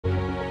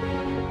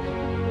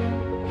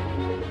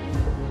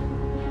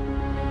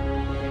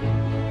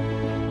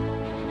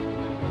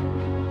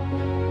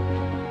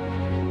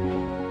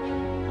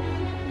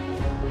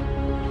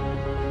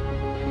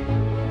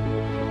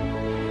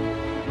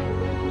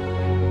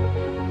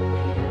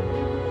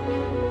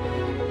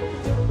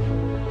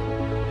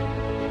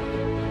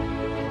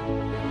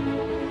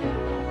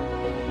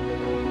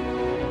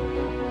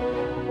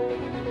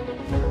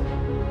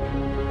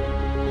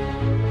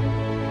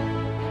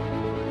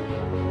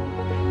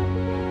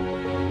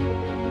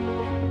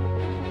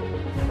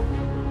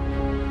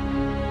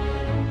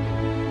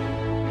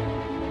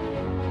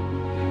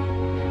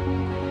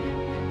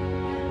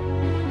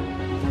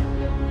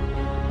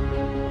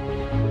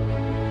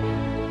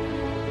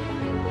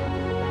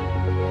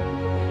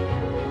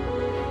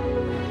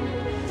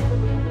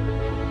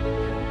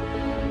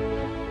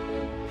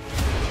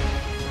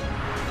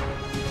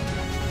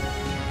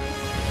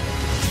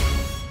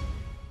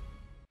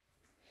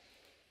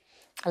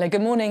Hello,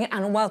 good morning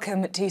and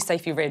welcome to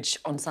Sophy Ridge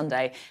on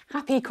Sunday.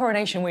 Happy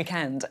Coronation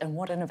Weekend, and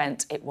what an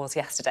event it was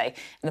yesterday.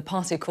 And the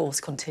party, of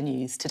course,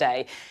 continues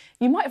today.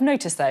 You might have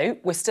noticed, though,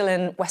 we're still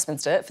in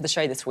Westminster for the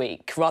show this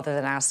week, rather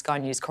than our Sky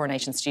News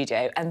Coronation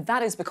studio. And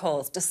that is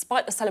because,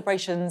 despite the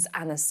celebrations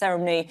and the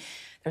ceremony,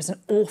 there's an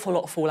awful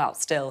lot of fallout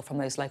still from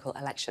those local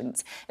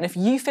elections. And if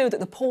you feel that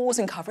the pause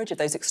in coverage of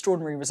those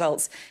extraordinary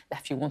results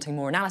left you wanting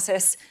more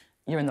analysis,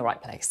 you're in the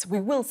right place. We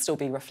will still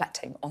be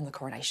reflecting on the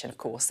coronation, of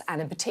course,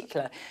 and in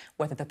particular,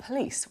 whether the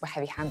police were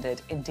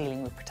heavy-handed in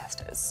dealing with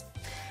protesters.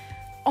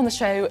 On the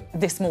show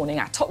this morning,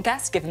 our top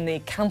guest, given the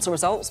council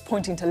results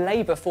pointing to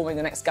Labour forming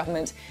the next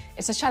government,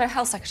 is the Shadow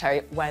Health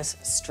Secretary, Wes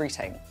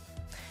Streeting.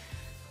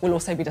 We'll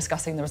also be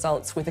discussing the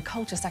results with the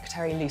Culture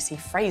Secretary, Lucy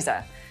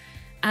Frazer,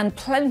 and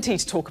plenty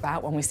to talk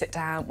about when we sit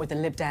down with the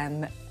Lib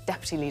Dem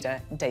Deputy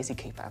Leader, Daisy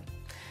Cooper.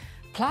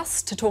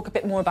 Plus, to talk a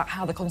bit more about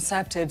how the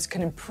Conservatives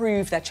can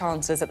improve their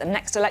chances at the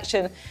next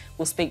election,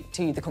 we'll speak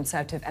to the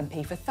Conservative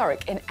MP for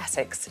Thurrock in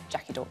Essex,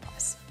 Jackie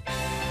Doyle-Price.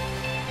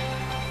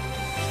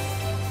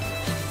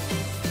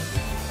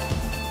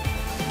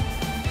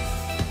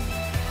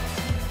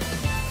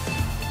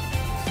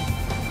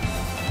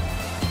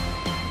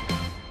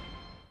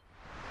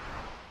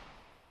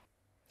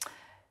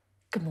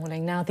 Good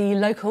morning. Now, the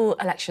local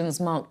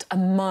elections marked a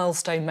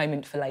milestone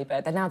moment for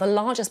Labour. They're now the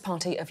largest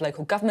party of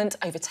local government,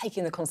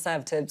 overtaking the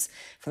Conservatives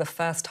for the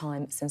first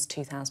time since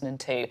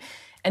 2002.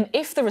 And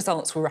if the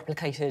results were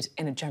replicated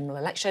in a general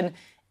election,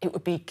 it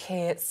would be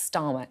Keir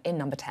Starmer in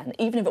number 10,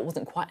 even if it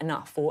wasn't quite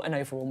enough for an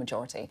overall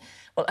majority.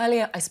 Well,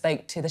 earlier I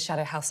spoke to the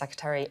Shadow Health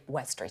Secretary,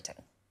 Wes Streeting.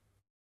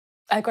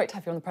 Great to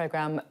have you on the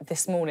programme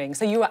this morning.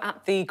 So you were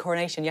at the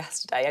coronation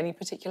yesterday. Any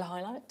particular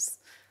highlights?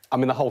 I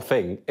mean, the whole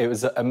thing. It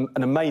was an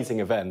amazing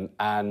event,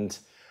 and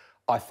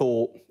I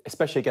thought,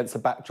 especially against the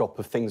backdrop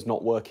of things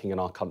not working in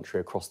our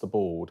country across the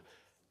board,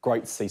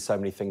 great to see so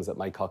many things that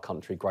make our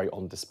country great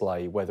on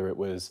display, whether it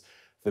was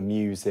the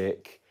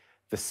music,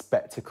 the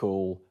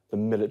spectacle, the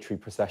military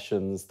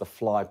processions, the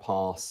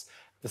fly-past,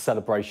 the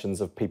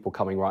celebrations of people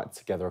coming right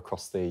together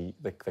across the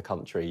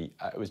country.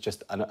 It was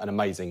just an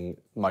amazing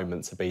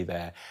moment to be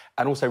there.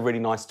 And also really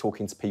nice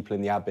talking to people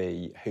in the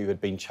Abbey who had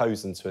been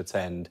chosen to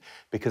attend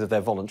because of their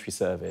voluntary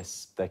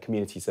service, their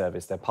community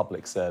service, their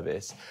public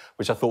service,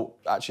 which I thought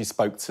actually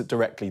spoke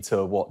directly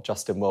to what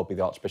Justin Welby,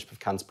 the Archbishop of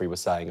Canterbury,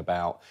 was saying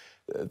about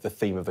the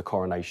theme of the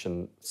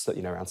coronation,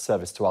 you know, around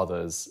service to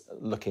others,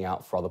 looking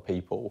out for other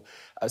people.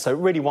 So a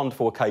really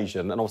wonderful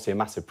occasion, and obviously a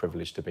massive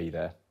privilege to be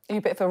there. Are you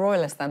a bit of a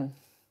royalist then?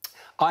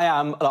 I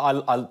am.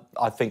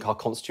 I think our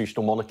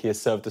constitutional monarchy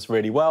has served us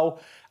really well,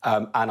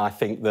 and I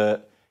think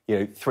that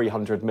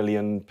 300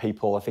 million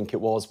people, I think it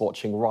was,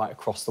 watching right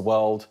across the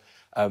world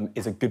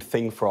is a good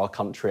thing for our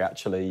country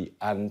actually.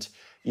 And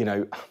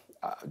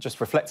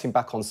just reflecting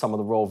back on some of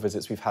the royal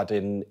visits we've had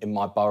in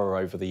my borough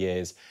over the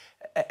years,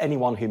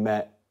 anyone who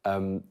met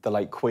the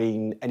late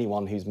Queen,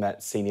 anyone who's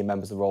met senior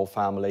members of the royal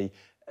family,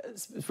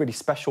 it's a really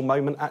special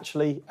moment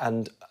actually,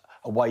 and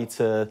a way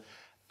to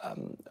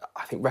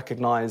I think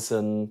recognise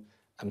and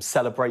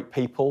celebrate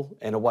people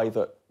in a way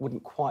that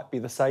wouldn't quite be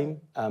the same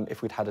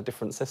if we'd had a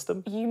different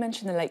system. You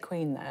mentioned the late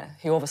Queen there,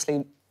 who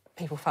obviously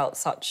people felt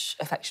such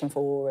affection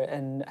for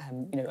and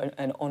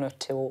an honour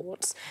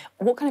towards.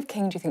 What kind of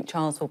king do you think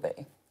Charles will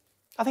be?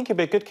 I think he'll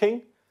be a good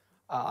king.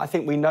 I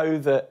think we know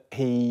that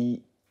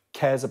he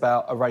cares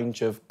about a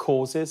range of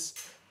causes,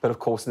 but of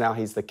course now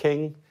he's the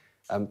king,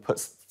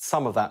 puts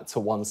some of that to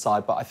one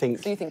side, but I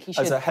think... Do you think he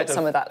should put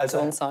some of that to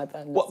one side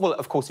then? Well,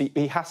 of course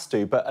he has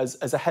to, but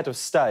as a head of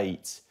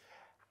state,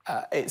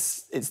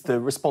 it's the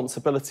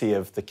responsibility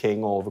of the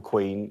king or the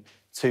queen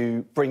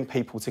to bring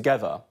people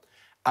together.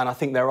 And I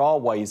think there are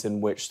ways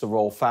in which the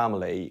royal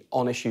family,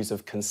 on issues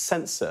of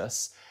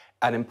consensus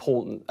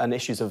and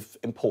issues of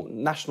important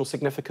national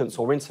significance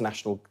or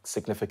international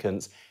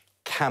significance,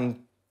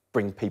 can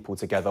bring people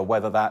together,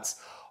 whether that's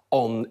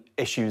on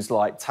issues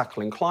like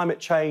tackling climate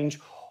change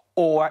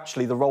or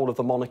actually the role of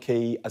the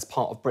monarchy as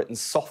part of Britain's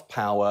soft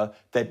power,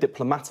 their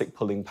diplomatic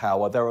pulling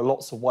power. There are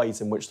lots of ways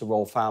in which the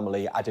royal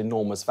family add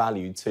enormous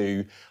value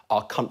to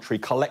our country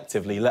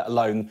collectively, let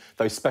alone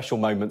those special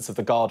moments of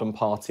the garden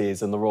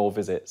parties and the royal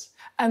visits.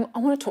 I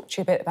want to talk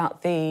to you a bit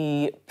about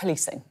the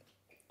policing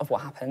of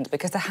what happened,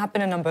 because there have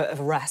been a number of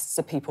arrests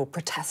of people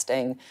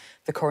protesting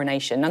the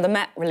coronation. Now, the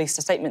Met released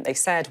a statement. They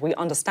said, "We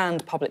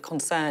understand public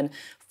concern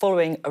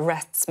following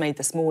arrests made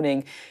this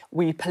morning.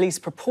 We police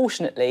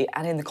proportionately,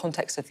 and in the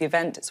context of the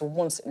event, it's a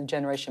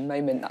once-in-a-generation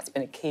moment. That's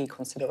been a key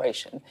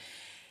consideration."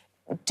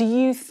 Do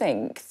you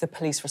think the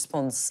police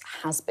response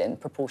has been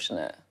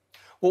proportionate?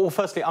 Well,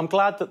 firstly, I'm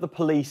glad that the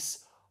police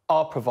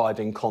are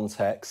providing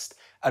context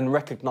and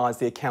recognise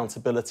the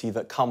accountability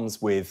that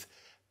comes with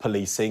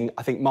policing.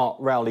 I think Mark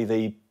Rowley,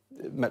 the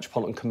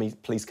Metropolitan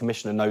Police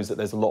Commissioner, knows that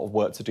there's a lot of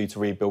work to do to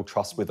rebuild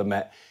trust with the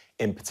Met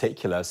in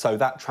particular. So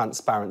that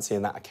transparency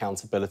and that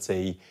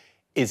accountability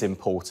is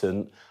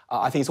important.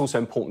 I think it's also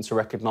important to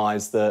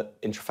recognise that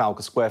in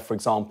Trafalgar Square, for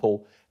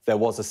example, there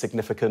was a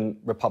significant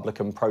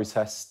Republican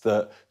protest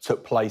that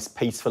took place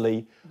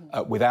peacefully,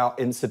 without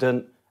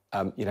incident.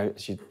 You know,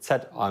 as you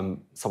said,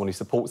 I'm someone who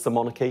supports the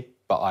monarchy,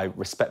 but I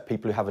respect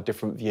people who have a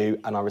different view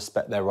and I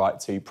respect their right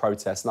to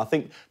protest. And I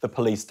think the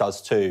police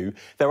does too.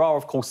 There are,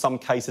 of course, some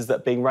cases that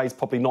are being raised,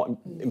 probably not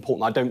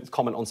important. I don't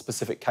comment on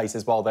specific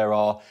cases while there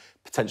are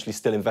potentially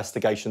still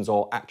investigations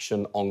or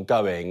action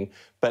ongoing,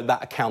 but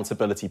that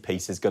accountability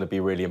piece is going to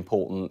be really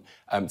important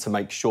to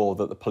make sure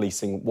that the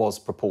policing was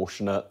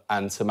proportionate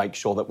and to make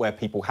sure that where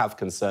people have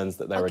concerns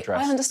that they're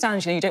addressed. I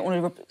understand, you don't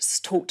want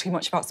to talk too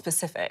much about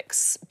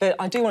specifics, but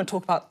I do want to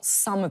talk about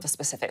some of the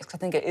specifics because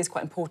I think it is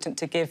quite important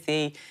to give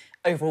the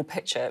overall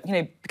picture,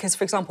 because,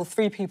 for example,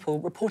 3 people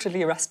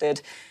reportedly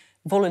arrested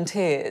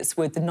volunteers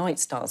with the Night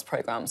Stars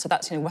programme. So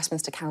that's,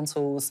 Westminster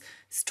Council's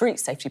street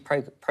safety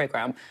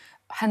programme,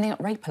 handing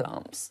out rape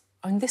alarms.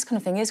 I mean, this kind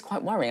of thing is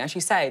quite worrying. As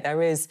you say,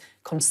 there is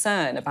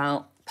concern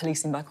about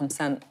policing by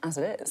consent as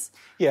it is.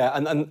 Yeah,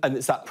 and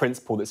it's that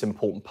principle that's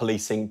important,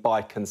 policing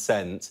by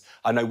consent.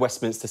 I know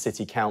Westminster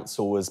City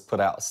Council has put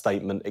out a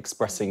statement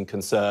expressing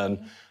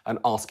concern and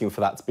asking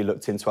for that to be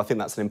looked into. I think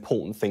that's an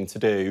important thing to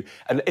do.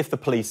 And if the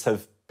police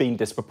have been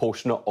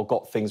disproportionate or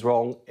got things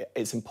wrong,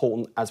 it's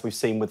important, as we've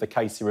seen with the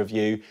Casey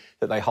review,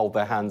 that they hold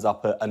their hands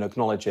up and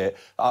acknowledge it.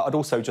 I'd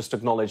also just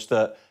acknowledge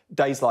that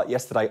days like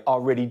yesterday are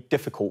really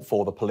difficult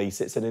for the police.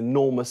 It's an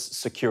enormous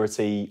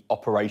security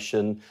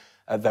operation.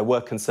 There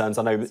were concerns,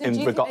 I know... So do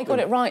you think they got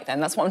it right, then?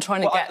 That's what I'm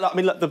trying to get... I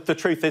mean, look, the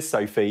truth is,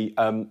 Sophie,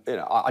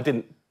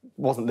 I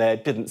wasn't there,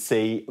 didn't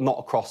see, not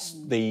across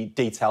the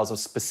details of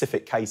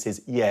specific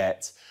cases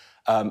yet,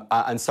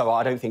 and so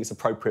I don't think it's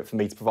appropriate for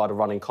me to provide a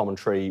running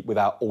commentary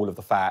without all of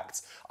the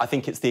facts. I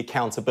think it's the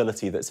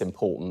accountability that's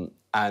important,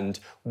 and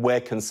where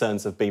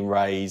concerns have been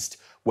raised,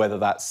 whether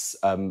that's...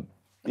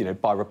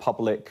 by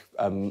Republic,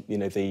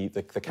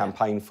 the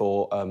campaign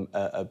for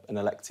an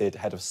elected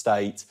head of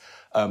state,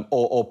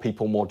 or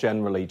people more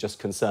generally just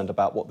concerned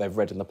about what they've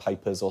read in the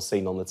papers or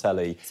seen on the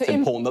telly. So it's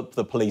important that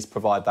the police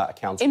provide that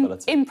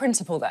accountability. In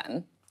principle,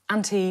 then,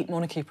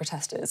 anti-monarchy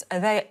protesters, are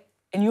they,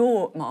 in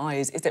your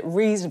eyes, is it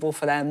reasonable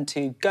for them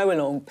to go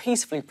along,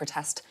 peacefully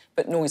protest,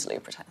 but noisily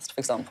protest, for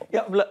example?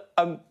 Yeah, look,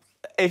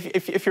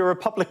 if you're a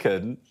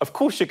Republican, of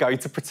course you're going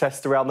to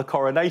protest around the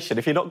coronation.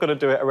 If you're not going to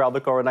do it around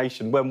the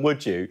coronation, when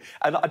would you?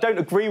 And I don't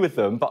agree with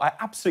them, but I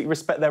absolutely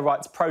respect their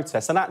right to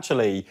protest. And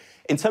actually,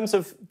 in terms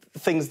of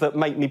things that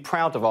make me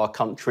proud of our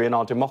country and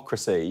our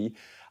democracy,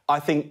 I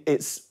think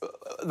it's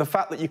the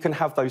fact that you can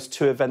have those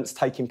 2 events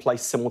taking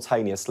place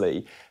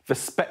simultaneously, the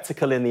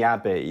spectacle in the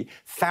Abbey,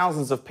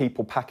 thousands of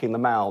people packing the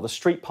Mall, the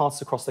street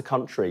parties across the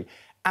country,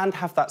 and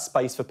have that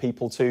space for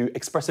people to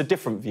express a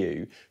different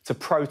view, to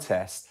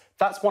protest.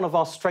 That's one of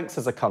our strengths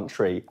as a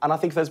country. And I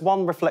think there's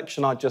one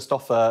reflection I'd just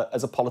offer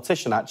as a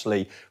politician,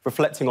 actually,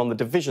 reflecting on the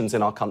divisions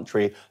in our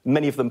country,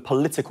 many of them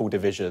political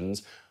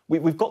divisions.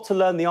 We've got to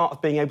learn the art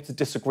of being able to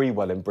disagree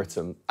well in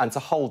Britain and to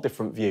hold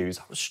different views,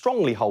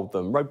 strongly hold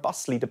them,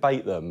 robustly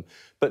debate them,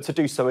 but to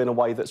do so in a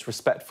way that's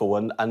respectful.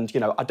 And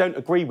I don't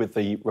agree with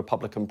the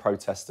Republican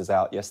protesters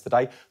out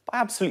yesterday, but I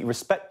absolutely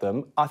respect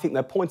them. I think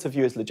their point of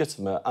view is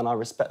legitimate and I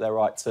respect their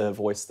right to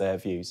voice their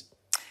views.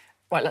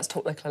 Right, let's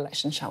talk local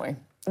elections, shall we?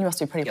 You must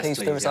be pretty pleased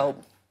with the result.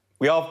 Yeah.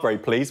 We are very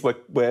pleased.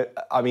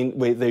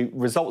 The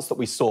results that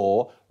we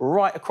saw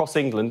right across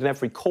England, in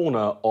every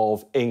corner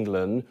of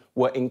England,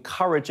 were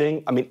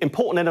encouraging. I mean,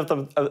 important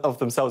in of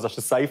themselves, I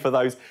should say, for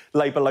those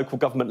Labour local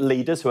government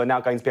leaders who are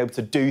now going to be able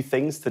to do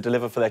things to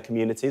deliver for their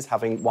communities,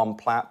 having won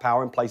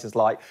power in places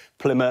like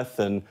Plymouth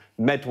and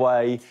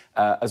Medway,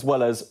 as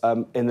well as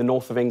in the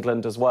north of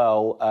England as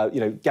well.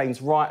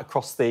 Gains right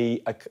across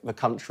the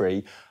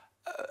country.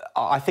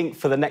 I think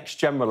for the next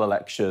general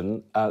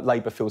election,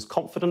 Labour feels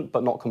confident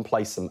but not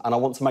complacent. And I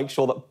want to make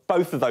sure that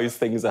both of those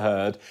things are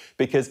heard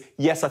because,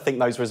 yes, I think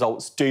those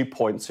results do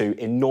point to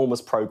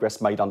enormous progress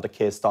made under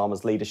Keir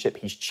Starmer's leadership.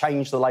 He's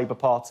changed the Labour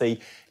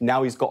Party.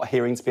 Now he's got a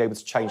hearing to be able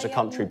to change the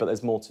country, but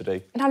there's more to do.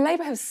 Now,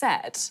 Labour have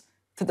said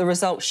that the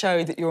results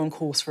show that you're on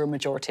course for a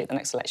majority at the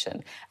next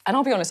election. And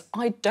I'll be honest,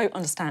 I don't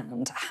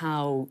understand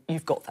how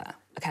you've got there,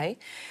 OK?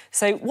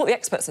 So what the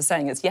experts are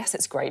saying is, yes,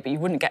 it's great, but you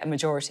wouldn't get a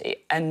majority.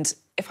 And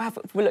if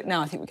we look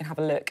now, I think we can have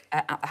a look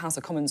at the House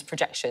of Commons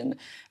projection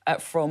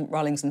from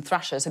Rowlings and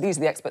Thrasher. So these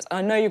are the experts. And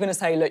I know you're going to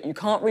say, look, you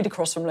can't read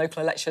across from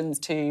local elections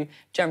to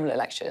general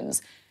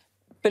elections.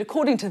 But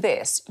according to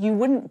this, you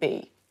wouldn't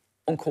be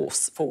on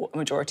course for a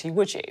majority,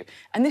 would you?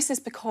 And this is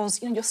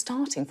because, you're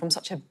starting from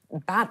such a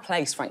bad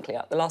place, frankly,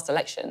 at the last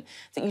election,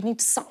 that you need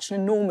such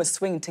an enormous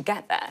swing to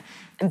get there.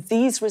 And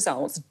these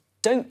results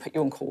don't put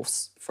you on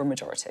course for a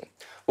majority.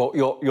 Well,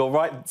 you're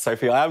right,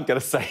 Sophie. I am going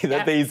to say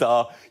that these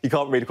are... You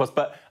can't read across,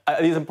 but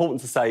it is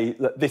important to say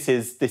that this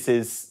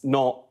is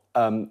not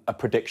a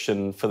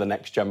prediction for the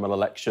next general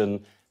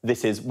election.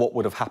 This is what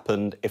would have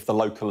happened if the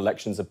local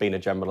elections had been a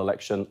general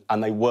election,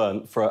 and they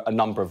weren't for a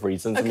number of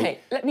reasons. OK,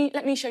 let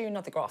me show you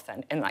another graph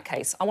then, in that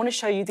case. I want to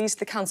show you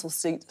the council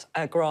seat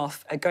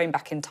graph going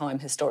back in time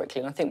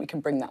historically, and I think we can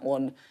bring that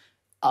one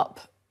up.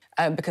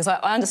 Because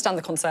I understand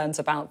the concerns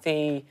about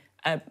the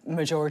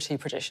majority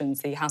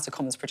projections, the House of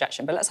Commons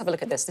projection, but let's have a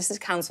look at this. This is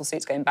council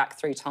seats going back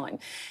through time.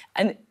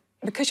 And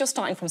because you're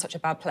starting from such a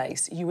bad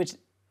place, you would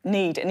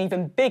need an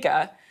even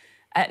bigger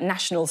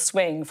national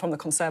swing from the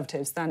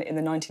Conservatives than in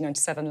the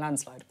 1997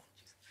 landslide.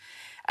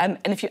 And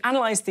if you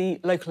analyse the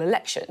local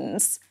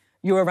elections,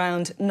 you're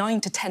around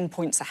 9 to 10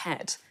 points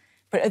ahead.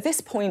 But at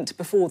this point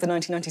before the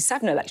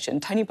 1997 election,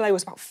 Tony Blair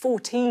was about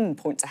 14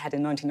 points ahead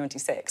in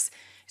 1996.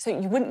 So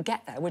you wouldn't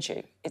get there, would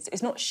you?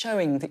 It's not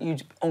showing that you're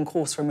on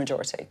course for a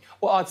majority.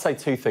 Well, I'd say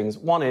two things.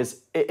 One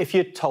is, if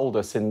you'd told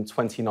us in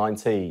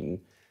 2019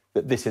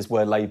 that this is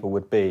where Labour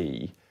would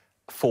be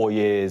 4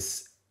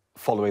 years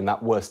following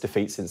that worst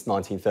defeat since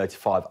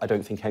 1935, I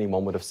don't think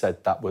anyone would have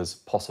said that was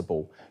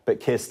possible. But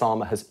Keir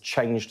Starmer has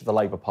changed the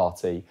Labour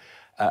Party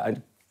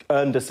and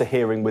earned us a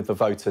hearing with the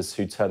voters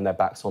who turned their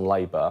backs on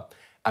Labour,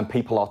 and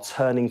people are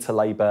turning to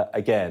Labour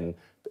again.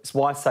 It's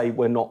why I say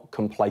we're not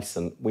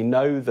complacent. We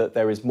know that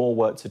there is more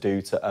work to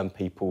do to earn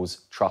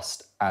people's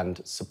trust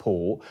and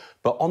support.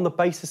 But on the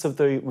basis of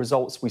the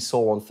results we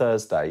saw on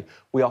Thursday,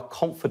 we are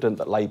confident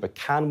that Labour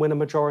can win a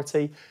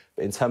majority.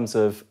 But in terms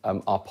of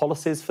our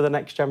policies for the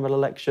next general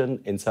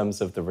election, in terms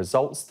of the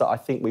results that I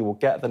think we will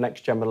get at the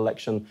next general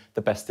election,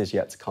 the best is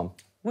yet to come.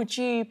 Would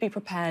you be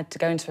prepared to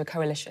go into a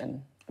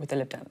coalition with the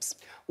Lib Dems?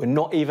 We're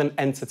not even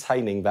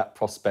entertaining that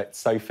prospect,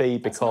 Sophie,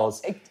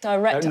 because that's not a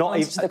direct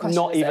answer to the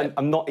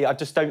question, I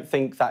just don't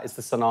think that is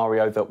the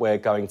scenario that we're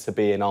going to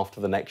be in after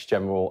the next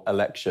general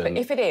election. But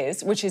if it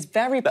is, which is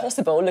very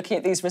possible looking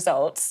at these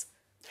results...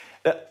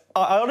 I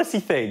honestly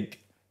think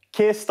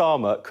Keir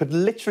Starmer could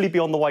literally be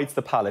on the way to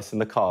the palace in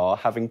the car,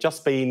 having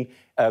just been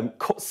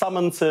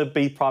summoned to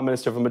be Prime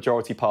Minister of a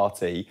majority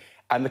party,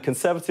 and the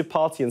Conservative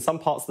Party and some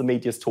parts of the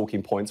media's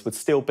talking points would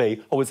still be,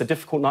 oh, it's a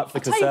difficult night for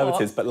the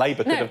Conservatives, but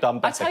Labour could have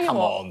done better. Come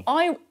on.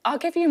 I'll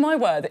give you my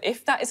word that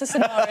if that is a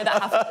scenario that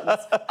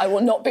happens, I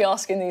will not be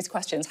asking these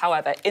questions.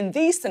 However, in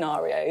these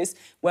scenarios,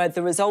 where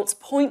the results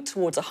point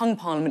towards a hung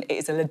parliament, it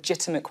is a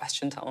legitimate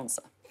question to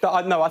answer.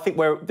 No, I think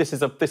this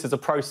is a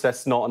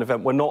process, not an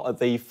event. We're not at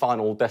the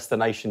final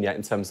destination yet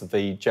in terms of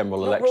the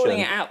general election. Ruling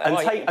it out, though,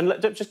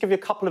 and just give you a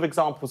couple of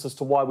examples as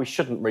to why we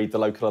shouldn't read the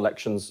local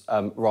elections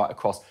right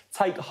across.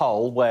 Take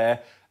Hull,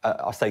 where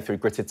I say through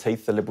gritted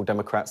teeth, the Liberal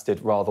Democrats did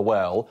rather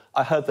well.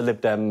 I heard the Lib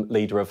Dem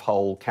leader of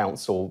Hull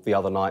Council the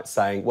other night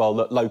saying, well,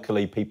 look,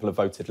 locally people have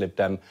voted Lib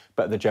Dem,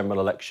 but at the general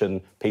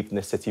election, people in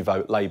this city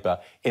vote Labour.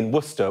 In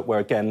Worcester, where,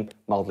 again,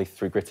 mildly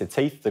through gritted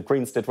teeth, the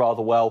Greens did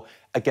rather well.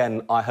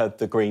 Again, I heard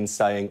the Greens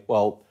saying,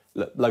 well,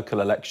 look,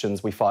 local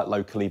elections, we fight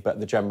locally, but at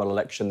the general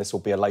election, this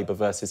will be a Labour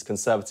versus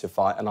Conservative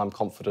fight, and I'm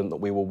confident that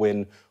we will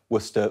win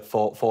Worcester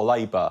for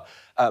Labour.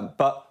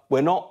 But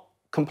we're not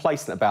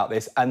complacent about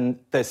this, and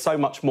there's so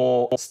much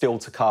more still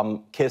to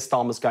come. Keir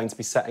Starmer's going to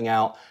be setting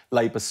out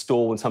Labour's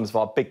stall in terms of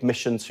our big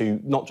mission to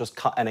not just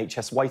cut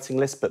NHS waiting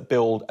lists, but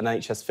build an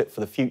NHS fit for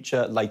the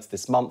future later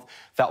this month.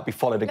 That will be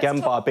followed again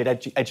by a big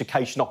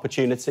education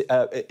opportunity,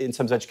 in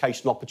terms of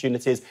educational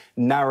opportunities,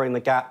 narrowing the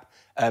gap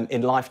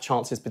in life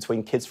chances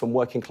between kids from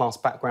working class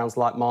backgrounds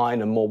like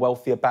mine and more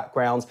wealthier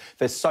backgrounds.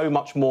 There's so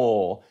much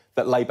more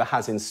that Labour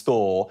has in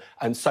store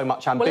and so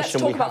much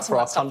ambition we have for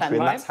our country,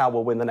 and that's how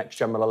we'll win the next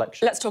general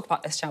election. Let's talk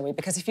about this, shall we?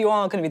 Because if you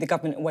are going to be the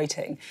government in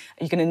waiting,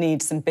 you're going to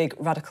need some big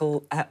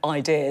radical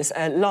ideas.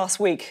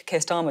 Last week, Keir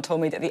Starmer told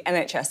me that the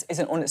NHS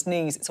isn't on its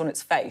knees, it's on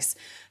its face.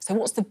 So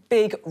what's the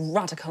big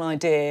radical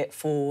idea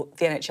for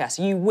the NHS?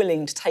 Are you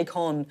willing to take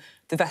on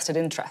the vested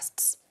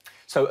interests?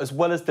 So as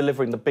well as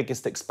delivering the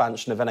biggest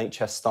expansion of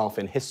NHS staff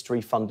in history,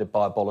 funded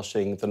by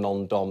abolishing the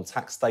non-dom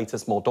tax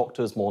status, more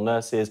doctors, more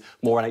nurses,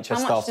 more NHS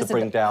staff to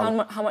bring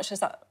down... How much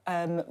does that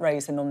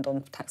raise the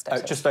non-dom tax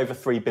status? Just over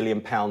 £3 billion,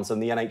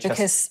 and the NHS...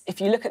 Because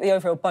if you look at the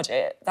overall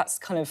budget, that's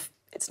kind of...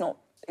 It's not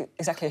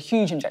exactly a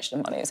huge injection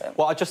of money, is it?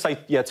 Well, I'd just say,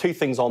 two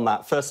things on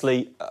that.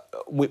 Firstly,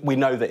 we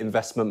know that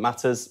investment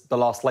matters. The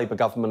last Labour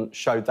government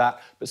showed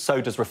that, but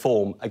so does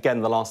reform.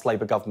 Again, the last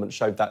Labour government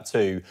showed that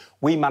too.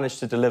 We managed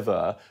to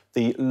deliver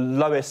the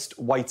lowest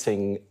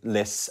waiting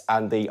lists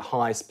and the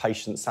highest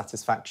patient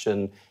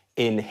satisfaction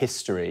in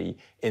history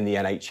in the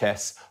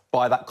NHS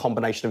by that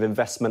combination of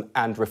investment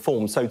and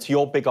reform. So to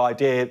your big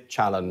idea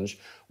challenge,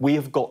 we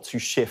have got to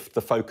shift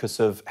the focus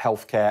of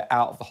healthcare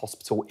out of the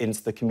hospital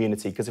into the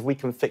community, because if we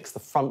can fix the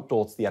front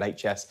door to the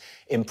NHS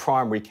in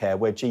primary care,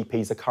 where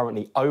GPs are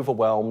currently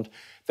overwhelmed,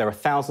 there are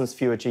thousands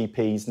fewer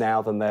GPs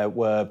now than there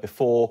were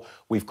before.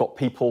 We've got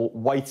people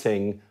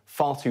waiting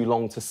far too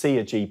long to see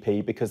a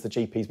GP because the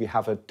GPs we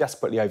have are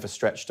desperately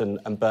overstretched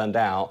and burned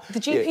out. The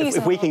GPs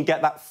if we can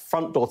get that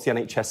front door to the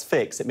NHS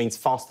fixed, it means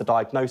faster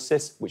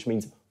diagnosis, which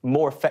means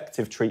more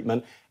effective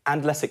treatment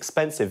and less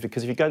expensive,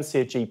 because if you go and see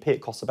a GP,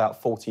 it costs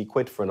about 40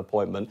 quid for an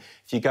appointment.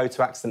 If you go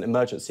to accident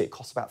emergency, it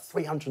costs about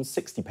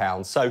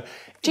 £360. So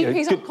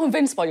GPs aren't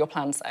convinced by your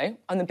plans, though,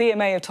 and the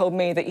BMA have told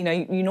me that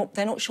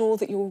they're not sure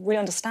that you'll really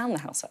understand the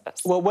health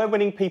service. Well, we're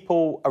winning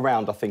people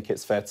around, I think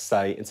it's fair to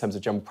say, in terms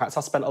of general practice.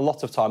 I spent a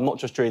lot of time, not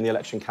just during the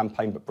election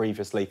campaign, but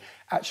previously,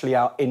 actually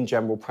out in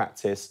general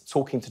practice,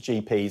 talking to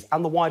GPs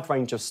and the wide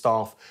range of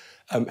staff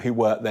who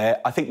work there.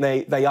 I think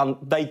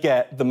they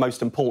get the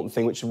most important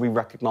thing, which is we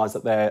recognise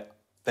that they're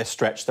they're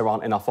stretched, there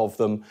aren't enough of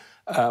them.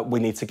 We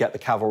need to get the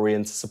cavalry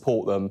in to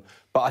support them.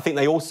 But I think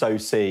they also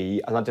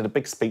see, and I did a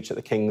big speech at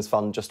the King's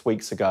Fund just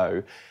weeks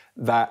ago,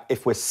 that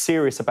if we're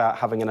serious about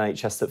having an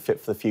NHS that's fit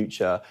for the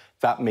future,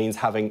 that means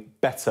having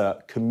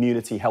better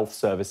community health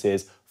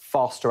services,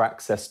 faster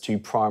access to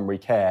primary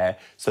care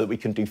so that we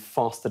can do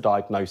faster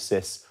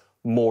diagnosis,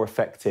 more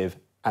effective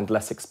and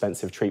less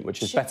expensive treatment,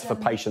 which is better for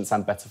patients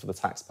and better for the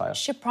taxpayer.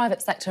 Should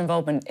private sector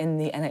involvement in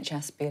the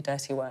NHS be a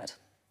dirty word?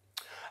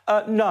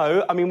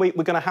 No, I mean, we're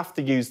going to have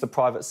to use the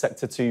private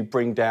sector to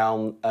bring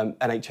down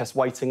NHS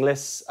waiting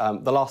lists.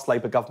 The last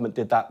Labour government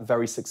did that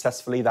very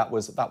successfully. That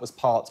was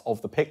part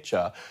of the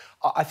picture.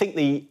 I think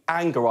the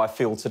anger I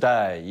feel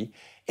today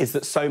is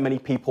that so many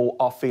people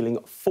are feeling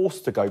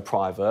forced to go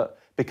private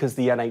because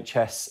the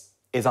NHS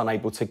is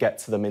unable to get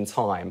to them in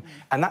time.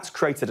 And that's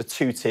created a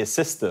two-tier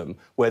system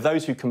where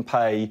those who can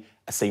pay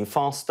are seen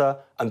faster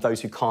and those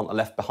who can't are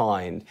left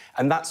behind.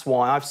 And that's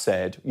why I've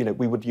said, you know,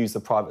 we would use the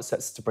private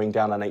sector to bring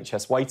down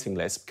NHS waiting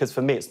lists, because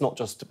for me it's not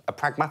just a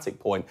pragmatic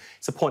point,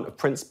 it's a point of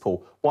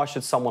principle. Why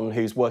should someone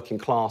who's working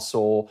class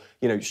or,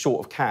 you know,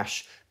 short of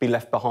cash be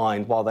left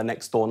behind while their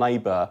next door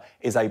neighbour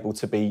is able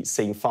to be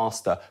seen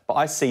faster? But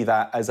I see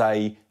that as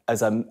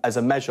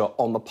a measure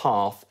on the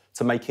path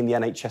to making the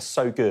NHS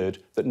so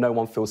good that no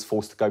one feels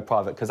forced to go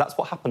private, because that's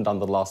what happened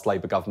under the last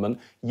Labour government.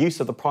 Use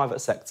of the private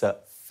sector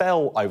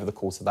fell over the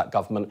course of that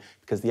government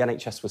because the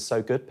NHS was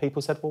so good.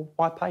 People said, well,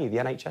 why pay? The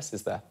NHS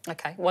is there.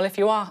 OK, well, if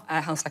you are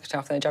Health Secretary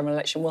after the general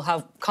election, we'll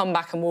come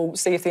back and we'll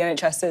see if the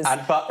NHS is...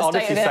 But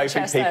honestly,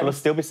 Sophie, people will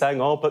still be saying,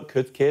 oh, but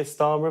could Keir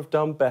Starmer have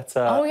done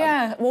better? Oh,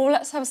 yeah. Well,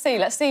 let's have a see.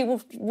 Let's see.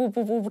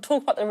 We'll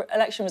talk about the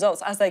election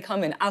results as they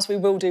come in, as we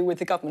will do with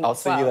the government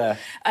as well. I'll see you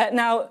there.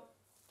 Now,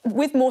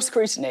 with more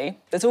scrutiny,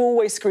 there's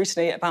always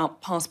scrutiny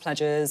about past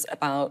pledges,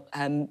 about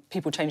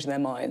people changing their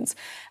minds.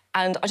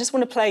 And I just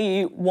want to play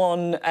you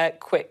one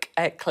quick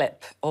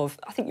clip of...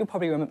 I think you'll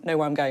probably know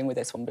where I'm going with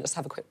this one, but just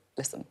have a quick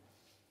listen.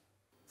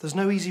 There's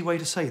no easy way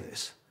to say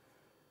this.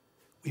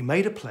 We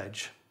made a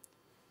pledge,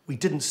 we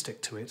didn't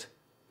stick to it,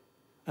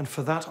 and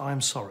for that I am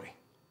sorry.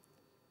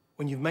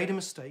 When you've made a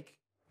mistake...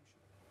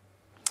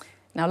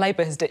 Now,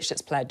 Labour has ditched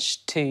its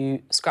pledge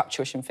to scrap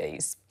tuition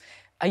fees.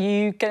 Are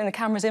you getting the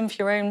cameras in for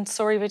your own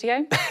sorry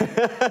video?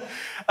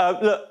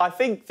 Look, I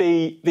think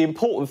the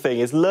important thing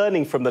is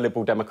learning from the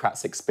Liberal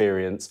Democrats'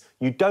 experience.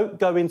 You don't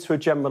go into a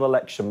general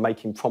election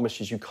making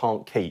promises you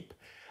can't keep.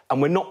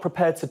 And we're not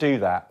prepared to do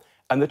that.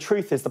 And the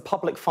truth is the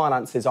public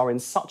finances are in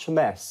such a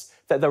mess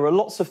that there are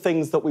lots of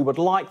things that we would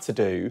like to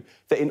do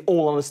that, in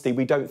all honesty,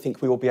 we don't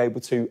think we will be able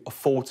to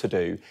afford to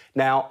do.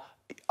 Now,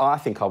 I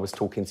think I was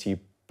talking to you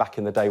back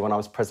in the day when I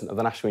was president of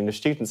the National Union of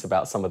Students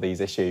about some of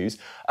these issues.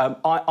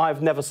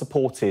 I've never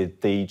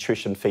supported the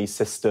tuition fee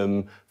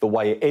system the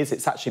way it is.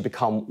 It's actually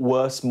become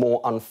worse,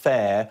 more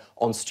unfair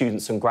on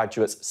students and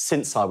graduates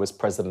since I was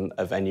president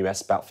of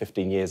NUS about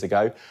 15 years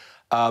ago.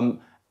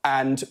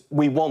 And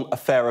we want a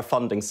fairer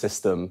funding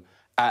system.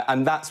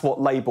 And that's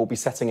what Labour will be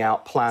setting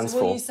out plans for.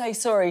 So will you say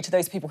sorry to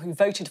those people who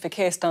voted for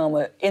Keir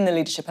Starmer in the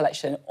leadership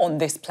election on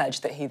this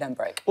pledge that he then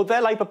broke? Well,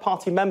 they're Labour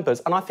Party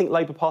members, and I think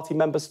Labour Party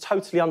members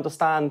totally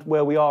understand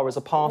where we are as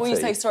a party. Will you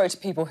say sorry to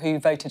people who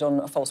voted on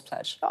a false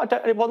pledge?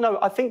 Well, no,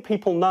 I think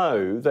people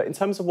know that in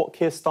terms of what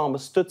Keir Starmer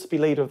stood to be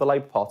leader of the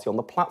Labour Party on,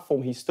 the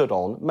platform he stood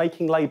on,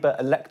 making Labour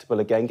electable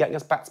again, getting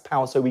us back to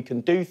power so we can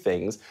do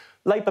things,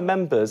 Labour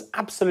members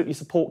absolutely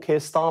support Keir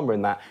Starmer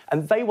in that,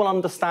 and they will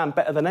understand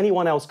better than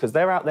anyone else, because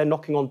they're out there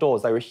knocking on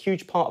doors. They were a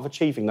huge part of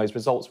achieving those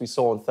results we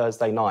saw on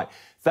Thursday night.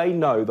 They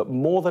know that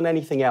more than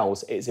anything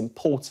else, it is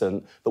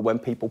important that when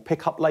people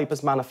pick up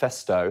Labour's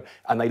manifesto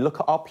and they look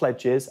at our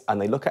pledges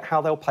and they look at how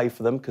they'll pay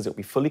for them, because it'll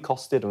be fully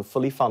costed and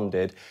fully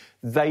funded,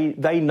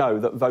 they know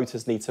that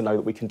voters need to know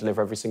that we can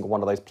deliver every single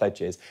one of those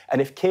pledges.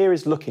 And if Keir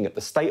is looking at the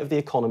state of the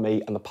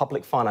economy and the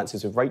public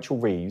finances with Rachel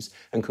Reeves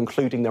and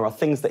concluding there are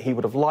things that he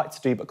would have liked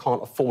to do but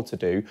can't afford to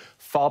do,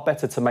 far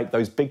better to make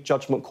those big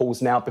judgment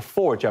calls now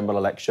before a general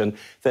election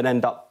than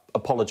end up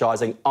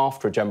apologising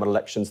after a general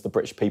election to the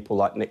British people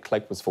like Nick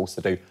Clegg was forced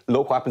to do.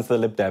 Look what happens to the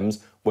Lib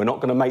Dems. We're not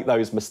going to make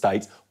those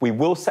mistakes. We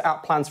will set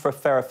out plans for a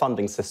fairer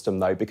funding system,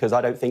 though, because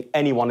I don't think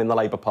anyone in the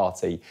Labour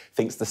Party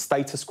thinks the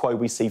status quo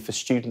we see for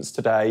students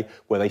today,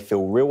 where they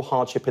feel real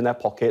hardship in their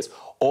pockets,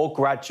 or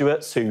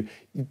graduates who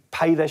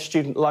pay their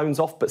student loans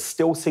off but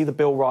still see the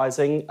bill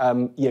rising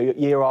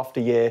year after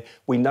year.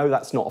 We know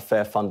that's not a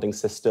fair funding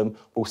system.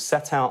 We'll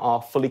set out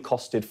our fully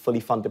costed, fully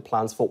funded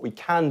plans for what we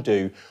can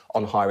do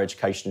on higher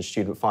education and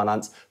student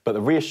finance. But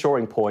the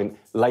reassuring point,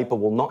 Labour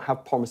will not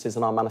have promises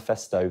in our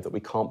manifesto that we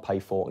can't pay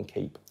for and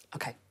keep.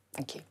 OK,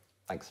 thank you.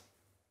 Thanks.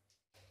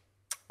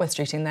 Wes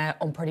Streeting there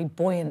on pretty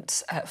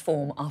buoyant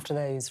form after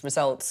those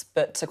results.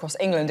 But across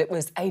England, it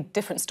was a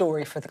different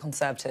story for the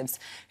Conservatives,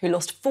 who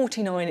lost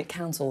 49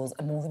 councils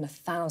and more than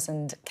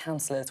 1,000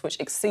 councillors, which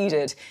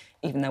exceeded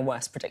even their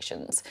worst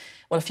predictions.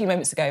 Well, a few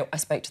moments ago, I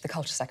spoke to the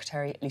Culture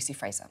Secretary, Lucy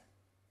Frazer.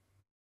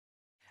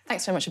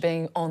 Thanks so much for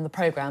being on the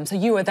programme. So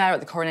you were there at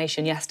the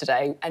coronation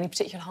yesterday. Any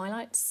particular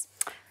highlights?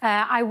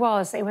 I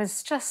was. It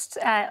was just,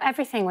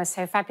 everything was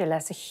so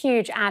fabulous. A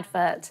huge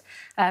advert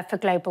for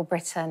Global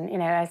Britain, you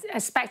know, a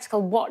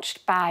spectacle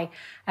watched by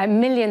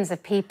millions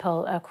of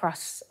people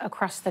across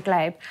the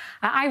globe.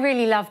 I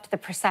really loved the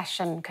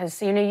procession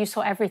because, you know, you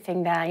saw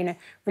everything there, you know,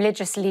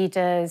 religious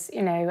leaders,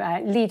 you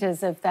know,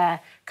 leaders of their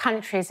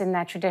countries in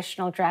their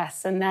traditional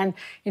dress. And then,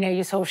 you know,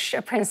 you saw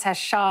Princess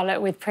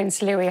Charlotte with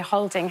Prince Louis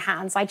holding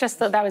hands. I just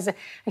thought that was a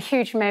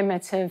huge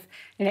moment of,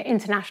 you know,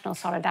 international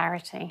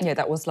solidarity. Yeah,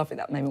 that was lovely,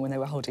 that moment when they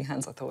were holding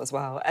hands, I thought, as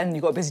well. And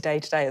you've got a busy day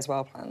today as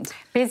well planned.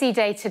 Busy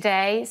day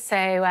today. So,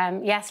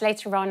 yes,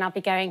 later on I'll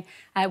be going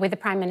with the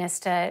Prime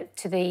Minister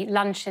to the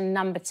luncheon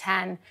number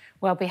 10,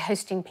 where I'll be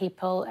hosting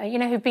people, you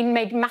know, who've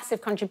made massive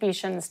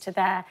contributions to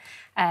their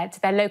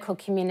local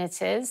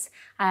communities.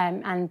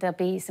 And there'll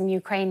be some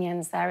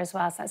Ukrainians there as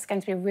well. So that's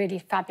going to be a really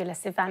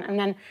fabulous event. And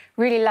then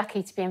really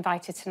lucky to be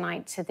invited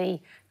tonight to the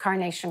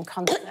coronation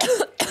concert,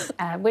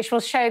 which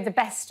will show the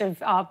best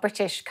of our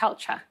British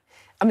culture.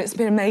 I mean, it's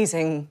been an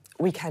amazing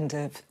weekend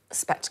of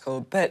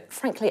spectacle, but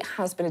frankly, it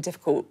has been a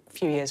difficult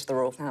few years for the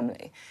royal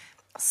family.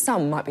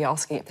 Some might be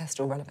asking if they're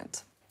still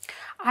relevant.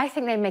 I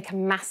think they make a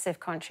massive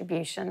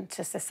contribution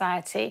to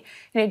society.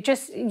 You know,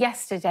 just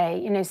yesterday,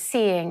 you know,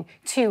 seeing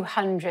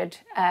 200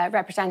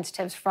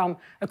 representatives from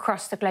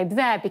across the globe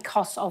there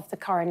because of the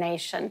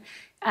coronation,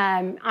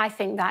 I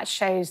think that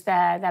shows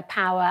their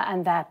power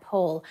and their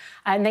pull.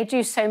 And they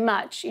do so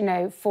much, you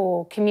know,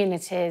 for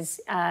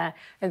communities,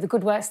 the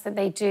good works that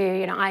they do.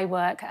 You know, I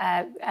work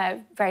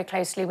very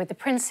closely with the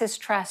Prince's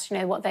Trust, you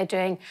know, what they're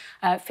doing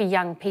for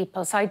young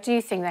people. So I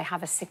do think they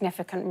have a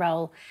significant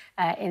role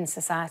in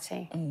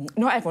society.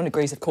 Not everyone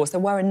agrees, of course. There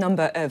were a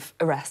number of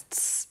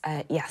arrests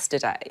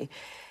yesterday.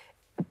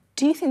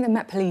 Do you think the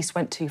Met Police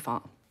went too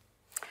far?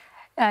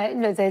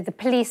 No, the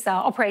police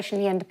are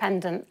operationally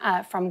independent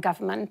from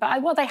government,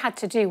 but what they had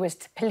to do was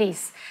to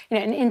police, you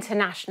know, an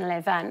international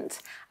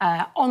event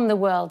on the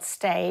world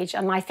stage,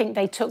 and I think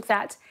they took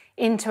that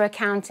into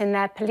account in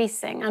their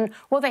policing. And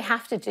what they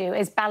have to do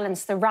is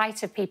balance the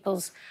right of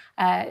people's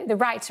the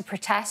right to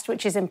protest,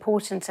 which is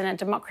important in a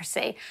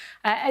democracy,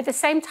 at the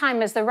same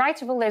time as the right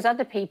of all those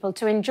other people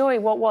to enjoy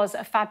what was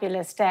a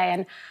fabulous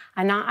day.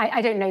 And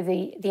I don't know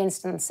the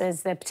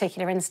instances, the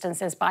particular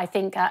instances, but I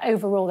think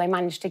overall they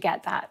managed to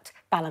get that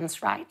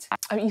balance right.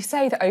 You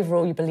say that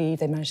overall you believe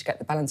they managed to get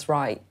the balance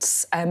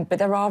right, but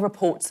there are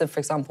reports of,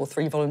 for example,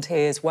 3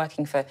 volunteers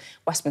working for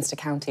Westminster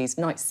County's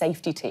night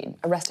safety team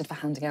arrested for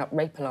handing out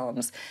rape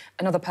alarms,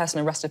 another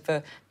person arrested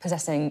for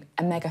possessing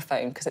a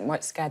megaphone because it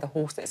might scare the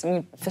horses. I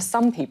mean, for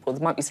some people,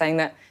 they might be saying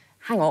that,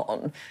 hang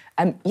on,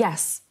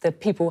 yes, the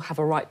people have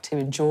a right to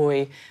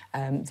enjoy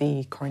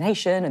the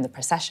coronation and the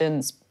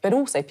processions, but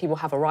also people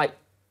have a right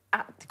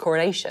at the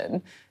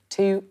coronation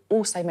to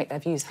also make their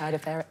views heard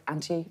if they're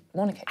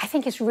anti-monarchy. I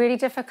think it's really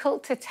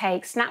difficult to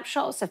take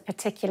snapshots of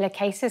particular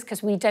cases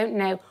because we don't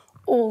know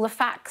all the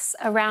facts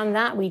around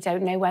that. We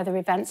don't know whether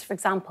events, for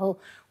example,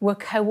 were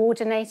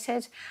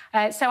coordinated.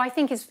 So I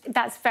think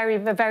that's a very,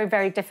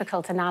 very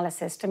difficult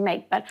analysis to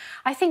make. But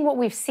I think what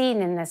we've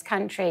seen in this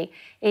country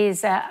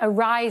is a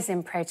rise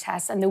in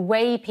protests and the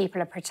way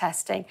people are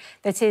protesting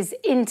that is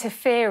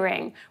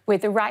interfering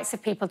with the rights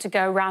of people to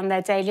go around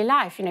their daily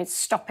life. You know,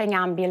 stopping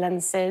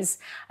ambulances,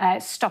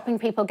 stopping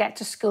people get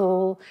to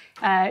school,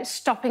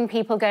 stopping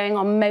people going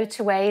on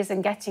motorways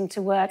and getting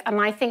to work. And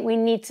I think we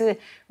need to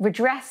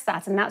redress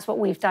that. And that's what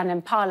we've done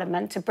in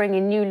Parliament, to bring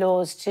in new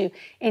laws to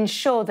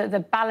ensure that the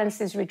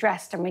balance is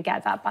redressed and we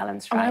get that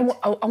balance right.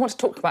 I want to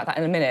talk about that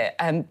in a minute,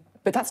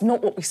 but that's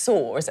not what we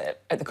saw, is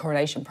it, at the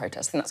coronation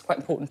protest? I think that's quite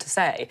important to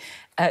say.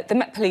 The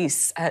Met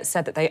Police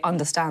said that they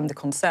understand the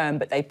concern,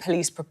 but they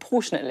police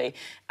proportionately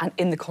and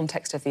in the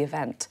context of the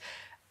event.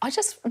 I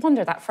just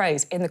wonder, that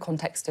phrase, in the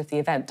context of the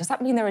event, does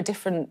that mean there are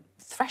different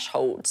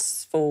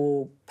thresholds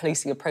for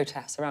policing of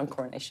protests around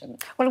coronation?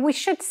 Well, we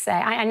should say,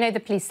 I know the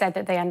police said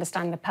that they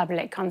understand the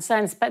public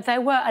concerns, but there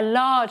were a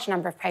large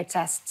number of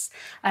protests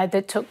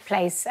that took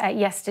place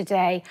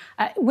yesterday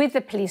with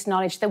the police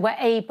knowledge that were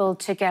able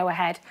to go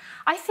ahead.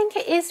 I think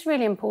it is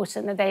really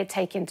important that they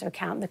take into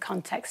account the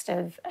context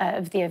of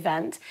the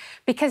event,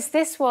 because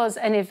this was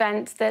an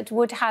event that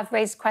would have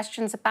raised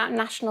questions about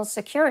national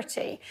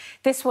security.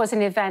 This was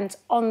an event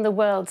on the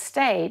world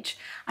stage,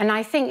 and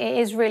I think it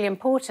is really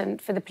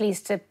important for the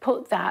police to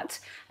put that,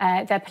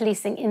 their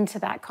policing into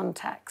that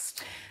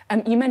context.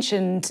 You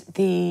mentioned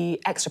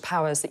the extra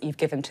powers that you've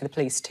given to the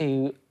police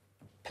to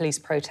police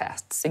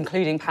protests,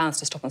 including powers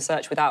to stop and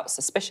search without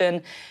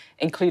suspicion,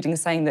 including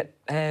saying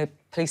that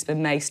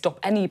policemen may stop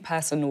any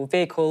person or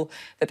vehicle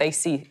that they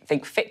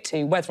think fit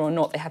to, whether or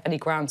not they have any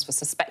grounds for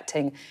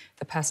suspecting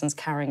the person's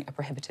carrying a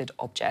prohibited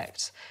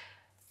object.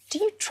 Do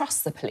you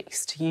trust the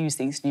police to use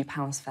these new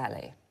powers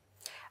fairly?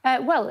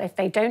 Well, if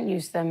they don't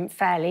use them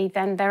fairly,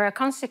 then there are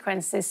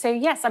consequences. So,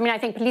 yes, I mean, I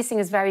think policing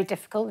is very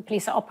difficult. The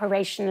police are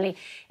operationally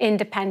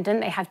independent.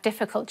 They have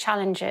difficult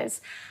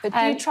challenges. But do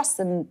you trust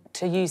them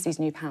to use these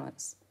new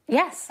powers?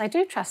 Yes, I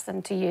do trust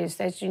them to use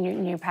those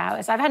new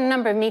powers. I've had a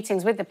number of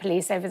meetings with the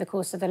police over the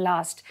course of the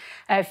last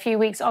few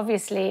weeks,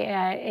 obviously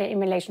in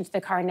relation to the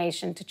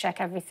coronation, to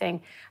check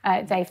everything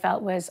they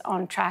felt was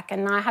on track.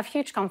 And I have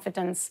huge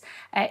confidence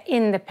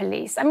in the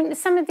police. I mean,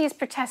 some of these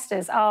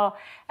protesters are,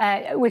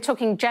 we're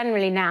talking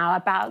generally now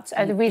about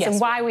the reason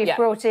why we've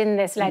brought in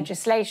this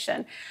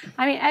legislation.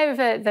 I mean,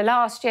 over the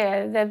last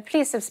year, the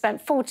police have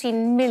spent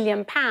 £14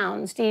 million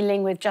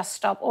dealing with Just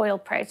Stop Oil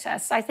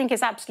protests. I think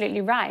it's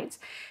absolutely right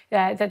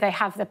that they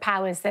have the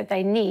powers that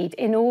they need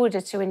in order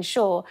to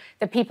ensure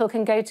that people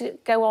can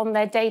go on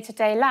their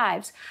day-to-day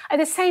lives, at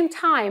the same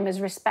time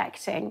as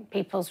respecting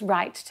people's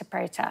right to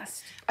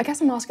protest. I guess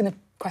I'm asking the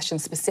question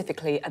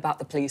specifically about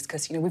the police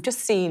because, you know, we've just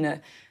seen a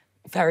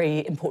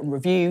very important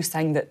review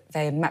saying that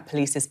the Met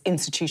Police is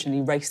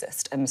institutionally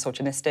racist and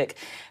misogynistic.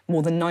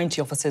 More than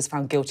 90 officers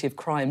found guilty of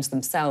crimes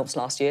themselves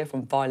last year,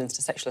 from violence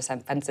to sexual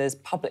offences.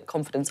 Public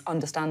confidence,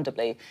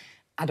 understandably,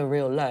 at a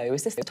real low.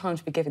 Is this the time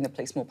to be giving the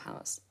police more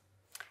powers?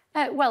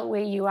 Well,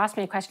 you asked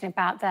me a question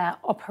about their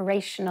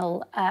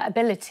operational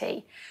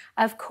ability.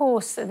 Of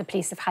course, the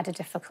police have had a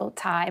difficult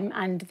time,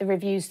 and the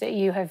reviews that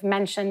you have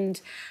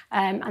mentioned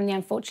and the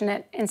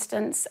unfortunate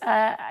incidents,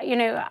 you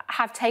know,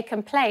 have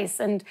taken place.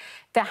 And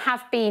there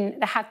have been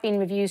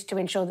reviews to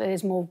ensure that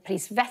there's more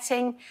police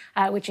vetting,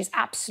 which is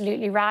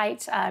absolutely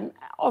right.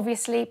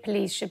 Obviously,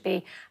 police should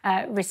be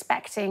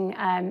respecting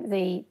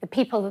the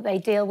people that they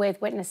deal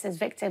with, witnesses,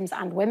 victims,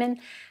 and women.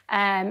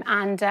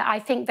 And I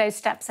think those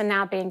steps are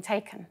now being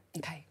taken.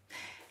 OK.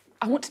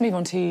 I want to move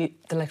on to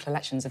the local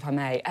elections, if I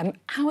may.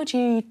 How would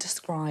you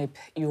describe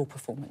your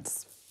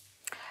performance?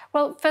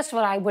 Well, first of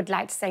all, I would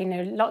like to say, you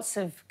know, lots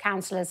of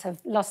councillors have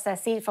lost their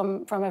seat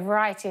from a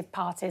variety of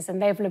parties,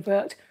 and they've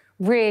worked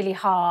really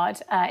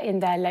hard in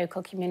their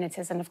local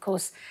communities. And, of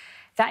course,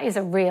 that is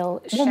a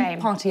real shame. One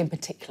party in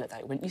particular,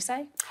 though, wouldn't you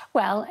say?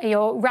 Well,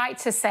 you're right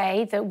to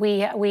say that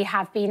we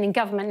have been in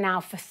government now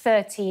for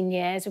 13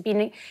 years.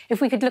 If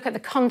we could look at the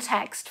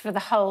context for the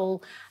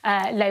whole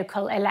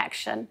local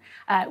election,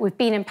 we've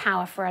been in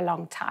power for a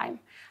long time.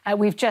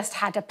 We've just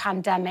had a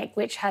pandemic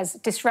which has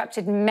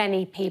disrupted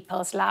many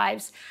people's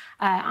lives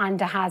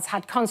and has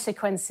had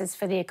consequences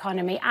for the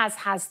economy, as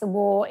has the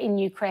war in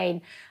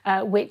Ukraine,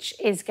 which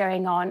is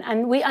going on.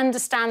 And we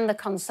understand the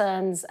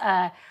concerns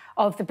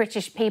of the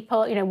British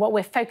people. You know, what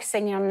we're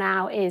focusing on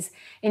now is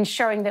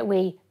ensuring that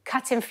we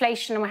cut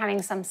inflation, and we're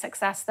having some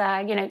success there,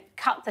 you know,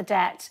 cut the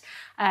debt,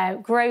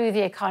 grow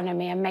the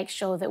economy, and make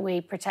sure that we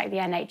protect the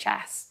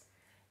NHS.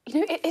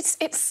 You know,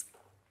 it's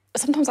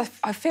sometimes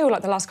I feel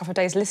like the last couple of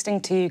days, listening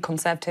to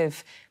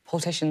Conservative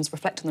politicians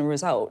reflect on the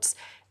results,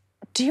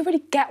 do you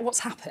really get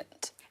what's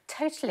happened?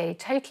 Totally,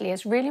 totally.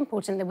 It's really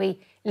important that we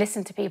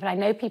listen to people. I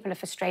know people are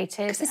frustrated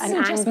and this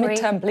angry. isn't just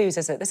midterm blues,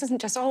 is it? This isn't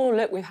just, oh,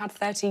 look, we've had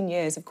 13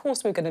 years. Of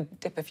course we're going to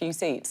dip a few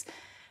seats.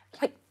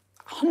 Like,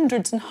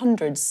 hundreds and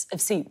hundreds of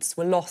seats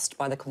were lost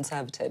by the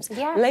Conservatives.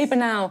 Yes. Labour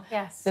now,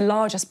 yes, the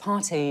largest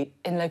party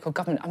in local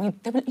government. I mean,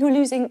 you were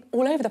losing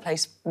all over the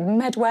place.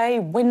 Medway,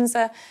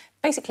 Windsor,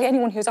 basically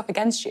anyone who was up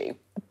against you,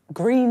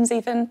 Greens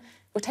even,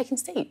 were taking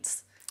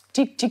seats.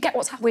 Do you get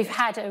what's happening? We've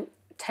had a...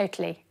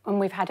 Totally. And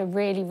we've had a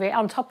really,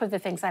 on top of the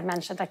things I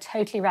mentioned, I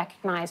totally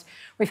recognise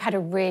we've had a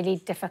really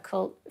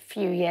difficult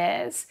few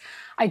years.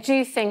 I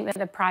do think that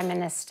the Prime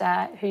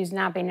Minister, who's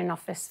now been in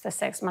office for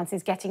 6 months,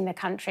 is getting the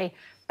country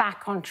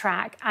back on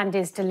track and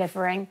is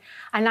delivering.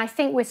 And I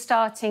think we're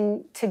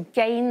starting to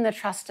gain the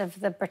trust of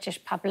the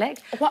British public.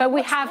 But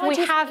we have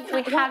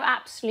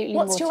absolutely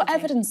more to do. What's your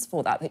evidence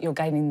for that you're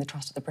gaining the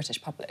trust of the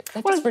British public?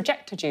 They've just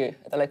rejected you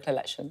at the local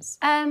elections.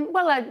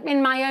 Well,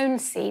 in my own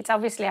seat,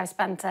 obviously I've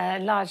spent a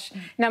large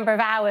number of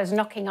hours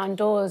knocking on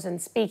doors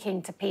and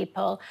speaking to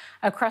people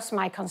across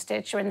my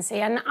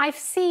constituency. And I've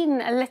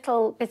seen a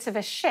little bit of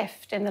a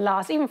shift in the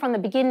last, even from the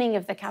beginning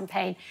of the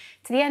campaign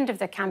to the end of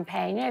the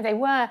campaign. You know, they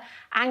were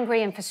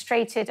angry and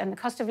frustrated, and the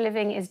cost of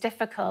living is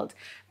difficult.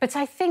 But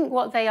I think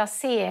what they are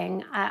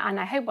seeing, and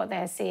I hope what they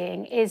are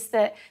seeing, is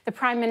that the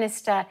Prime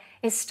Minister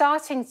is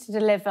starting to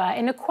deliver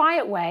in a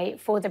quiet way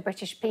for the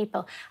British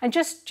people. And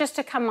just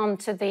to come on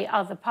to the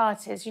other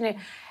parties, you know,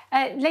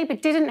 Labour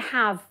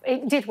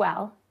did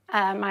well.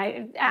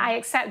 I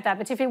accept that,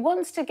 but if it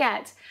wants to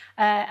get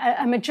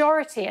a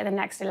majority at the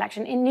next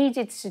election, it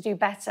needed to do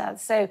better.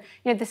 So,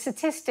 you know, the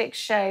statistics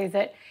show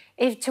that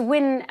to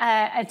win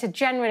at a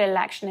general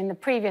election in the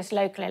previous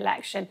local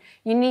election,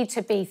 you need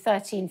to be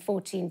 13,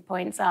 14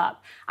 points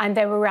up, and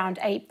they were around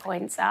 8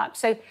 points up.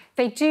 So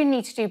they do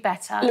need to do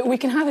better. Look, we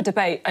can have a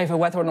debate over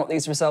whether or not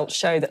these results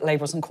show that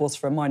Labour is on course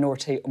for a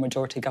minority or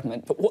majority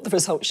government, but what the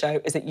results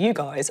show is that you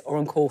guys are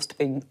on course to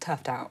being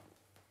turfed out.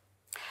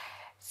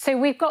 So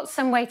we've got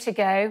some way to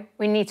go.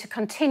 We need to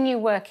continue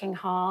working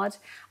hard.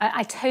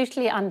 I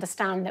totally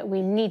understand that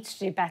we need to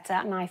do better,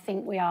 and I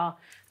think we are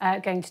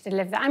going to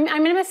deliver that. I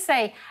must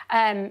say,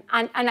 and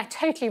I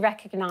totally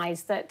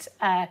recognise that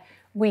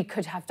we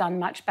could have done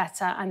much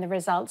better and the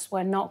results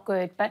were not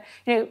good. But,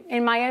 you know,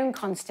 in my own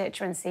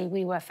constituency,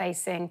 we were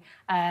facing,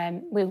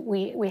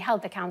 we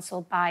held the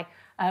council by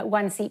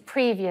one seat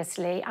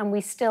previously, and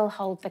we still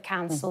hold the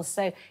council.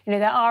 So, you know,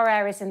 there are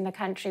areas in the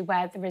country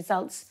where the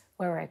results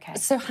were OK.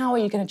 So how are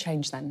you going to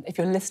change then, if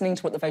you're listening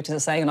to what the voters are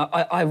saying? And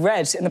I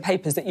read in the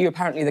papers that you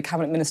apparently the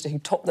cabinet minister who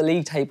topped the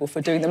league table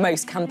for doing the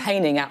most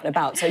campaigning out and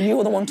about. So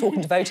you're the one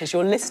talking to voters,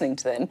 you're listening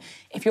to them.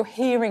 If you're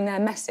hearing their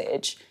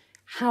message,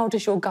 how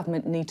does your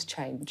government need to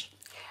change?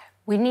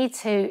 We need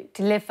to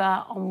deliver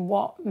on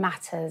what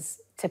matters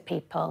to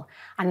people.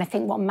 And I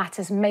think what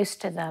matters most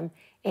to them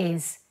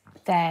is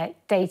their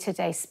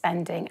day-to-day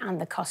spending and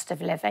the cost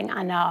of living.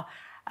 And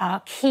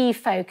our key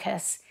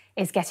focus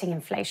is getting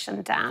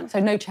inflation down. So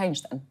no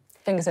change then?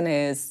 Fingers and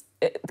ears,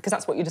 because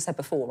that's what you just said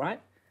before,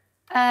 right?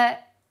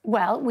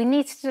 Well, we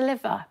need to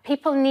deliver.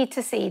 People need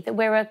to see that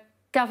we're a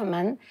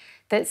government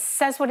that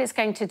says what it's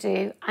going to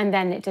do and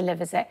then it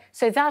delivers it.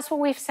 So that's what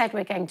we've said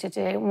we're going to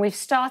do, and we've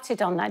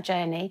started on that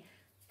journey,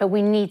 but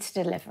we need to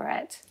deliver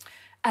it.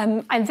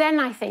 And then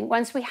I think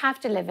once we have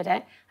delivered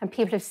it and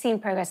people have seen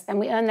progress, then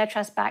we earn their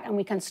trust back and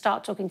we can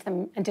start talking to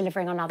them and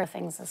delivering on other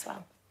things as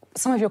well.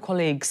 Some of your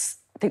colleagues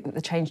think that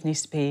the change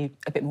needs to be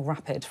a bit more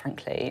rapid,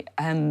 frankly.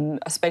 I've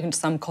spoken to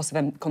some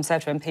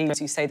Conservative MPs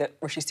who say that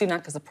Rishi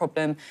Sunak is the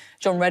problem.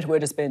 John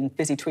Redwood has been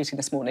busy tweeting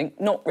this morning.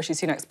 Not Rishi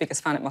Sunak's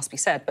biggest fan, it must be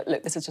said, but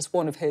look, this is just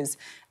one of his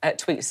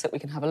tweets that we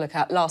can have a look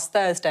at. Last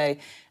Thursday,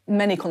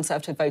 many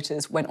Conservative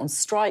voters went on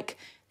strike.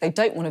 They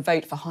don't want to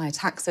vote for higher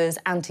taxes,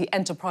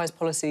 anti-enterprise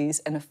policies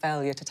and a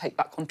failure to take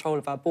back control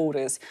of our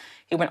borders.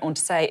 He went on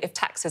to say, if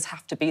taxes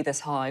have to be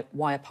this high,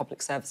 why are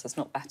public services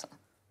not better?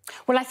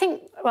 Well, I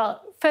think,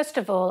 first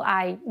of all,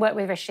 I worked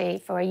with Rishi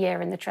for a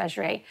year in the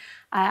Treasury,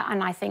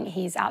 and I think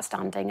he's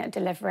outstanding at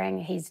delivering.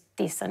 He's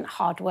decent,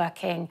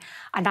 hard-working,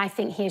 and I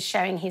think he is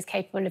showing he's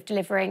capable of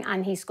delivering,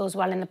 and he scores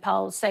well in the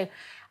polls. So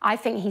I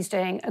think he's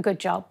doing a good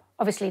job.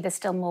 Obviously, there's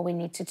still more we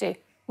need to do.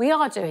 We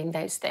are doing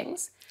those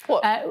things.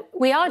 What?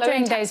 We are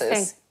Lowering doing those taxes?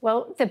 things.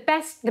 Well,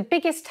 the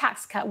biggest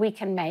tax cut we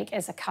can make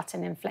is a cut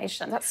in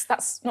inflation.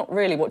 That's not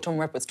really what John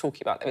Redwood's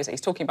talking about, though, is it?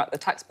 He's talking about the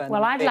tax burden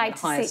Well, I'd being like the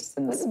to highest see.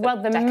 since Well,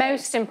 the decades.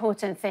 most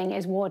important thing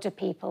is what do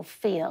people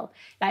feel?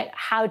 Like,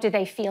 how do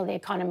they feel the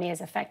economy is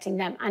affecting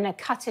them? And a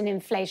cut in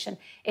inflation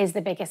is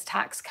the biggest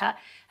tax cut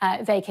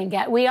they can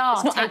get. We are.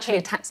 It's not actually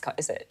a tax cut,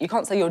 is it? You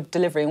can't say you're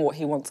delivering what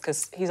he wants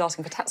because he's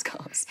asking for tax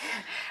cuts.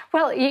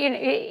 Well, you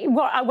know,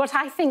 what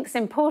I think is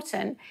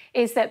important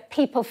is that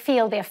people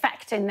feel the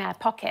effect in their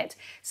pocket.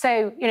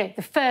 So, you know,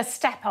 the first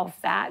step of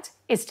that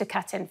is to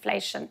cut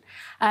inflation.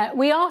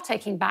 We are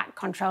taking back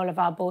control of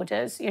our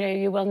borders. You know,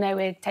 you will know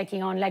we're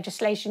taking on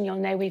legislation. You'll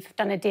know we've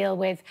done a deal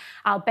with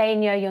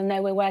Albania. You'll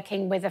know we're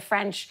working with the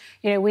French.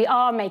 You know, we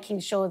are making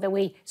sure that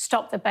we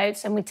stop the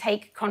boats and we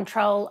take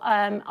control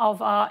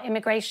of our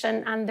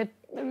immigration and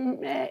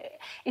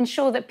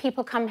ensure that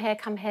people come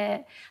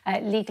here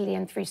legally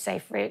and through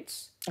safe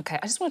routes. OK,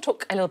 I just want to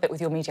talk a little bit with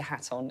your media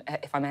hat on,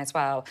 if I may as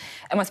well.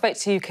 I spoke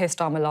to Keir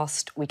Starmer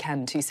last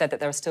weekend, who said that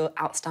there are still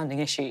outstanding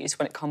issues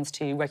when it comes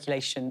to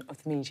regulation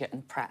of the media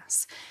and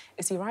press.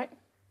 Is he right?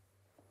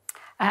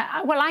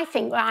 Well, I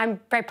think I'm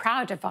very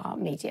proud of our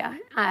media.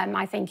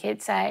 I think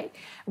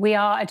we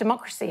are a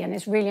democracy, and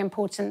it's really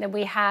important that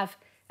we have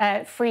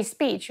free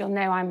speech. You'll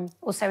know I'm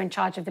also in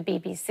charge of the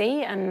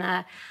BBC, and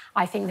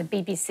I think the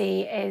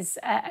BBC is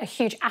a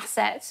huge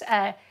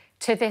asset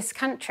to this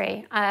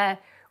country.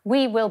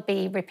 We will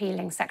be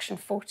repealing Section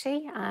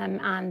 40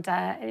 and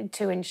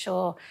to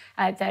ensure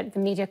that the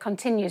media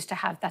continues to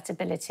have that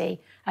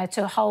ability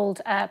to hold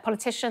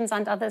politicians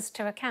and others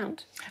to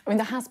account. I mean,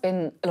 there has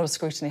been a lot of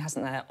scrutiny,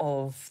 hasn't there,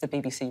 of the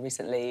BBC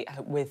recently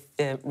with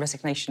the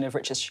resignation of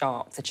Richard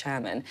Sharp, the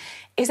chairman.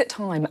 Is it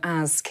time,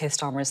 as Keir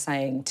Starmer is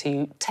saying,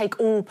 to take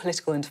all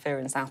political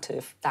interference out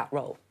of that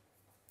role?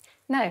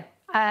 No.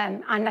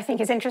 And I think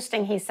it's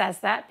interesting he says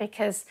that,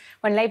 because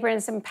when Labour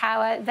is in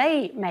power,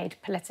 they made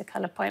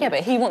political appointments.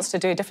 Yeah, but he wants to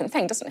do a different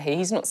thing, doesn't he?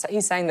 He's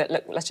saying that,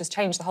 look, let's just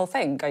change the whole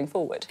thing going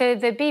forward.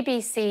 The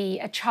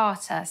BBC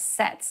charter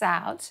sets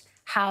out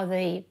how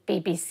the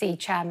BBC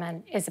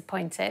chairman is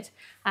appointed,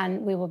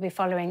 and we will be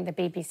following the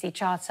BBC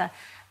charter.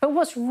 But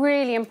what's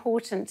really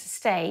important to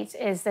state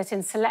is that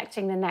in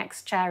selecting the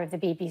next chair of the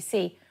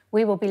BBC,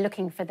 we will be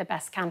looking for the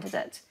best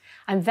candidate.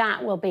 And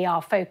that will be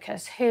our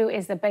focus. Who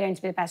is going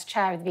to be the best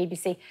chair of the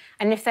BBC?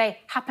 And if they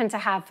happen to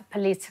have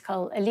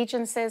political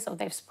allegiances or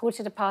they've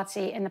supported a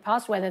party in the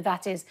past, whether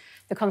that is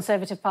the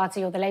Conservative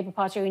Party or the Labour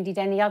Party or indeed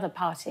any other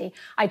party,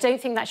 I don't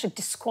think that should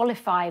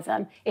disqualify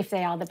them if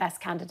they are the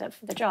best candidate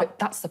for the job. But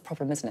that's the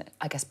problem, isn't it?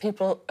 I guess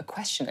people are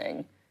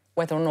questioning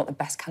whether or not the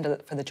best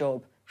candidate for the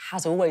job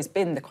has always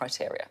been the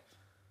criteria.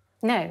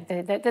 No,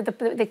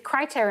 the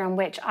criteria on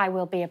which I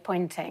will be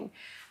appointing,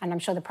 and I'm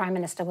sure the Prime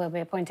Minister will be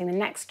appointing the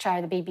next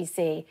chair of the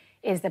BBC,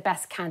 is the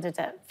best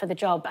candidate for the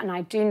job. And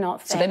I do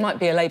not think... So they might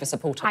be a Labour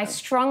supporter. I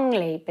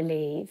strongly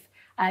believe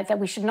that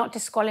we should not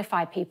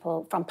disqualify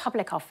people from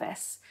public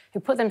office who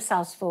put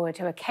themselves forward,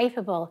 who are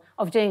capable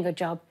of doing a good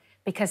job,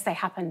 because they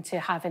happen to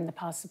have in the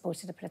past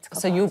supported a political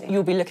party. So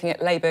you'll be looking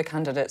at Labour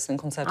candidates and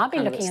Conservative candidates?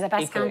 I'll be looking at the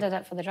best equally.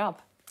 candidate for the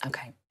job.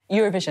 OK.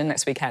 Eurovision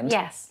next weekend.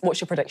 Yes.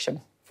 What's your prediction?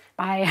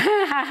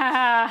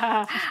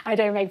 I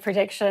don't make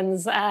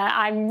predictions.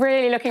 I'm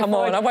really looking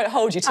forward. Come on, I won't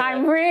hold you to it.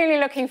 I'm really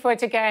looking forward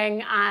to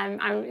going.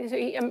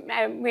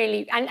 I'm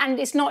really, and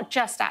it's not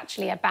just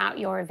actually about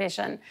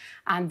Eurovision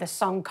and the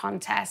song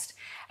contest.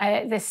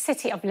 The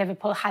city of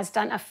Liverpool has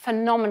done a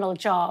phenomenal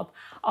job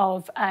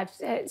of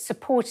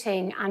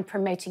supporting and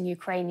promoting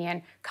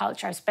Ukrainian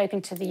culture. I've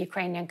spoken to the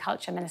Ukrainian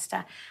culture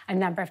minister a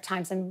number of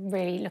times and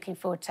really looking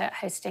forward to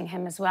hosting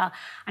him as well.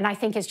 And I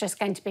think it's just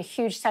going to be a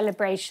huge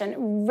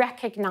celebration,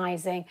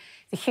 recognising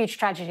the huge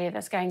tragedy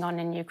that's going on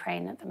in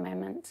Ukraine at the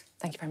moment.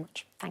 Thank you very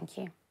much. Thank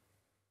you.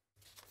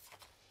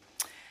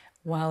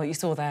 Well, you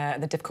saw there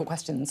the difficult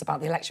questions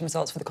about the election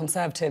results for the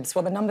Conservatives.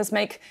 Well, the numbers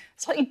make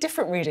slightly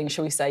different reading,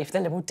 shall we say, for the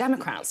Liberal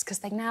Democrats, because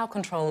they now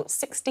control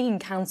 16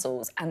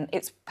 councils, and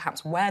it's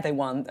perhaps where they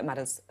won that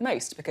matters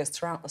most, because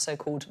throughout the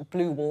so-called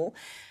Blue Wall,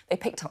 they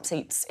picked up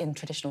seats in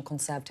traditional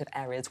Conservative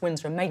areas: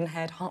 Windsor and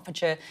Maidenhead,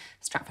 Hertfordshire,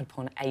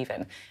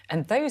 Stratford-upon-Avon.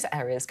 And those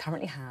areas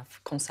currently have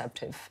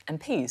Conservative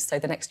MPs, so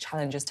the next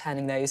challenge is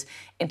turning those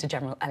into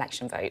general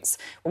election votes.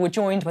 Well, we're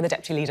joined by the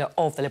Deputy Leader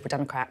of the Liberal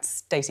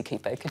Democrats, Daisy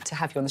Cooper. Good to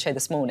have you on the show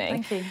this morning.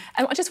 Thank you.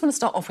 I just want to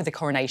start off with the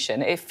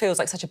coronation. It feels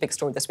like such a big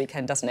story this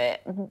weekend, doesn't it?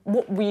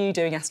 What were you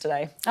doing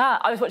yesterday?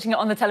 I was watching it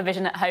on the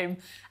television at home.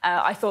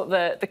 I thought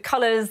the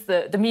colours,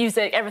 the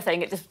music,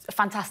 everything, it's just a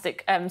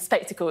fantastic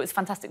spectacle. It's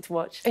fantastic to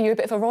watch. Are you a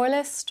bit of a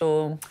royalist,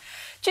 or...?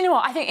 Do you know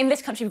what? I think in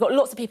this country we've got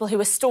lots of people who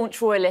are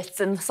staunch royalists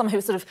and some who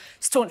are sort of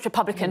staunch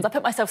Republicans. I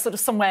put myself sort of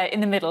somewhere in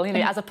the middle. You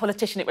know, as a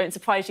politician, it won't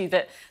surprise you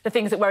that the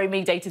things that worry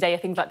me day to day are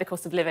things like the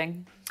cost of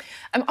living.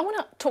 I want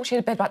to talk to you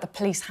a bit about the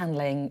police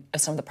handling of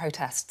some of the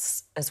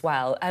protests as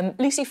well.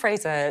 Lucy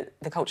Frazer,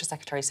 the Culture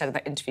Secretary, said in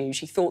that interview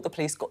she thought the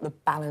police got the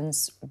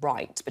balance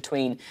right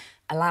between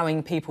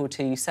allowing people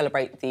to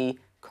celebrate the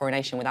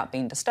coronation without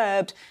being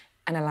disturbed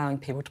and allowing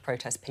people to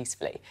protest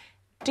peacefully.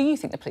 Do you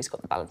think the police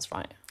got the balance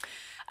right?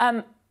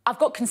 I've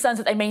got concerns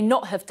that they may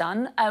not have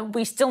done.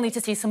 We still need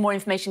to see some more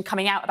information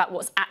coming out about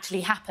what's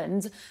actually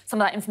happened. Some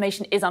of that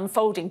information is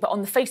unfolding, but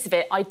on the face of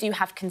it, I do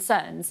have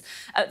concerns.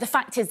 The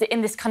fact is that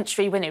in this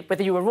country,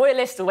 whether you're a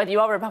royalist or whether you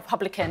are a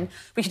Republican,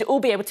 we should all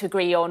be able to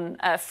agree on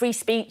free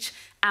speech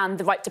and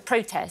the right to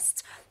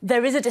protest.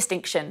 There is a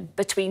distinction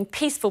between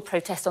peaceful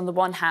protest on the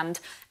one hand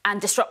and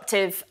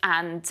disruptive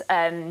and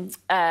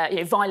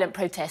violent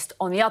protest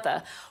on the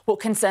other. What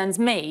concerns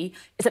me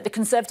is that the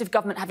Conservative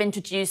government have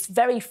introduced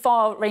very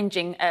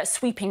far-ranging,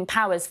 sweeping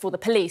powers for the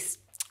police,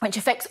 which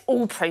affects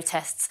all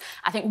protests.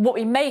 I think what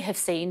we may have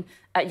seen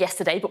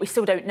yesterday, but we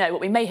still don't know,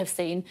 what we may have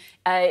seen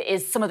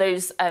is some of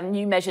those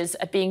new measures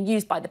are being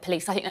used by the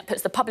police. I think that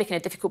puts the public in a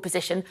difficult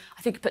position.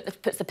 I think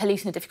it puts the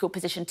police in a difficult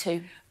position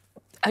too.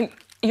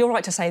 You're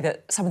right to say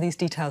that some of these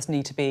details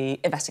need to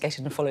be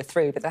investigated and followed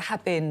through, but there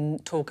have been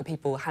talk of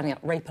people handing up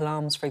rape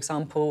alarms, for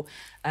example,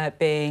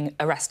 being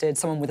arrested,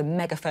 someone with a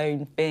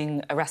megaphone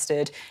being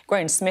arrested.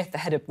 Graham Smith, the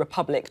head of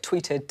Republic,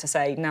 tweeted to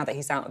say, now that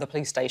he's out of the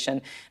police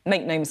station,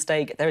 make no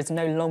mistake, there is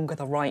no longer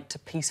the right to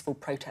peaceful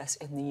protest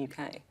in the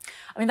UK.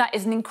 I mean, that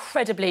is an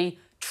incredibly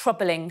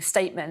troubling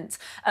statement.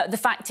 The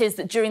fact is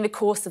that during the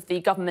course of the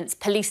government's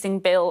policing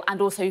bill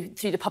and also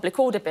through the public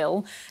order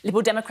bill,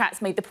 Liberal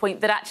Democrats made the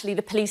point that actually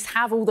the police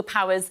have all the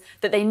powers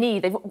that they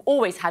need. They've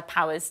always had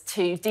powers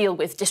to deal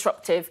with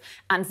disruptive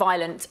and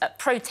violent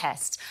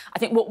protest. I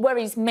think what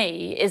worries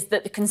me is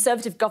that the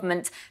Conservative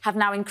government have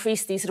now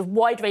increased these sort of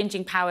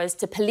wide-ranging powers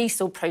to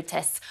police all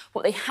protests.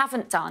 What they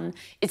haven't done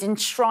is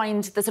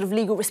enshrined the sort of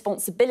legal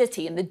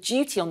responsibility and the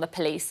duty on the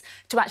police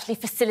to actually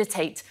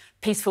facilitate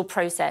peaceful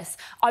process.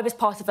 I was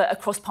part of a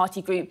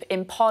cross-party group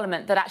in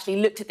Parliament that actually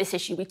looked at this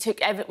issue. We took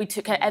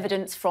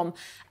evidence from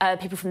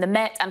people from the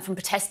Met and from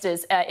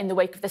protesters in the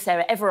wake of the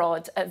Sarah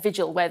Everard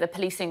vigil, where the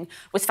policing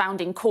was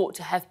found in court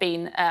to have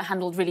been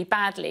handled really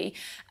badly.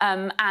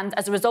 And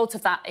as a result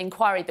of that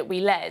inquiry that we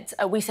led,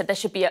 we said there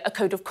should be a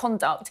code of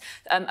conduct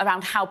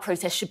around how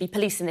protests should be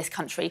policed in this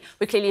country.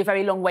 We're clearly a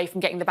very long way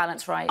from getting the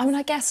balance right. I mean,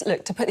 I guess,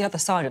 look, to put the other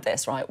side of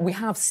this, right, we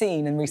have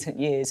seen in recent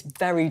years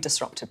very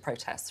disruptive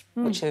protests,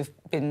 which have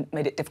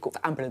made it difficult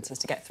for ambulances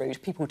to get through,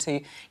 people to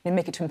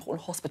make it to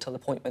important hospital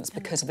appointments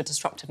because of the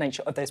disruptive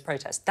nature of those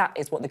protests. That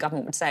is what the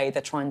government would say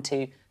they're trying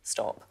to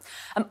stop.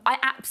 I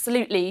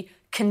absolutely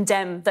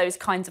condemn those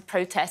kinds of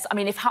protests. I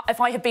mean,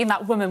 if I had been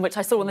that woman, which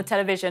I saw on the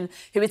television,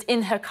 who was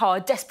in her car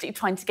desperately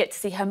trying to get to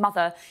see her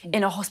mother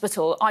in a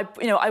hospital,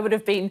 I would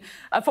have been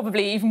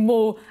probably even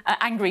more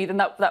angry than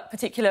that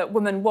particular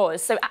woman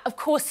was. So, of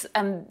course,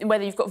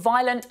 whether you've got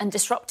violent and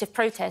disruptive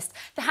protests,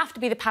 there have to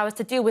be the powers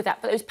to deal with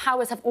that, but those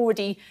powers have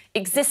already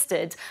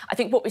existed. I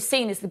think what we've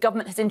seen is the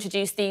government has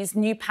introduced these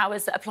new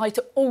powers that apply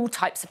to all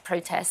types of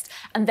protest,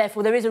 and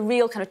therefore there is a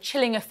real kind of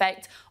chilling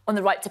effect on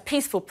the right to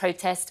peaceful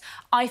protest.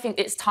 I think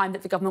it's time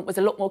that the government was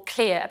a lot more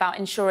clear about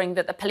ensuring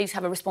that the police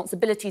have a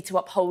responsibility to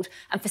uphold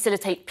and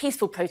facilitate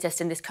peaceful protest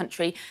in this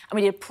country, and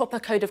we need a proper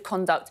code of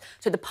conduct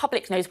so the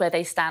public knows where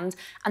they stand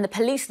and the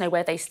police know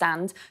where they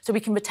stand, so we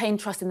can retain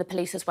trust in the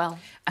police as well.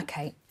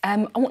 OK. I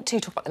want to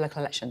talk about the local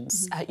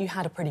elections. You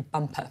had a pretty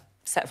bumper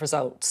set of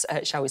results,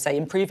 shall we say,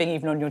 improving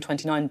even on your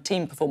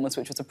 2019 performance,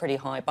 which was a pretty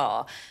high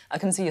bar. I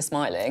can see you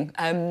smiling.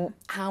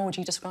 How would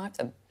you describe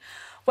them?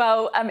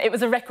 Well, it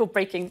was a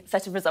record-breaking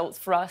set of results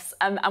for us,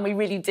 and we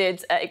really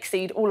did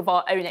exceed all of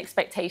our own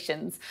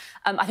expectations.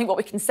 I think what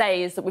we can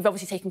say is that we've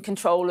obviously taken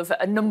control of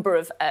a number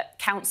of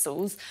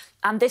councils,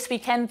 and this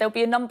weekend there'll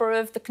be a number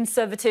of the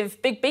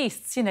Conservative big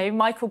beasts, you know,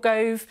 Michael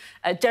Gove,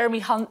 Jeremy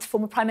Hunt,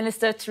 former Prime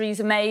Minister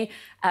Theresa May,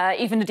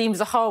 even Nadhim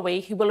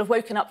Zahawi, who will have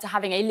woken up to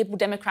having a Liberal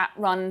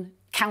Democrat-run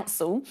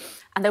council,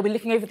 and they'll be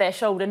looking over their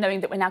shoulder knowing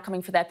that we're now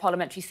coming for their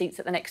parliamentary seats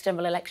at the next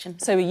general election.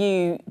 So are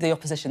you the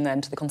opposition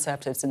then to the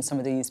Conservatives in some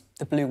of these,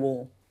 the blue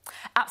wall?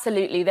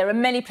 Absolutely. There are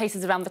many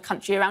places around the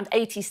country, around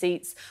 80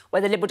 seats,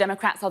 where the Liberal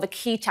Democrats are the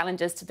key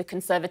challengers to the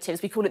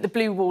Conservatives. We call it the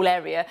blue wall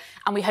area,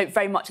 and we hope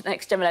very much at the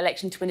next general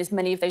election to win as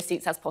many of those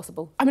seats as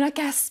possible. I mean, I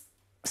guess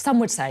some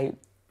would say,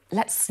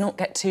 let's not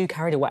get too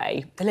carried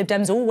away. The Lib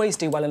Dems always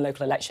do well in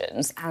local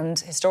elections, and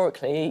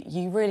historically,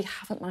 you really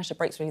haven't managed to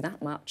break through that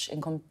much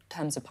in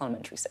terms of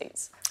parliamentary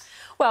seats.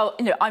 Well,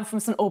 you know, I'm from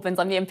St Albans,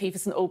 I'm the MP for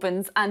St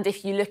Albans, and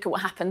if you look at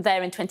what happened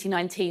there in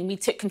 2019, we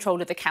took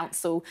control of the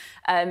council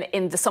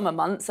in the summer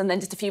months, and then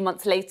just a few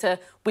months later,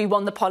 we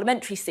won the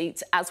parliamentary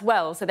seat as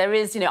well. So there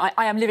is, you know,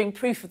 I am living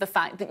proof of the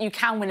fact that you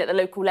can win at the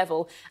local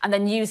level and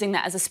then using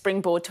that as a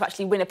springboard to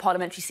actually win a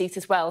parliamentary seat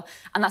as well.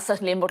 And that's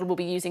certainly a model we'll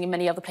be using in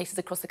many other places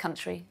across the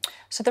country.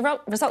 So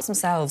the results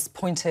themselves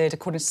pointed,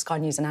 according to Sky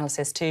News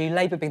analysis, to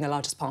Labour being the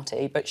largest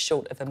party, but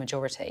short of a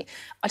majority.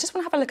 I just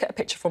want to have a look at a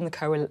picture from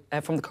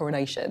the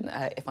coronation,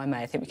 if I may.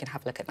 I think we can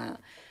have a look at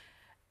that.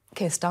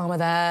 Keir Starmer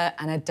there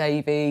and Ed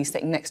Davey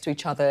sitting next to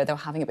each other. They were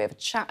having a bit of a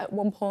chat at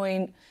one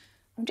point.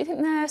 Do you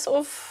think there sort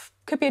of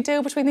could be a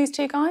deal between these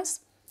two guys?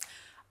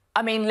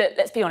 I mean, look,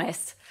 let's be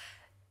honest.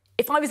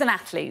 If I was an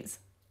athlete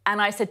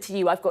and I said to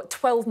you, I've got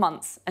 12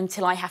 months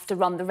until I have to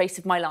run the race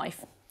of my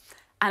life,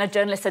 and a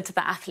journalist said to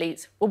that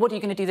athlete, well, what are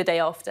you going to do the day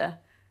after?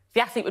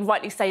 The athlete would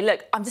rightly say,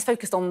 look, I'm just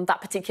focused on that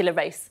particular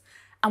race.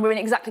 And we're in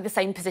exactly the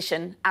same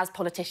position as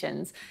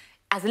politicians.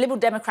 As a Liberal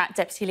Democrat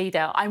deputy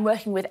leader, I'm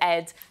working with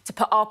Ed to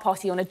put our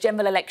party on a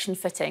general election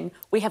footing.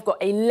 We have got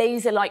a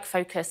laser-like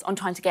focus on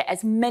trying to get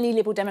as many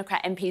Liberal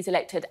Democrat MPs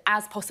elected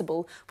as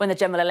possible when the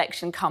general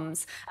election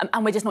comes.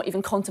 And we're just not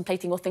even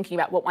contemplating or thinking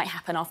about what might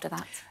happen after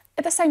that.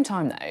 At the same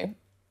time, though,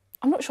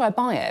 I'm not sure I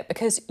buy it,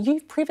 because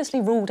you've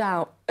previously ruled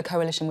out a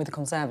coalition with the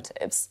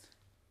Conservatives.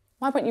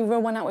 Why won't you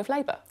rule one out with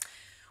Labour?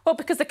 Well,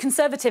 because the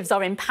Conservatives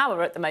are in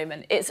power at the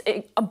moment. It's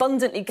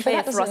abundantly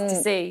clear for us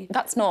to see.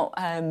 That's not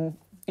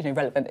you know,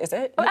 relevant, is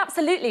it? Oh,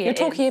 absolutely. You're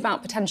talking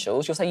about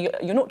potentials. You're saying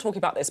you're not talking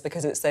about this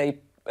because it's a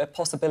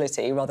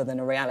possibility rather than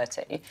a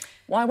reality.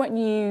 Why won't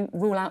you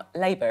rule out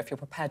Labour if you're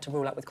prepared to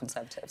rule out with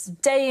Conservatives?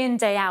 Day in,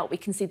 day out, we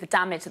can see the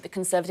damage that the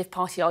Conservative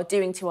Party are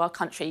doing to our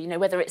country. You know,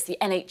 whether it's the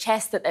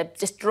NHS that they're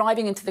just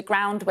driving into the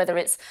ground, whether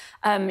it's,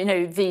 you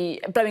know,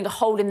 the blowing a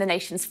hole in the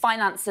nation's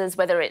finances,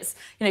 whether it's,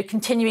 you know,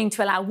 continuing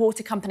to allow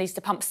water companies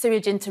to pump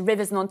sewage into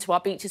rivers and onto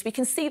our beaches. We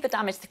can see the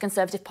damage the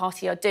Conservative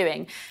Party are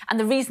doing. And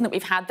the reason that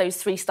we've had those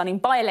 3 stunning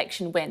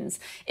by-election wins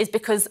is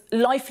because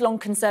lifelong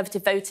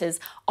Conservative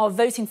voters are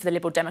voting for the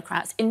Liberal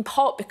Democrats, in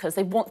part because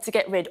they want to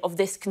get rid of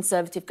this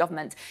Conservative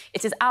government.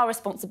 It is our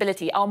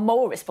responsibility, our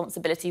moral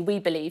responsibility, we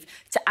believe,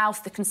 to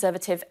oust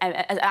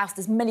oust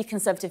as many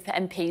Conservative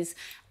MPs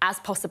as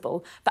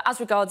possible. But as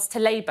regards to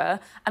Labour,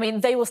 I mean,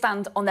 they will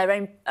stand on their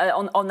own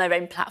on their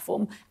own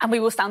platform, and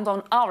we will stand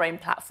on our own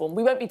platform.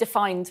 We won't be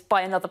defined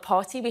by another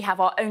party. We have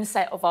our own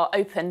set of our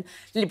open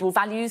liberal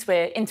values.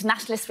 We're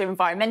internationalists, we're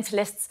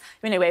environmentalists,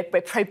 you know, we're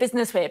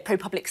pro-business, we're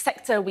pro-public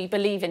sector. We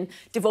believe in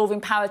devolving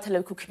power to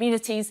local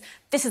communities.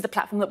 This is the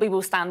platform that we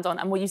will stand on,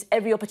 and we'll use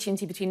every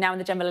opportunity between now and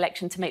the general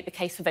election to make the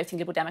case for voting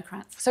Liberal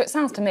Democrats. So it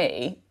sounds to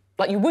me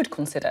like you would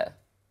consider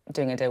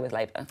doing a deal with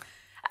Labour.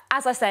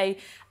 As I say,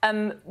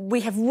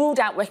 we have ruled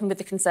out working with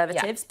the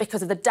Conservatives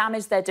because of the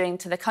damage they're doing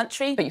to the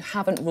country. But you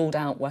haven't ruled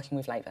out working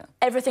with Labour?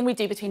 Everything we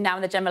do between now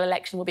and the general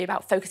election will be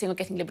about focusing on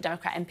getting Liberal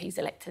Democrat MPs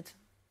elected.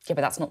 Yeah,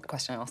 but that's not the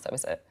question I asked, though,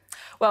 is it?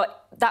 Well,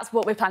 that's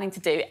what we're planning to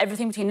do.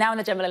 Everything between now and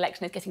the general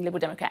election is getting Liberal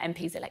Democrat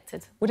MPs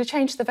elected. Would a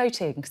change to the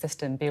voting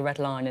system be a red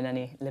line in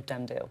any Lib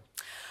Dem deal?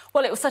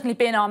 Well, it will certainly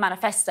be in our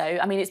manifesto.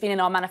 I mean, it's been in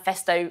our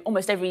manifesto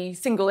almost every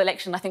single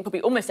election, I think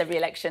probably almost every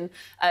election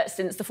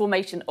since the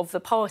formation of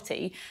the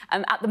party.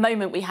 At the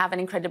moment, we have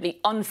an incredibly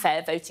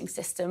unfair voting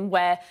system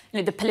where, you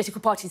know, the political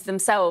parties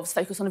themselves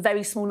focus on a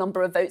very small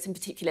number of votes in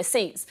particular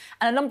seats,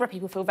 and a number of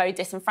people feel very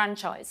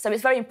disenfranchised. So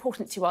it's very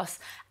important to us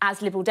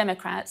as Liberal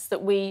Democrats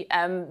that we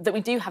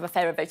do have a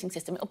fairer voting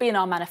system. It'll be in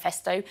our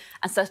manifesto,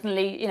 and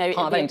certainly, you know,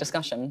 part of any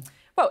discussion.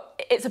 Well,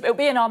 it'll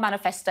be in our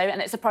manifesto,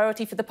 and it's a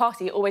priority for the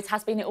party. It always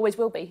has been, it always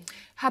will be.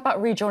 How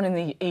about rejoining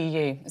the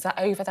EU? Is that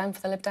over then for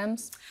the Lib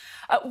Dems?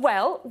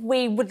 Well,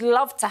 we would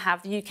love to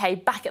have the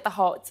UK back at the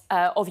heart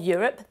of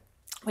Europe.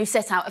 We've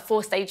set out a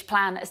 4-stage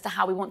plan as to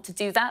how we want to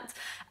do that.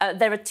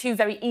 There are 2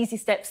 very easy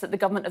steps that the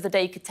government of the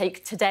day could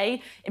take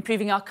today: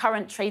 improving our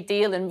current trade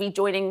deal and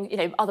rejoining, you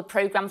know, other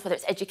programmes, whether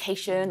it's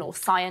education or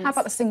science. How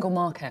about the single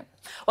market?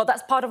 Well,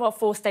 that's part of our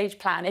four-stage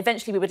plan.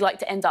 Eventually, we would like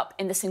to end up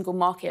in the single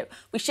market.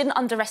 We shouldn't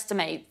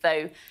underestimate,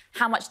 though,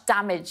 how much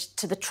damage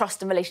to the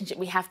trust and relationship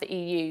we have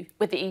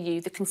with the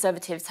EU, the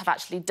Conservatives have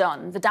actually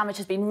done. The damage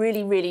has been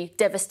really, really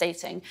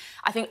devastating.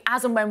 I think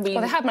as and when we...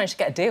 Well, they have managed to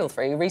get a deal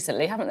through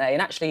recently, haven't they?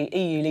 And actually,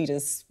 EU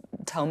leaders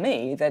tell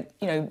me that,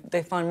 you know,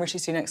 they find Rishi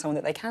Sunak someone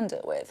that they can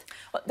deal with.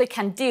 Well, they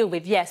can deal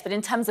with, yes, but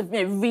in terms of,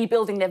 you know,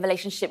 rebuilding their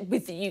relationship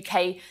with the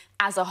UK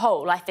as a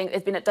whole, I think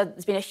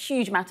there's been a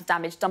huge amount of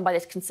damage done by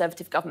this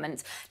Conservative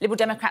government. Liberal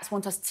Democrats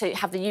want us to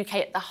have the UK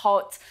at the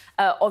heart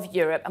of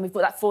Europe, and we've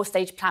got that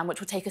four-stage plan which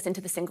will take us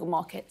into the single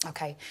market.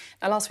 OK.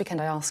 Now, last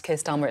weekend I asked Keir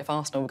Starmer if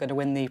Arsenal were going to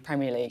win the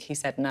Premier League. He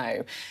said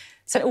no.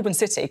 St Albans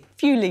City, a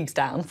few leagues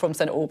down from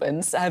St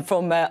Albans,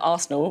 from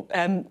Arsenal.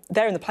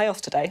 They're in the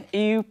playoffs today. Are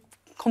you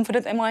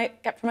confident they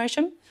might get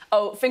promotion?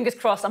 Oh, fingers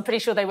crossed. I'm pretty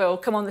sure they will.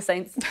 Come on, the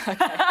Saints.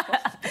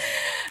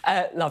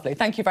 Lovely.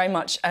 Thank you very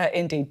much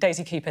indeed.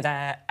 Daisy Cooper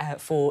there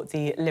for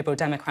the Liberal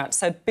Democrats.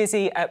 So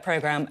busy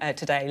programme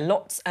today.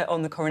 Lots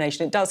on the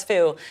coronation. It does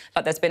feel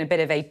like there's been a bit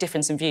of a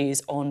difference in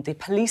views on the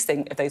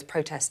policing of those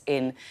protests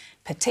in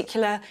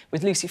particular,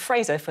 with Lucy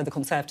Frazer for the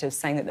Conservatives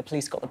saying that the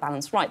police got the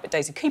balance right, but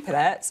Daisy Cooper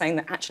there saying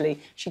that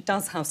actually she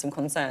does have some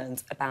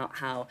concerns about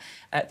how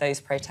those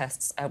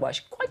protests were.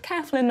 She's quite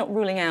careful in not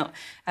ruling out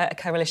a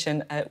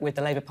coalition with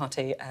the Labour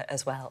Party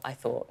as well, I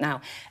thought. Now,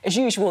 as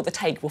usual, The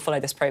Take will follow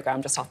this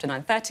programme just after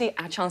 9:30.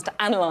 Our chance to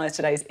analyse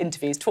today's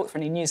interviews, talk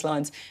through any news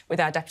lines with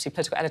our Deputy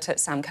Political Editor,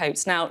 Sam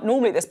Coates. Now,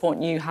 normally at this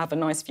point you have a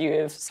nice view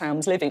of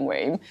Sam's living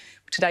room.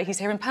 Today he's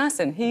here in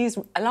person. He's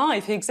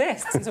alive, he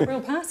exists, he's a real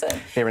person.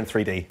 Here in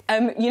 3D.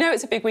 You know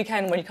it's a big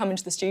weekend when you come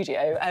into the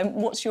studio.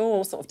 What's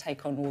your sort of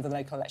take on all the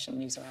local election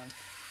news around?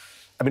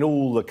 I mean,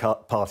 all the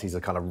parties are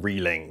kind of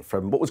reeling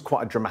from what was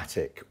quite a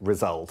dramatic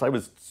result. I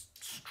was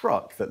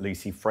struck that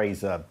Lucy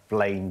Frazer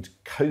blamed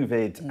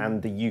COVID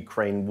and the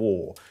Ukraine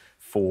war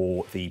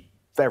for the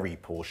very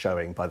poor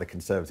showing by the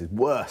Conservatives,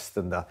 worse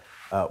than the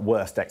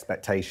worst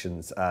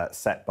expectations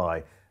set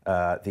by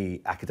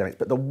the academics.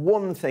 But the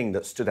one thing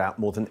that stood out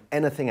more than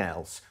anything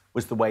else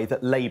was the way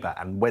that Labour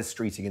and Wes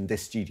Streeting in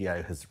this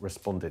studio has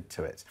responded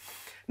to it.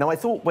 Now, I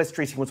thought Wes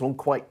Streeting was on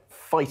quite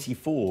fighty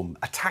form,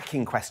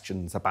 attacking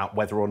questions about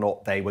whether or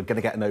not they were going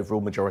to get an overall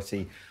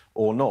majority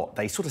or not.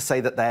 They sort of say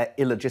that they're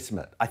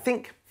illegitimate. I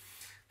think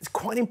there's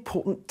quite an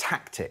important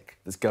tactic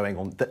that's going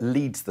on that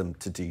leads them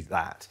to do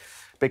that,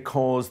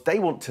 because they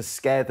want to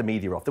scare the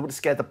media off. They want to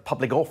scare the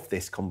public off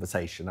this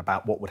conversation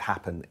about what would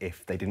happen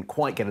if they didn't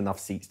quite get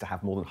enough seats to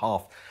have more than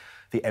half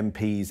the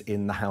MPs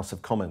in the House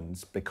of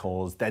Commons,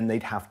 because then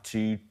they'd have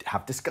to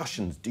have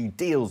discussions, do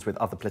deals with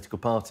other political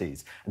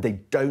parties. And they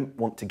don't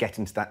want to get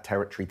into that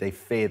territory. They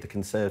fear the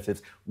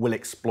Conservatives will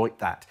exploit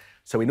that.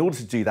 So in order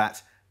to do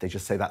that, they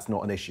just say that's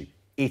not an issue.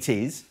 It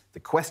is. The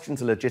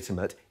questions are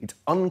legitimate. It's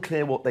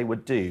unclear what they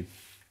would do.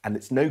 And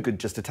it's no good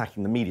just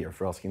attacking the media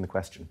for asking the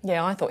question.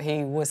 Yeah, I thought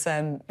he was,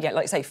 like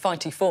you say,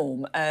 fighty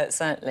form,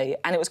 certainly.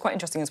 And it was quite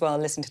interesting as well,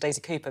 listening to Daisy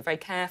Cooper, very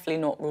carefully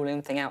not ruling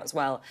anything out as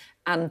well,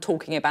 and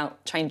talking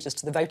about changes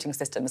to the voting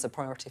system as a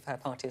priority for her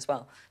party as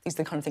well. These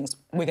are the kind of things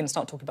we're going to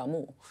start talking about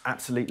more.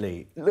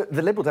 Absolutely.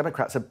 The Liberal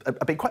Democrats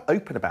have been quite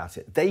open about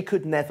it. They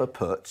could never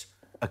put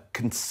a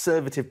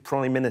Conservative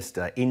Prime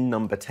Minister in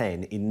number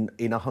 10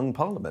 in a hung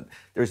Parliament.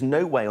 There is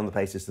no way, on the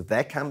basis of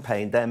their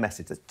campaign, their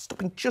message, they're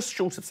stopping just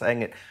short of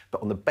saying it,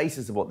 but on the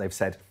basis of what they've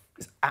said,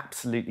 there's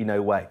absolutely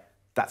no way.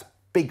 That's a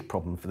big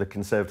problem for the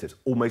Conservatives.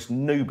 Almost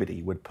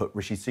nobody would put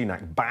Rishi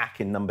Sunak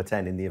back in number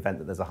 10 in the event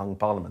that there's a hung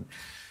Parliament.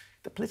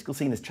 The political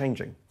scene is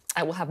changing.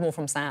 We'll have more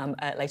from Sam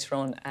later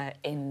on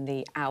in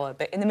the hour.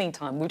 But in the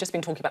meantime, we've just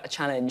been talking about the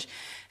challenge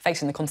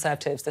facing the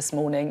Conservatives this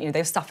morning. You know,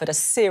 they've suffered a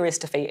serious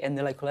defeat in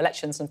the local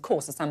elections. And, of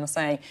course, as Sam was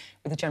saying,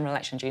 with the general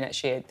election due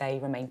next year, they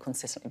remain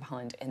consistently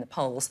behind in the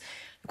polls.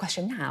 The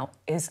question now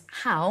is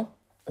how,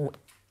 or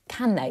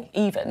can they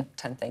even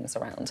turn things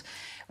around?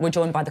 We're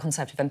joined by the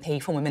Conservative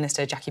MP, former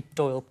Minister Jackie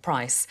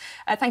Doyle-Price.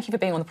 Thank you for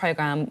being on the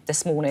programme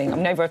this morning. I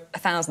mean, over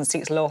 1,000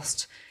 seats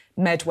lost.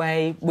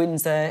 Medway,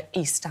 Windsor,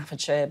 East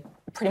Staffordshire,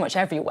 pretty much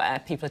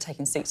everywhere, people are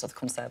taking seats off the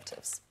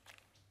Conservatives.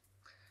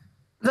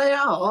 They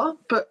are,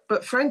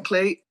 but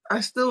frankly,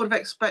 I still would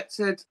have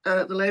expected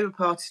the Labour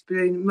Party to be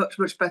doing much,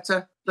 much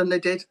better than they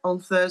did on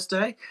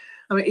Thursday.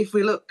 I mean, if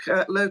we look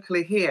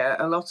locally here,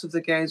 a lot of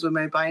the gains were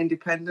made by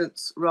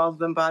independents rather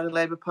than by the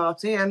Labour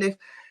Party. And if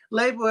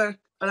Labour were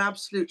an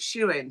absolute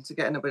shoo-in to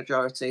get a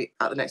majority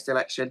at the next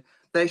election,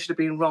 they should have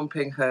been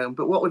romping home.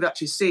 But what we've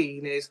actually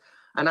seen is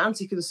an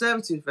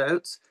anti-Conservative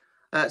vote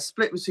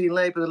split between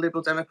Labour, the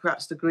Liberal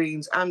Democrats, the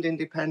Greens and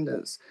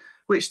independents,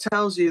 which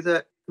tells you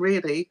that,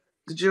 really,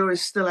 the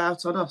jury's still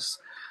out on us.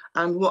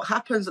 And what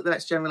happens at the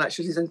next general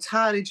election is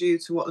entirely due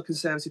to what the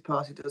Conservative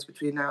Party does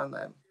between now and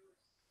then.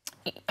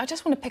 I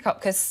just want to pick up,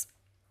 because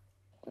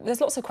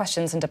there's lots of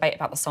questions and debate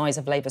about the size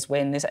of Labour's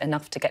win. Is it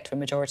enough to get to a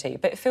majority?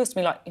 But it feels to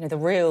me like, you know, the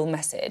real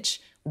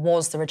message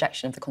was the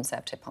rejection of the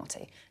Conservative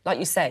Party. Like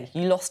you say,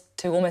 you lost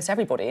to almost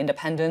everybody,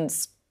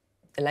 independents,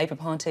 the Labour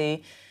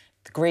Party,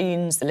 the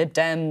Greens, the Lib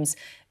Dems.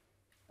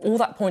 All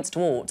that points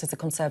towards is the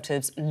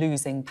Conservatives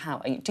losing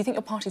power. Do you think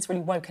your party's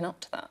really woken up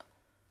to that?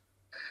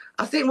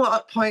 I think what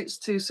it points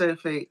to,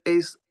 Sophie,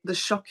 is the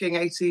shocking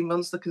 18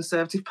 months the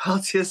Conservative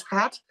Party has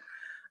had.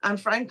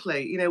 And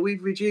frankly, you know,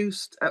 we've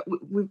reduced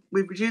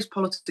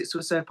politics to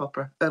a soap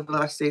opera over the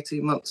last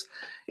 18 months.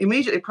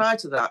 Immediately prior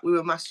to that, we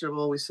were master of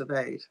all we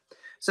surveyed.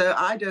 So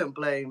I don't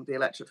blame the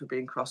electorate for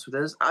being cross with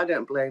us. I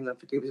don't blame them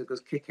for giving us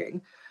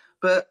kicking.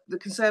 But the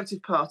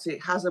Conservative Party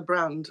has a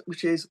brand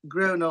which is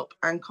grown up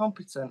and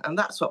competent, and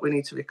that's what we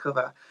need to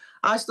recover.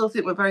 I still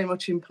think we're very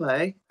much in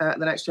play at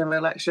the next general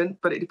election,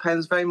 but it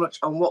depends very much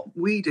on what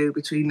we do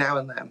between now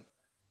and then.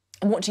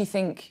 And what do you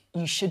think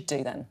you should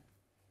do then?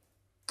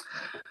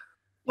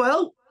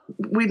 Well,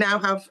 we now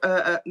have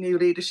a new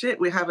leadership.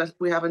 We have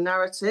a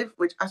narrative,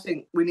 which I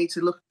think we need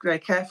to look very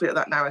carefully at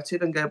that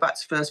narrative and go back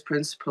to first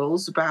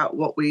principles about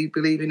what we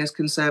believe in as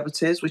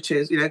Conservatives, which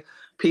is, you know,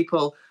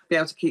 people be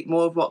able to keep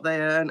more of what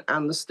they earn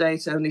and the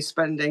state only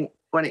spending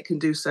when it can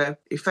do so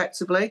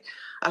effectively.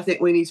 I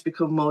think we need to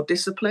become more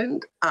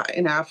disciplined.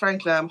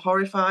 Frankly, I'm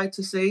horrified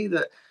to see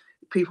that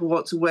people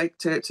want to wait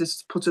to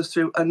put us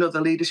through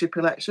another leadership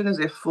election, as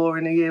if 4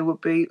 in a year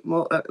would be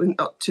more,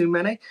 not too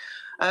many.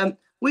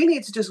 We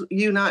need to just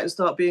unite and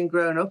start being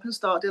grown up and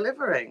start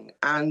delivering.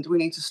 And we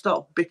need to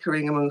stop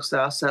bickering amongst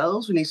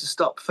ourselves. We need to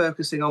stop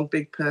focusing on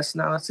big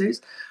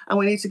personalities. And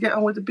we need to get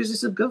on with the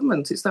business of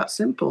government. It's that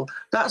simple.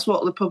 That's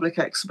what the public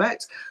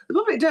expect. The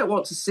public don't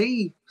want to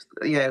see,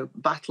 you know,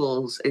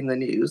 battles in the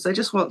news. They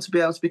just want to be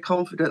able to be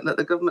confident that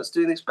the government's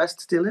doing its best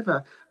to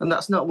deliver. And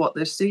that's not what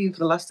they've seen for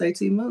the last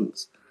 18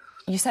 months.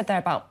 You said there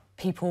about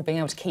people being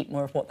able to keep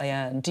more of what they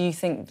earn. Do you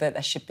think that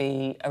there should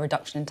be a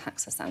reduction in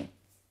taxes then?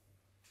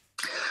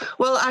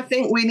 Well, I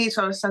think we need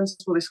to have a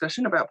sensible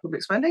discussion about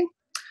public spending.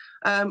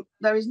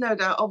 There is no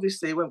doubt,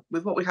 obviously, with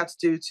what we had to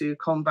do to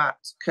combat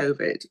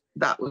COVID,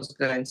 that was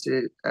going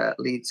to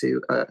lead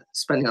to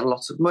spending a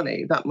lot of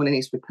money. That money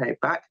needs to be paid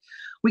back.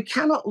 We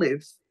cannot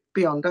live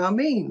beyond our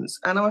means.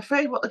 And I'm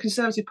afraid what the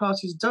Conservative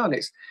Party has done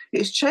is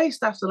it's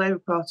chased after the Labour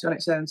Party on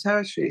its own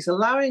territory. It's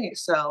allowing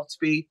itself to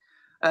be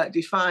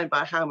defined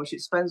by how much it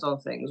spends on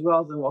things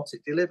rather than what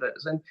it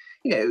delivers. And,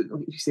 you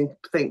know, if you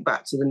think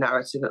back to the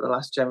narrative at the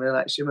last general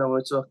election when we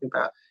were talking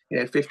about, you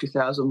know,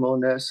 50,000 more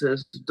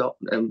nurses,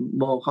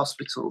 more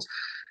hospitals,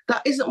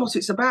 that isn't what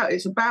it's about.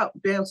 It's about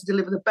being able to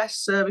deliver the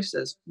best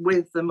services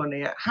with the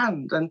money at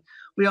hand. And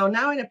we are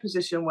now in a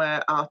position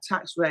where our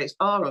tax rates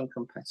are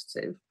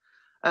uncompetitive.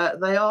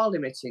 They are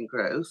limiting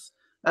growth.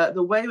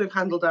 The way we've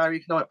handled our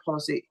economic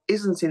policy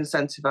isn't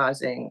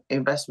incentivising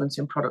investment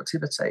in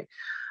productivity.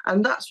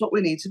 And that's what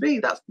we need to be.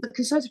 That's the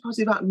Conservative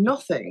Party about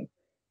nothing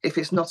if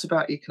it's not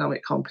about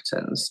economic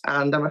competence.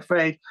 And I'm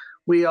afraid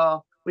we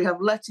have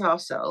let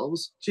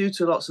ourselves, due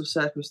to lots of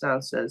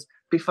circumstances,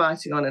 be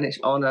fighting on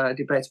a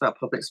debate about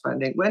public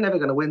spending. We're never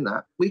going to win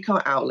that. We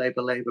can't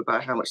out-Labour Labour by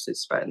how much they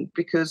spend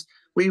because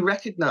we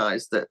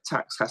recognise that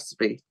tax has to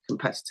be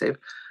competitive.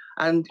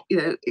 And, you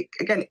know,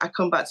 again, I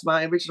come back to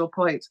my original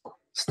point.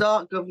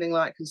 Start governing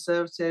like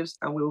Conservatives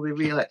and we will be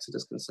re-elected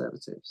as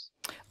Conservatives.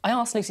 I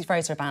asked Lucy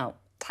Frazer about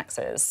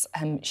taxes.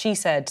 She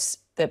said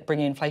that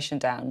bringing inflation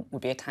down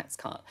would be a tax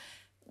cut.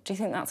 Do you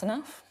think that's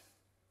enough?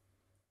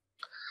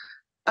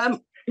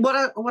 What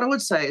I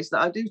would say is that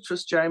I do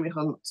trust Jeremy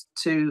Hunt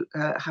to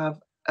have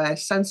a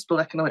sensible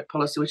economic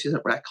policy which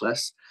isn't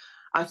reckless.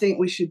 I think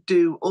we should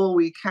do all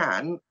we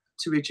can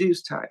to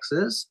reduce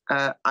taxes.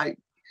 Are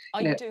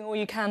you doing all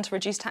you can to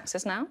reduce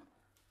taxes now?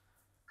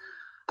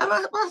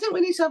 I think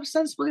we need to have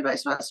sensible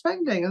debates about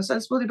spending and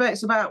sensible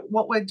debates about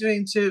what we're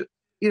doing to,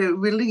 you know,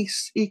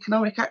 release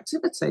economic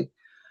activity.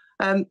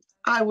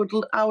 I would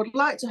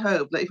like to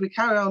hope that if we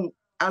carry on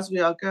as we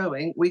are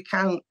going, we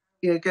can,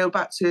 you know, go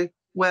back to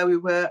where we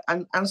were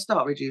and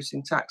start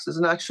reducing taxes.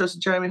 And I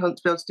trust Jeremy Hunt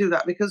to be able to do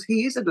that because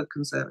he is a good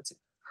Conservative.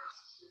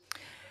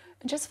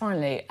 And just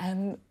finally,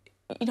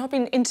 you know, I've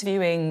been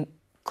interviewing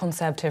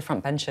Conservative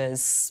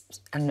frontbenchers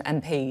and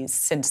MPs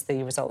since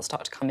the results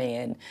started coming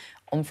in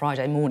on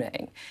Friday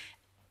morning.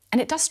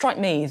 And it does strike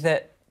me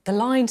that the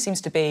line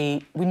seems to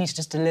be we need to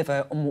just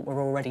deliver on what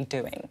we're already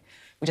doing.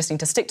 We just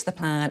need to stick to the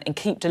plan and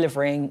keep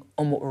delivering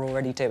on what we're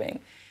already doing.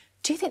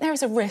 Do you think there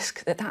is a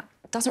risk that that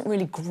doesn't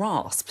really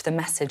grasp the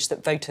message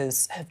that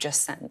voters have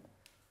just sent?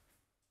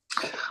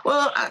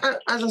 Well,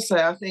 as I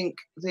say, I think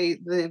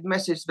the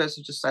message voters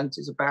have just sent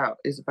is about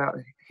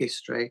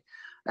history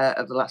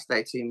of the last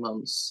 18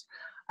 months.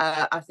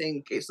 I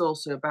think it's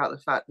also about the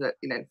fact that,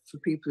 you know, for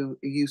people who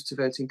are used to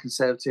voting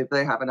Conservative,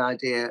 they have an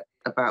idea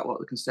about what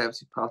the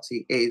Conservative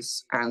Party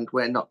is, and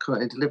we're not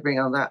currently delivering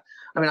on that.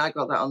 I mean, I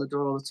got that on the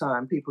door all the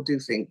time. People do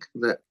think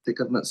that the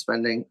government's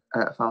spending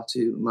far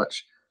too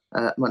much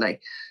money.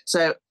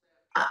 So,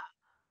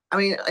 I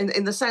mean,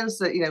 in the sense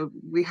that, you know,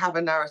 we have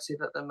a narrative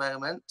at the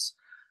moment,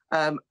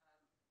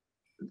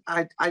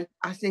 I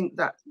think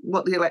that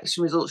what the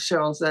election results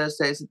show on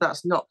Thursday is that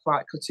that's not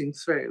quite cutting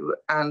through,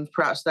 and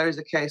perhaps there is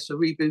a case for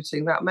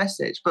rebooting that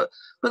message. But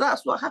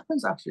that's what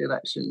happens after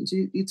elections.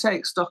 You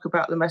take stock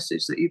about the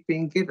message that you've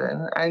been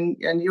given and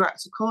you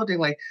act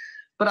accordingly.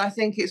 But I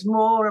think it's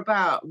more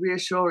about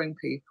reassuring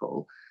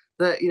people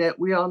that, you know,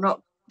 we are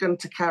not going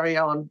to carry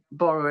on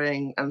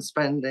borrowing and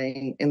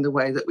spending in the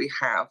way that we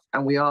have,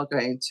 and we are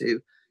going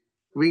to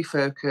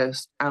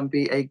refocus and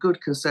be a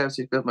good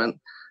Conservative government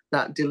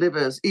that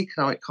delivers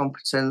economic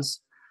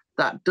competence,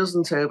 that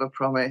doesn't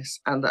overpromise,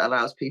 and that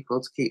allows people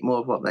to keep more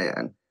of what they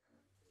earn.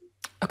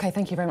 OK,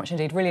 thank you very much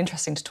indeed. Really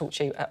interesting to talk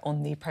to you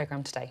on the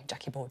programme today.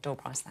 Jackie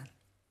Doyle-Price then.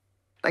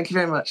 Thank you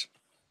very much.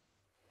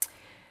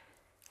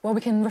 Well,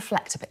 we can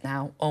reflect a bit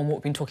now on what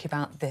we've been talking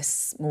about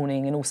this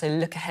morning and also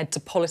look ahead to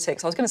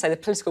politics. I was going to say the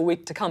political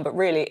week to come, but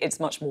really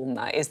it's much more than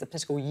that. It is the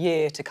political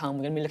year to come.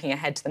 We're going to be looking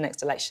ahead to the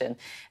next election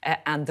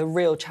and the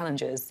real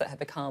challenges that have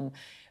become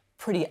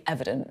pretty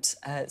evident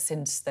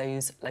since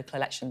those local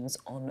elections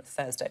on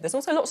Thursday. There's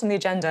also lots on the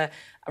agenda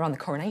around the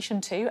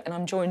coronation too, and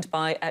I'm joined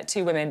by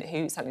two women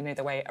who certainly know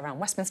their way around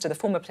Westminster, the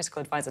former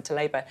political advisor to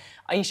Labour,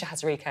 Ayesha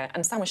Hazarika,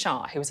 and Salma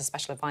Shah, who was a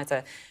special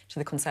advisor to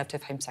the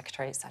Conservative Home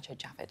Secretary, Sajid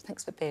Javid.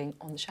 Thanks for being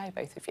on the show,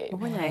 both of you.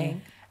 Good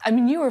morning. I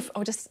mean, I was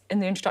just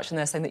in the introduction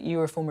there saying that you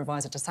were a former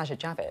advisor to Sajid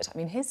Javid. I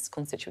mean, his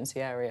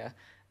constituency area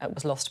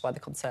was lost by the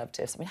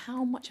Conservatives. I mean,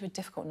 how much of a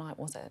difficult night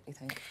was it, do you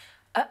think?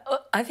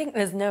 I think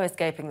there's no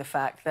escaping the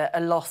fact that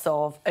a loss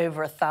of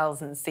over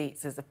 1,000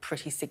 seats is a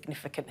pretty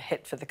significant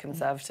hit for the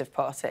Conservative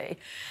Party.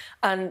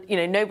 And, you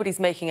know, nobody's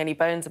making any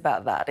bones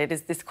about that. It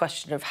is this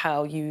question of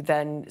how you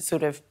then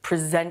sort of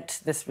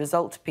present this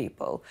result to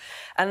people.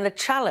 And the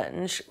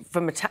challenge,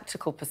 from a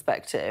tactical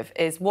perspective,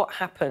 is what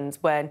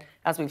happens when,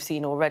 as we've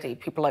seen already,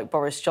 people like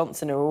Boris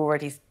Johnson are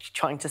already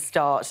trying to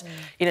start,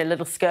 you know,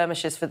 little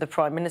skirmishes for the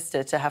Prime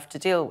Minister to have to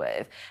deal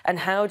with. And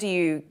how do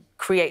you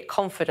create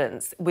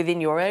confidence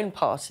within your own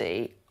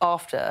party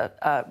after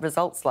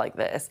results like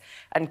this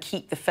and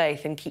keep the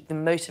faith and keep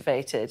them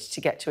motivated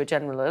to get to a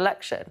general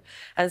election?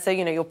 And so,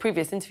 you know, your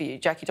previous interview,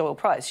 Jackie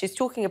Doyle-Price, she's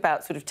talking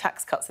about sort of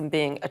tax cuts and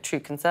being a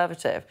true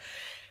Conservative.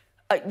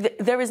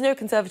 There is no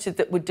Conservative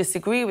that would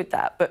disagree with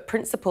that, but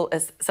principle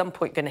is at some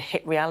point going to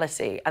hit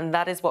reality, and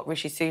that is what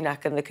Rishi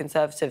Sunak and the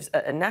Conservatives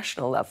at a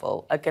national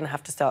level are going to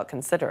have to start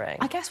considering.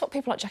 I guess what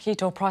people like Jackie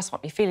Doyle-Price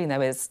might be feeling,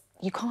 though, is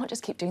you can't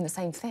just keep doing the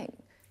same thing.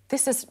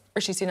 This is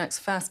Rishi Sunak's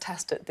first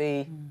test at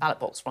the ballot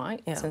box,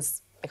 right,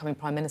 since becoming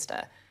Prime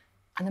Minister,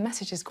 and the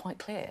message is quite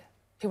clear.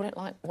 People don't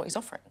like what he's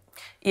offering.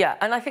 Yeah,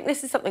 and I think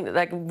this is something that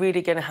they're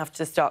really going to have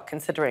to start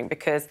considering,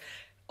 because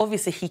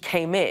obviously he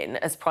came in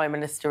as Prime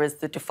Minister as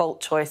the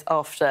default choice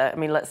after, I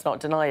mean, let's not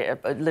deny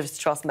it, but Liz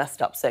Truss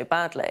messed up so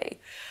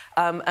badly.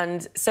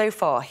 And so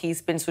far,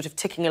 he's been sort of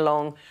ticking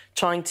along,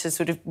 trying to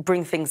sort of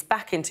bring things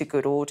back into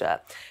good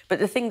order. But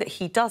the thing that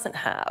he doesn't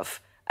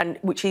have, and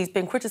which he's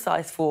been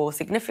criticised for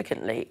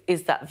significantly,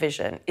 is that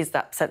vision, is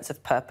that sense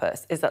of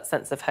purpose, is that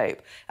sense of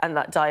hope, and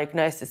that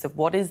diagnosis of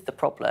what is the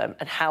problem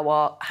and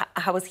how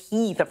is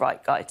he the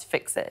right guy to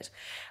fix it.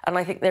 And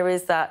I think there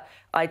is that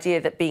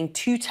idea that being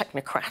too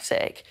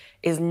technocratic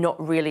is not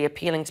really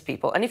appealing to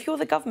people. And if you're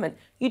the government,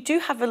 you do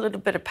have a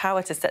little bit of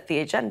power to set the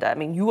agenda. I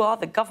mean, you are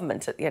the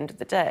government at the end of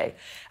the day.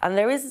 And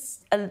there is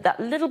that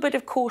little bit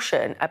of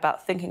caution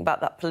about thinking about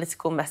that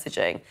political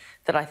messaging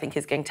that I think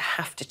is going to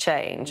have to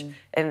change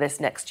in this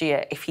next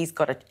year if he's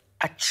got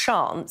a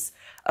chance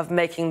of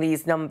making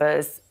these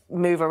numbers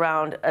move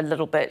around a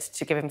little bit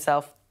to give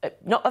himself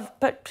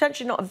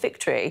potentially not a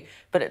victory,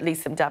 but at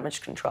least some damage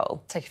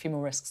control. Take a few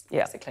more risks,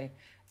 basically.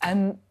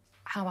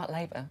 How about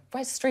Labour?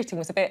 Wes Streeting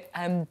was a bit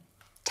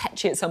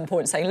tetchy at some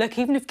point, saying, look,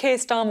 even if Keir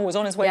Starmer was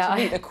on his way to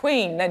meet the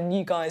Queen, then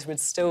you guys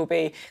would still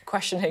be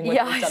questioning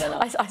whether you've done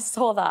enough. I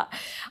saw that.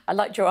 I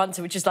liked your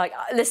answer, which is like,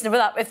 listen,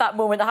 if that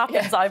moment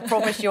happens, I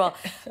promise you are.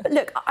 But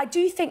look, I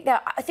do think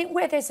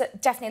where there's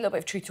definitely a little bit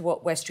of truth to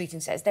what Wes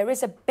Streeting says, there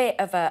is a bit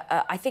of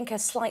I think a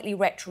slightly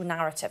retro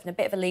narrative and a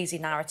bit of a lazy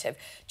narrative,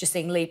 just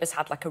saying Labour's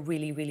had like a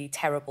really, really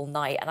terrible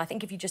night. And I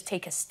think if you just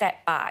take a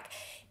step back,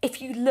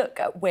 if you look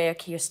at where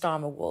Keir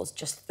Starmer was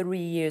just 3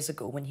 years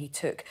ago when he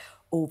took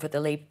over the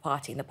Labour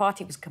Party, and the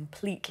party was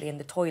completely in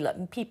the toilet,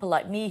 and people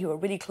like me who are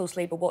really close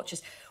Labour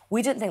watchers,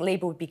 we didn't think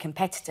Labour would be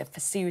competitive for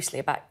seriously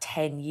about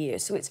 10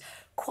 years. So it's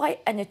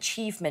quite an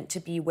achievement to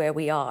be where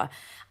we are.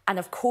 And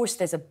of course,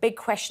 there's a big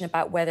question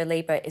about whether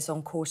Labour is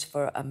on course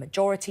for a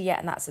majority yet,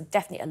 and that's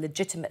definitely a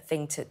legitimate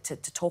thing to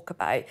talk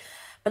about.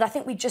 But I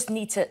think we just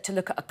need to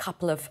look at a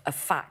couple of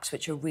facts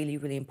which are really,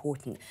 really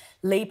important.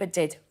 Labour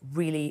did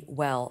really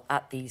well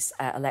at these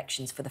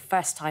elections. For the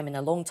first time in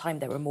a long time,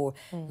 there were more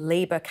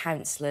Labour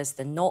councillors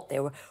than not. They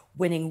were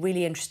winning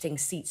really interesting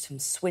seats from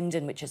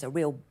Swindon, which is a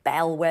real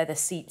bellwether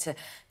seat,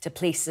 to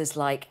places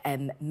like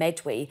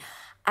Medway.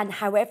 And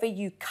however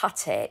you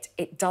cut it,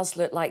 it does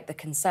look like the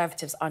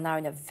Conservatives are now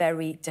in a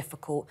very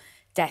difficult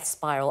death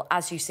spiral.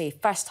 As you say,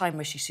 first time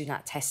Rishi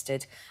Sunak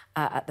tested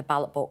at the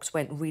ballot box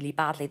went really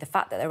badly. The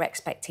fact that their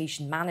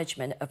expectation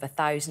management of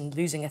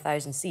losing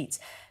 1,000 seats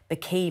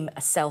became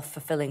a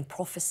self-fulfilling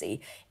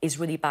prophecy is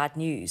really bad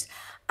news.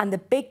 And the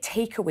big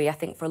takeaway, I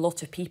think, for a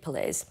lot of people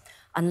is,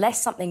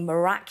 unless something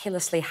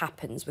miraculously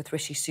happens with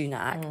Rishi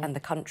Sunak and the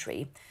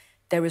country,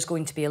 there is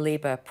going to be a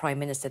Labour Prime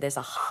Minister. There's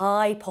a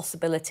high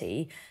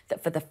possibility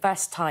that for the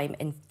first time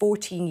in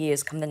 14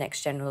 years come the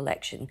next general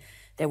election,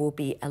 there will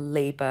be a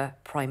Labour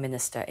Prime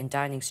Minister in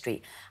Downing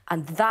Street.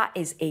 And that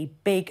is a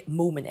big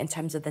moment in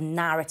terms of the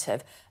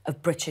narrative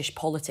of British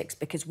politics,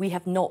 because we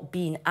have not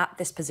been at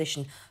this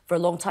position for a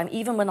long time.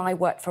 Even when I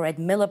worked for Ed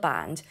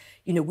Miliband,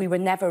 you know, we were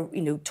never,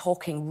 you know,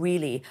 talking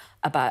really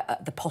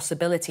about the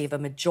possibility of a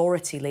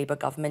majority Labour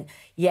government.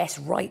 Yes,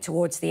 right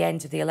towards the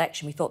end of the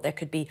election, we thought there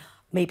could be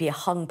maybe a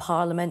hung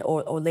parliament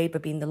or Labour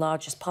being the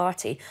largest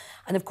party.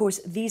 And of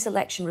course, these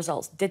election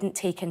results didn't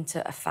take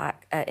into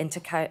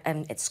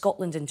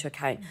Scotland into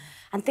account.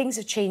 And things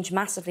have changed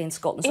massively in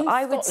Scotland. So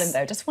Scotland,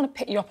 though, just want to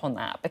pick you up on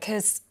that,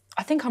 because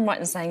I think I'm right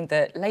in saying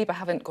that Labour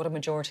haven't got a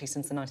majority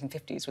since the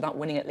 1950s without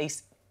winning at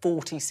least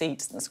 40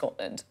 seats in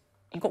Scotland.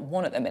 You've got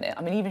one at the minute.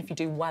 I mean, even if you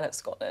do well at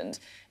Scotland,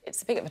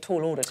 it's a bit of a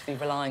tall order to be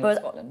relying on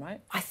Scotland, right?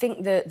 I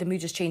think the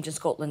mood has changed in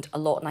Scotland a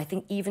lot, and I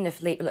think even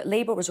if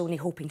Labour was only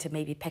hoping to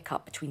maybe pick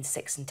up between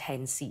 6 and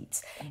 10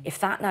 seats, if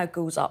that now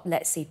goes up,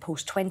 let's say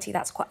post-20,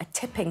 that's quite a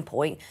tipping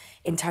point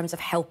in terms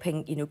of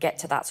helping, you know, get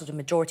to that sort of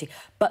majority.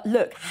 But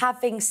look,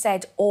 having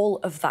said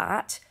all of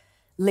that,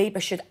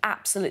 Labour should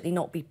absolutely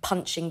not be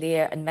punching the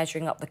air and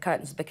measuring up the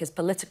curtains, because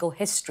political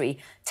history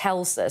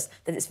tells us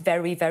that it's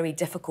very, very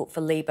difficult for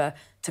Labour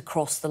to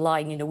cross the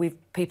line. You know,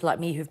 people like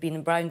me who've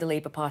been around the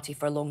Labour Party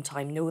for a long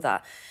time know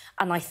that.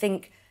 And I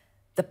think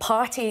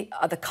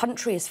the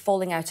country is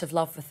falling out of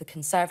love with the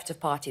Conservative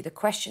Party. The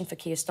question for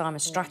Keir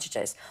Starmer's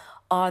strategists,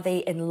 are they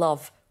in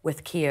love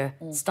with Keir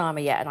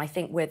Starmer yet? And I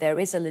think where there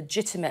is a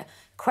legitimate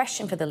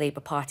question for the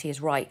Labour Party is,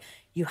 right,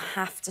 you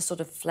have to sort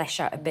of flesh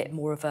out a bit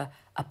more of a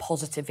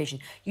positive vision.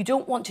 You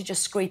don't want to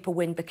just scrape a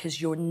win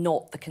because you're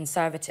not the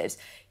Conservatives.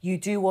 You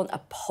do want a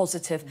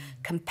positive,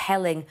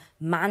 compelling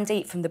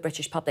mandate from the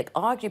British public,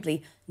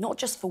 arguably not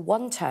just for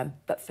one term,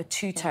 but for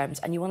 2 terms.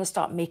 And you want to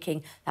start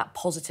making that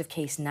positive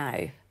case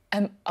now.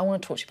 I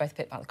want to talk to you both a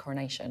bit about the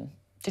coronation.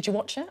 Did you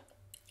watch it?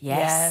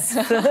 Yes.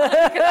 Look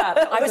at that.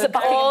 I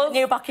was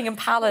near Buckingham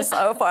Palace.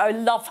 I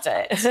loved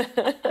it.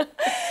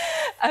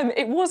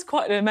 It was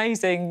quite an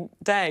amazing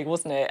day,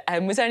 wasn't it?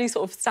 Was there any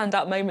sort of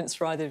standout moments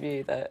for either of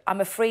you? That I'm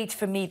afraid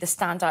for me, the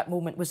standout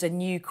moment was a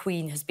new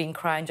queen has been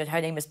crowned, and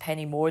her name is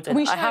Penny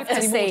Mordaunt. I have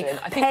to say,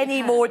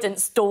 Penny Mordaunt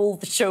stole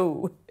the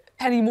show.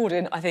 Penny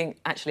Mordaunt, I think,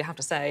 actually have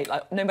to say,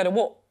 like, no matter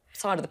what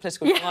side of the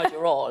political divide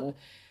you're on,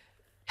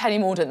 Penny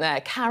Mordaunt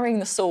there, carrying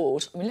the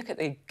sword. I mean, look at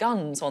the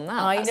guns on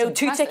that. I know, impressive.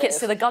 2 tickets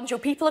to the gun show.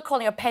 People are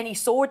calling her Penny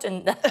Sword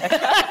and... Is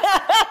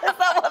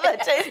that what they're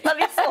doing?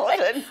 Penny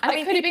Sword? And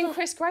it could have been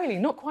Chris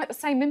Grayling, not quite the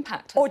same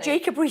impact. Or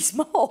Jacob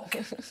Rees-Mogg.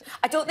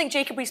 I don't think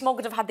Jacob Rees-Mogg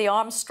would have had the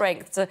arm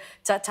strength to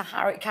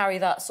carry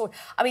that sword.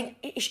 I mean,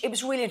 it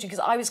was really interesting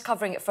because I was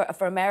covering it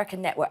for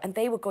American Network, and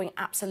they were going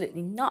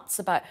absolutely nuts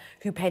about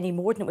who Penny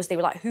Mordaunt was. They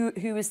were like,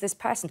 who is this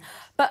person?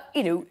 But,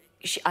 you know,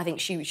 I think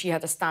she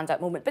had a standout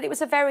moment. But it was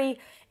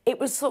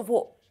sort of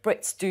what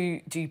Brits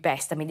do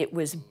best. I mean, it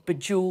was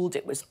bejewelled,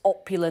 it was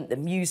opulent, the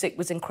music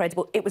was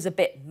incredible. It was a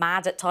bit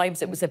mad at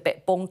times, it was a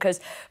bit bonkers.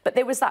 But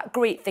there was that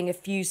great thing of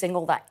fusing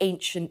all that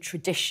ancient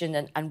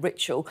tradition and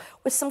ritual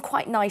with some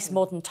quite nice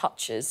modern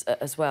touches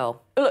as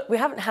well. Look, we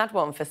haven't had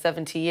one for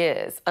 70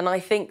 years. And I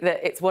think that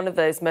it's one of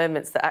those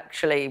moments that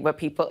actually, where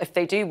people, if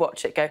they do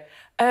watch it, go,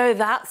 oh,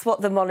 that's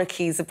what the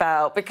monarchy's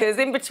about. Because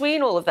in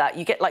between all of that,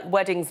 you get like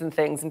weddings and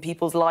things and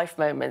people's life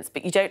moments,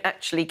 but you don't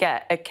actually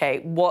get, OK,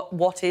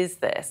 what is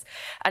this?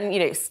 And, you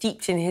know,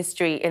 steeped in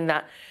history in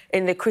that,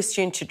 in the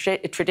Christian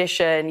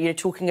tradition, you know,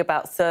 talking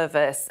about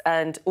service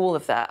and all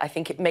of that, I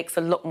think it makes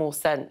a lot more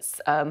sense.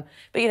 But,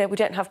 you know, we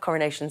don't have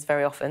coronations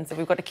very often, so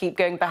we've got to keep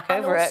going back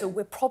over it. And also,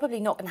 we're probably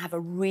not going to have a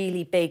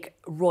really big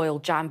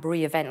royal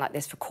jamboree event like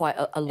this for quite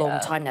a long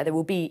time now. There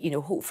will be, you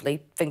know,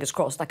 hopefully, fingers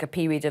crossed, like a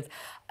period of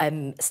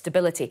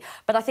stability.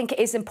 But I think it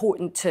is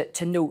important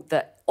to note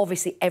that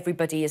obviously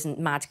everybody isn't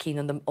mad keen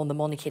on the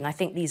monarchy, and I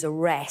think these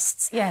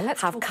arrests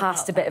have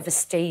cast a bit of a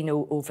stain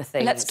over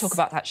things. Let's talk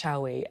about that,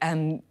 shall we?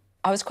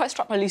 I was quite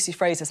struck by Lucy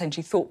Frazer saying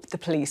she thought the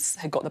police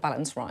had got the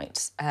balance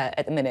right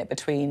at the minute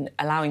between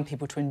allowing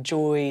people to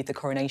enjoy the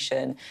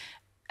coronation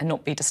and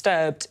not be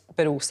disturbed,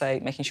 but also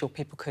making sure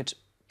people could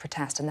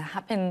protest. And there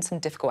have been some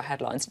difficult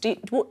headlines.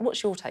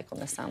 What's your take on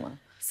this, Salma?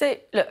 So,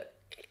 look,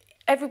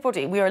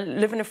 everybody, we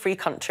live in a free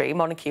country,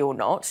 monarchy or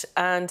not,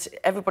 and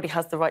everybody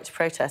has the right to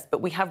protest,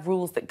 but we have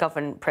rules that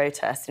govern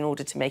protest in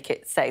order to make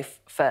it safe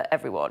for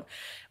everyone.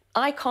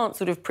 I can't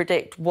sort of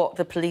predict what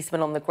the policemen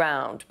on the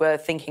ground were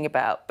thinking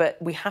about,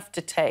 but we have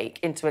to take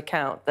into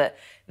account that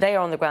they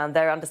are on the ground,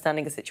 they're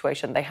understanding the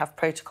situation, they have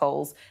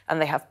protocols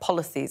and they have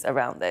policies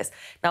around this.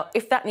 Now,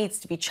 if that needs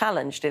to be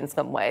challenged in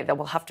some way, there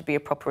will have to be a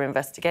proper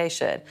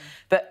investigation.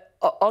 But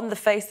on the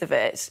face of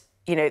it,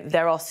 you know,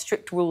 there are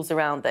strict rules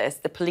around this.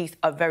 The police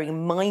are very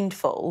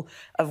mindful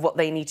of what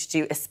they need to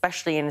do,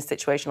 especially in a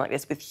situation like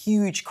this with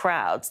huge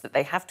crowds that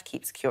they have to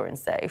keep secure and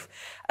safe.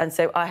 And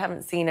so I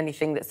haven't seen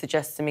anything that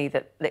suggests to me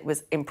that it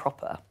was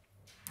improper.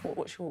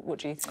 What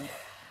do you think?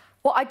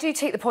 Well, I do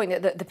take the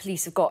point that the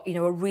police have got, you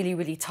know, a really,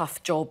 really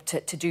tough job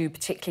to do,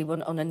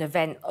 particularly on an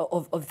event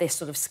of this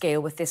sort of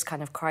scale with this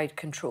kind of crowd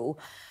control.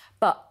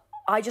 But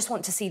I just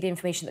want to see the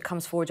information that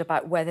comes forward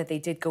about whether they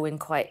did go in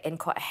quite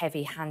a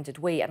heavy-handed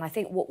way. And I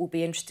think what will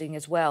be interesting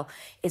as well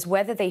is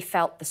whether they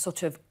felt the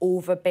sort of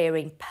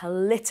overbearing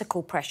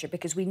political pressure,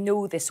 because we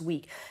know this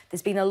week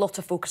there's been a lot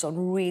of focus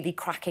on really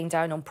cracking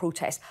down on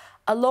protests,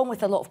 along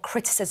with a lot of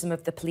criticism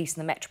of the police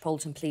and the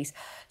Metropolitan Police.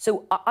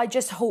 So I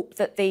just hope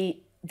that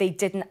they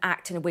didn't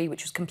act in a way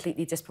which was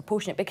completely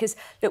disproportionate, because,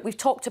 look, we've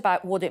talked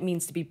about what it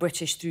means to be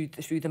British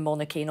through the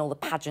monarchy and all the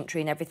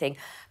pageantry and everything,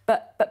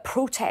 but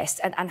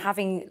protest and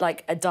having,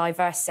 like, a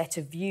diverse set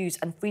of views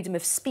and freedom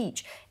of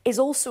speech is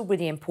also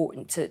really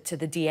important to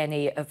the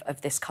DNA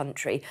of this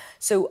country.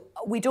 So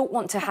we don't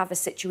want to have a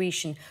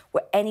situation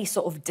where any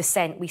sort of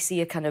dissent, we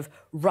see a kind of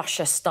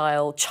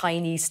Russia-style,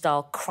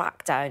 Chinese-style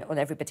crackdown on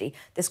everybody.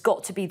 There's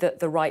got to be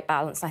the right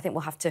balance, and I think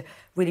we'll have to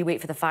really wait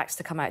for the facts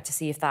to come out to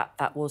see if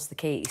that was the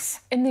case.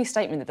 In the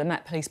statement that the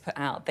Met Police put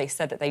out, they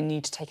said that they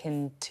need to take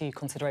into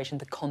consideration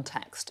the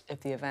context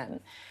of the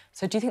event.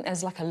 So do you think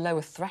there's, like, a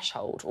lower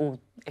threshold, or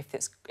if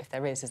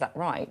there is that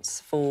right,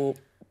 for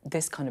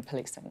this kind of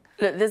policing?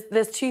 Look,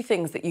 there's two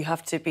things that you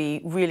have to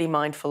be really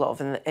mindful of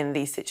in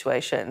these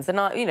situations. And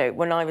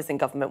when I was in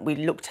government, we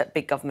looked at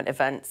big government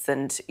events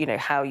and,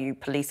 how you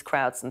police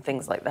crowds and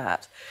things like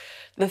that.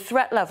 The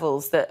threat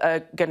levels that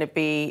are going to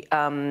be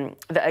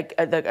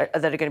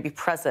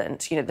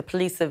present, the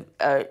police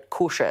are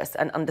cautious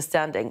and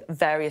understanding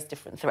various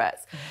different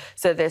threats.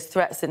 So there's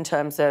threats in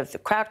terms of the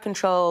crowd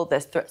control,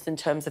 there's threats in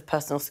terms of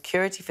personal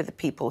security for the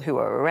people who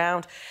are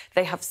around.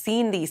 They have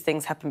seen these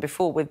things happen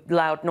before with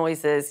loud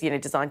noises,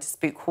 designed to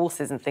spook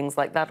horses and things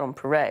like that on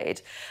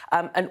parade,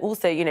 and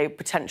also,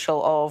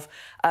 potential of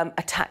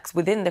attacks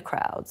within the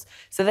crowds.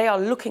 So they are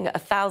looking at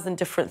 1,000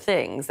 different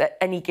things at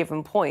any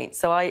given point.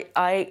 So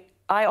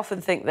I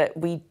often think that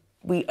we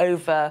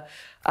are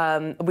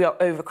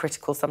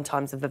overcritical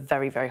sometimes of a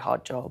very, very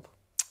hard job.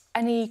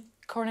 Any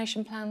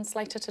coronation plans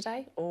later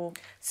today, or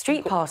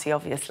street party?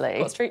 Obviously,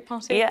 got a street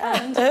party.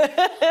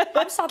 Yeah,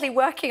 I'm sadly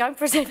working. I'm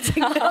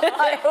presenting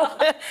my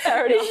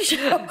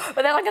show,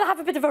 but then I'm going to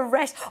have a bit of a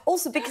rest.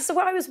 Also, because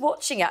when I was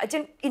watching it, I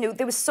didn't,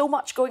 there was so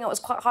much going on. It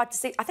was quite hard to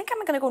see. I think I'm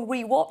going to go and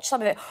re-watch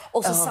some of it.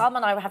 Also, Salma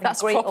and I were having a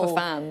great proper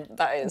fan.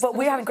 That is. But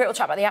we were having a great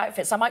chat about the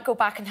outfits. So I might go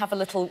back and have a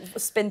little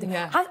spin.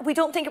 Yeah. We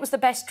don't think it was the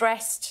best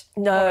dressed.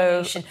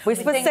 No, we're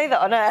supposed to say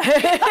that on air.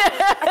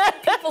 I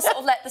think people sort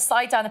of let the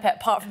side down a bit,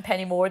 apart from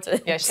Penny Morden.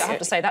 Yeah, I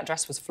have to say that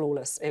dress was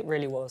flawless. It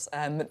really was.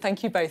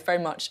 Thank you both very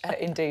much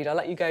indeed. I'll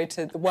let you go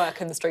to the work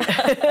and the street.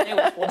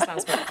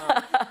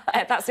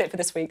 That's it for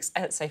this week's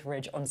Sophy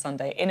Ridge on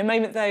Sunday. In a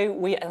moment, though,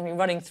 we are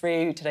running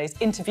through today's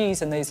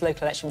interviews and those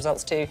local election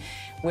results too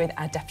with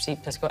our Deputy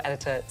Political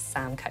Editor,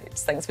 Sam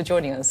Coates. Thanks for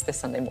joining us this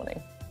Sunday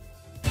morning.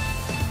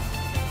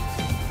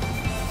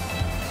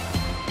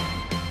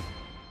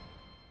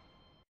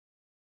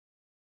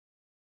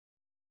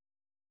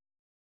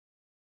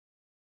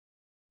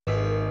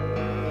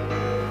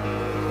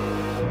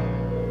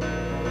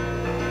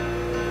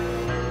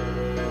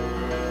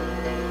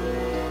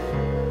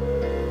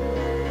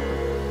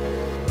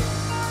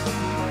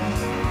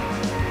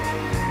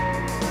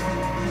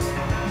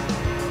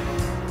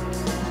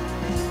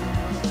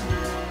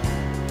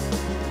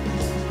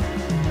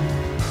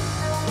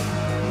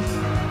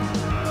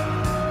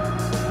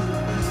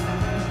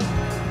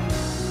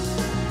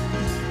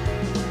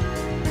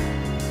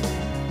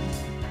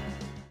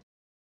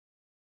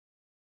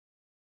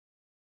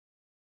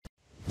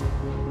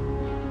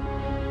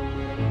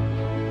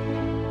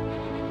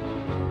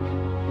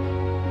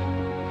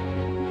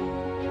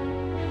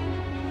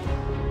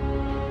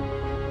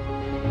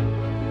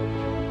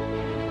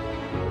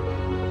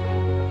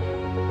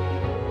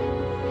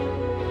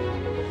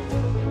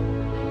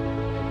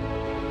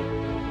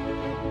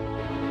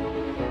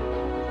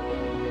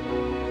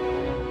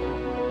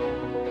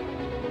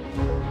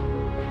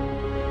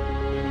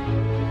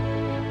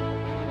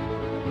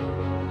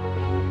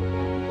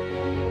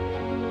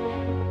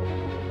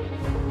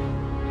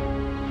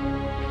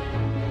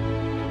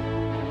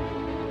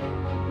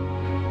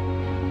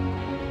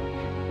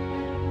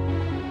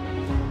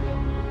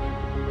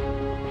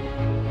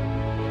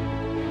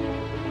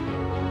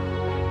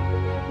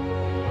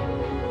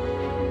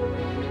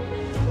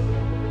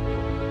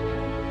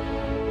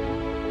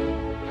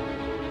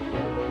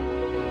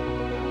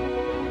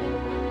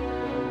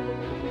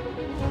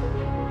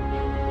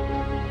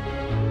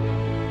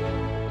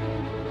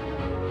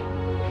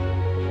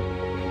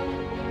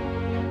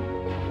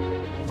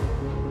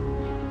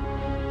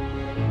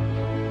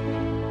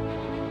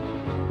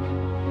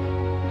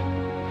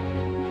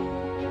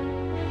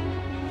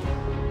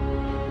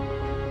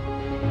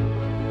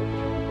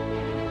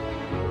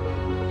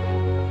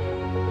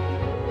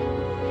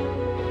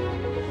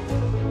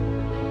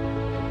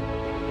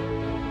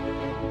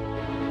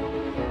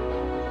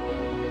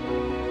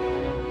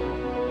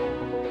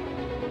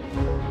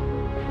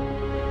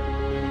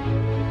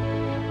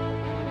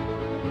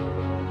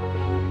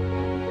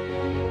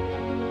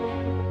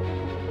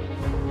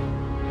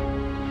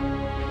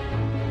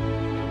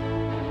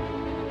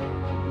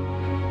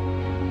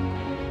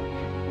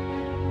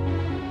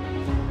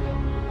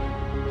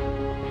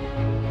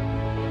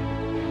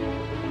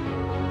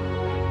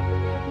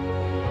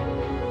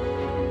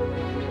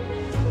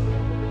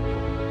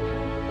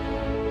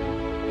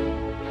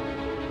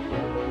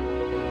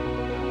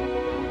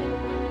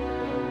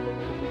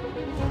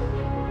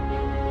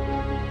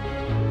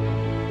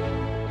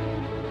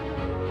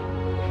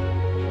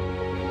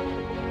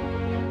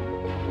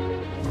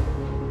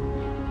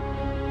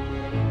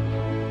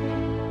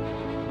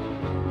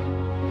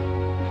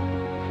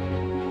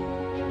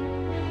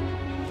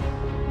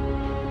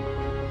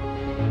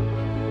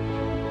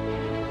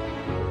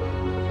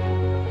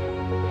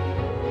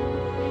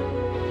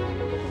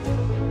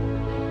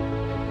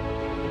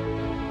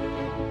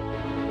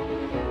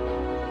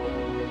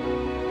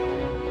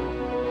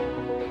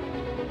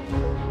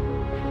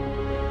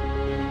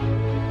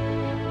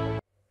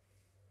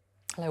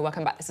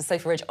 welcome back. This is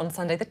Sophy Ridge on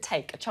Sunday The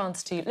Take, a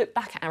chance to look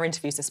back at our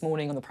interviews this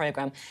morning on the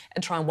programme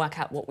and try and work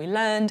out what we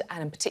learned,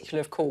 and in particular,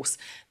 of course,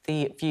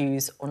 the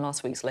views on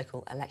last week's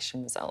local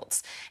election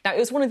results. Now, it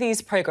was one of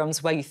these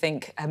programmes where you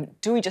think,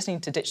 do we just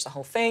need to ditch the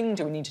whole thing?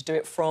 Do we need to do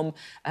it from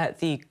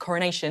the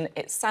coronation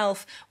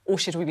itself, or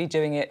should we be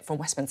doing it from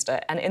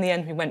Westminster? And in the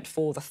end, we went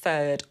for the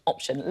third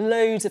option.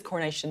 Loads of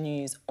coronation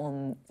news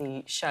on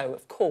the show,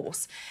 of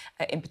course,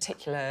 in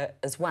particular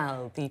as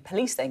well, the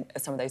policing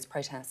of some of those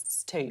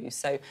protests too.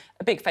 So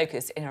a big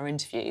focus in our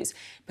interviews.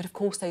 But of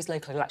course, those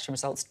local election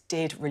results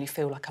did really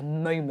feel like a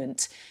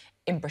moment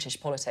in British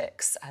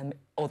politics.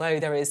 Although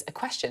there is a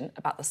question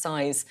about the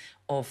size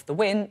of the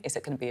win, is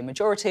it going to be a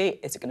majority?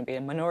 Is it going to be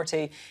a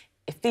minority?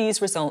 If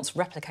these results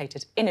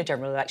replicated in a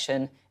general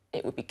election,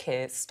 it would be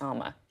Keir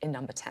Starmer in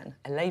number 10,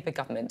 a Labour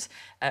government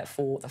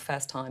for the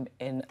first time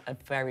in a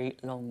very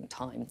long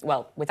time.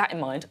 Well, with that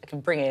in mind, I can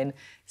bring in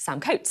Sam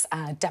Coates,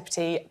 our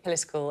Deputy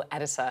Political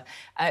Editor.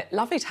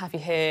 Lovely to have you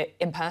here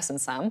in person,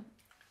 Sam.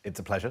 It's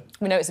a pleasure.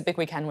 We know it's a big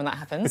weekend when that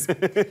happens.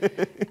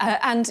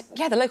 And,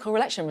 yeah, the local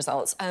election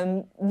results.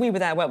 We were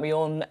there, weren't we,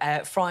 on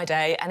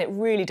Friday, and it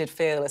really did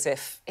feel as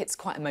if it's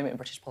quite a moment in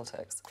British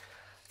politics.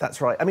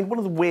 That's right. I mean, one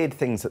of the weird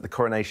things that the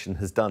coronation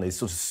has done is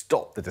sort of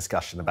stop the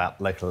discussion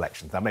about local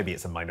elections. Now, maybe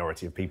it's a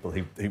minority of people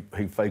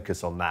who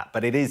focus on that,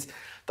 but it is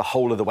the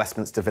whole of the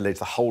Westminster Village,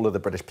 the whole of the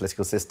British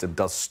political system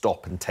does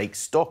stop and take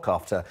stock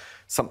after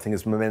something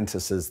as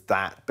momentous as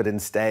that. But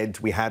instead,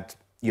 we had,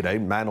 you know,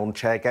 man on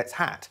chair gets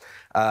hat,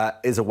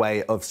 is a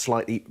way of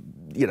slightly,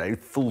 you know,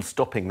 full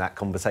stopping that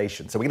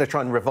conversation. So we're going to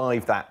try and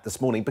revive that this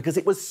morning because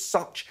it was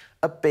such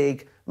a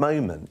big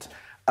moment.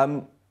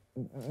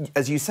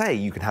 As you say,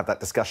 you can have that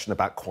discussion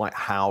about quite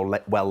how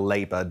well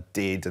Labour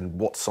did and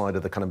what side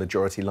of the kind of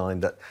majority line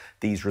that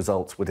these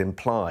results would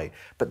imply.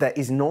 But there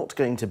is not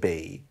going to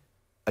be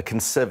a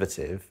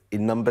Conservative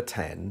in number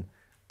 10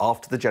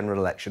 after the general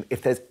election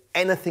if there's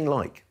anything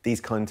like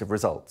these kinds of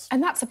results.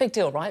 And that's a big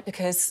deal, right?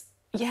 Because,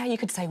 yeah, you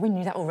could say we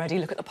knew that already,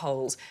 look at the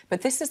polls.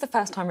 But this is the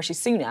first time Rishi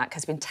Sunak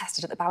has been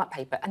tested at the ballot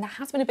paper. And there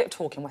has been a bit of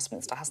talk in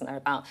Westminster, hasn't there,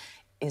 about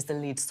is the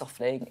lead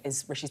softening?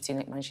 Is Rishi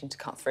Sunak managing to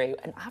cut through?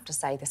 And I have to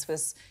say, this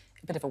was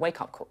a bit of a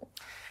wake-up call.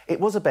 It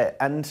was a bit,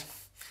 and,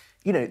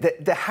 you know,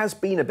 there has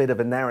been a bit of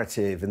a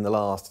narrative in the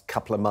last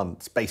couple of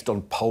months based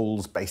on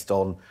polls, based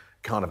on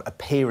kind of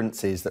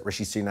appearances that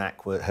Rishi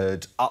Sunak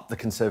had upped the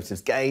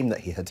Conservatives' game, that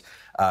he had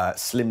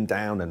slimmed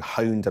down and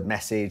honed a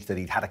message, that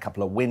he'd had a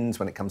couple of wins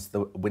when it comes to the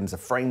Windsor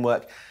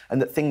framework,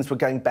 and that things were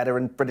going better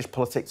and British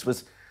politics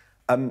was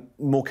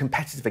more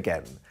competitive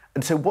again.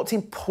 And so what's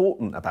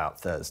important about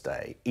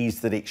Thursday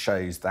is that it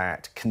shows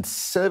that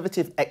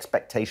Conservative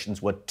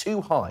expectations were too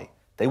high.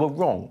 They were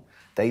wrong.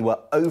 They were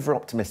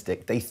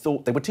over-optimistic. They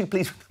thought they were too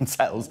pleased with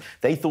themselves.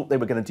 They thought they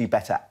were going to do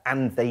better,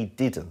 and they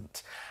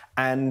didn't.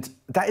 And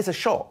that is a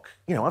shock.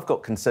 You know, I've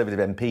got Conservative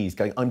MPs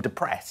going, I'm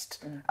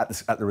depressed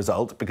at the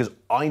result because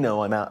I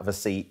know I'm out of a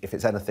seat if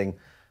it's anything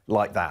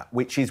like that,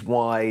 which is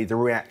why the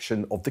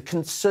reaction of the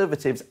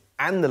Conservatives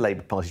and the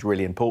Labour Party is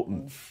really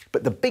important.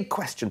 But the big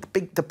question,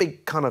 the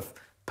big kind of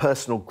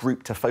personal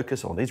group to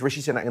focus on is Rishi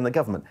Sunak and the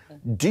government.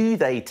 Do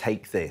they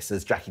take this,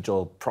 as Jackie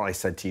Doyle-Price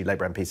said to you,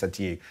 Labour MP said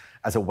to you,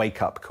 as a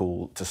wake-up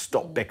call to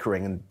stop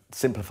bickering and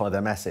simplify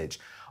their message?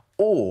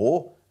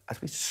 Or,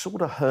 as we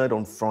sort of heard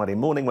on Friday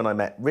morning when I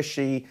met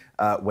Rishi,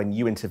 when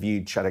you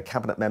interviewed shadow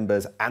cabinet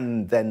members,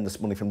 and then this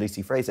morning from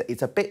Lucy Frazer,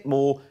 it's a bit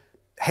more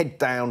head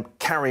down,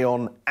 carry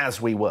on as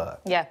we were.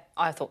 Yeah,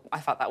 I felt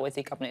that with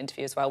the government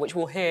interview as well, which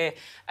we'll hear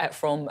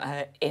from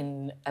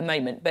in a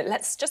moment. But I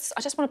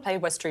just want to play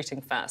Wes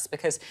Streeting first,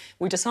 because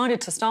we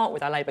decided to start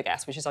with our Labour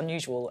guest, which is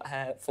unusual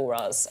for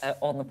us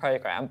on the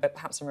programme, but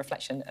perhaps in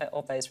reflection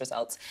of those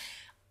results.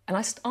 And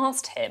I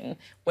asked him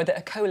whether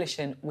a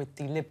coalition with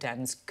the Lib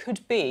Dems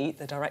could be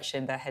the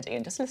direction they're heading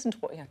in. Just listen to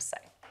what he had to say.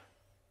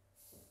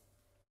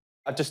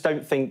 I just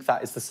don't think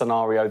that is the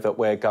scenario that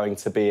we're going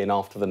to be in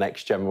after the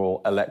next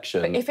general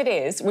election. But if it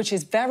is, which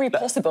is very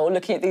possible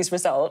looking at these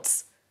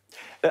results...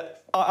 I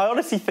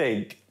honestly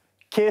think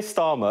Keir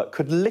Starmer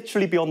could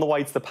literally be on the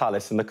way to the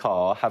palace in the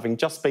car, having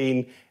just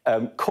been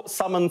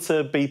summoned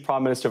to be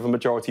Prime Minister of a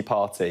majority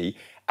party,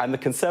 and the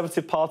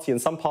Conservative Party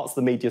and some parts of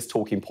the media's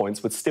talking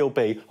points would still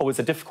be, oh, it's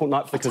a difficult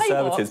night for the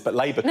Conservatives, but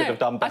Labour could have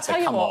done better.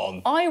 Come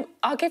on.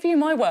 I'll give you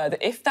my word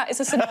that if that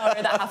is a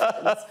scenario that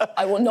happens,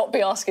 I will not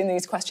be asking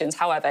these questions.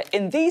 However,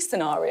 in these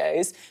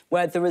scenarios,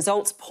 where the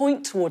results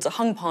point towards a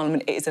hung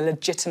parliament, it is a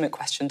legitimate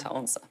question to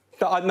answer.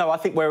 No, I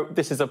think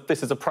this is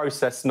a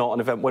process, not an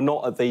event. We're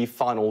not at the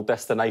final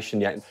destination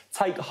yet.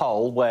 Take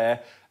Hull,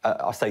 where,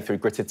 I say through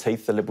gritted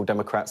teeth, the Liberal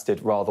Democrats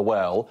did rather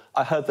well.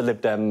 I heard the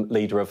Lib Dem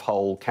leader of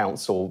Hull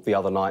Council the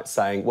other night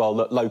saying, well,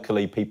 look,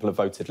 locally people have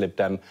voted Lib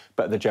Dem,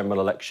 but at the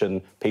general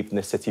election, people in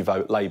this city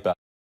vote Labour.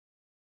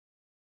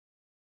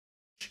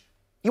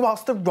 You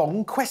asked the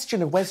wrong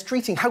question of Wes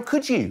Streeting. How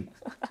could you?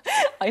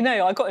 I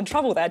know, I got in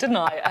trouble there, didn't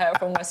I,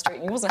 from Wes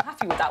Streeting. He wasn't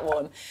happy with that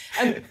one.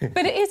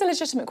 But it is a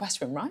legitimate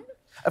question, right?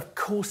 Of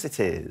course it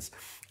is.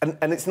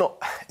 And it's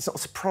not a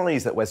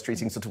surprise that Wes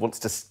Streeting sort of wants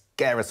to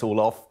scare us all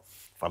off,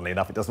 funnily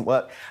enough, it doesn't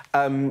work,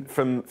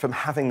 from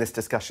having this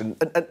discussion.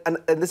 And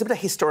there's a bit of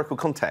historical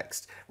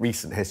context,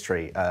 recent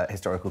history,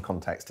 historical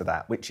context to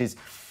that, which is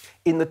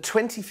in the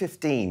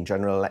 2015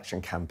 general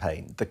election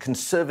campaign, the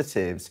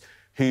Conservatives,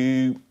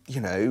 who, you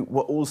know,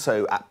 were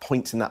also at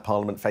points in that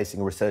parliament facing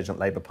a resurgent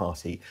Labour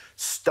Party,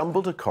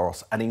 stumbled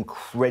across an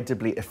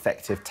incredibly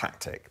effective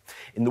tactic.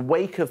 In the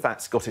wake of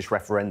that Scottish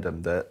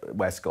referendum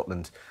where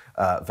Scotland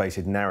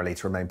voted narrowly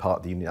to remain part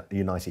of the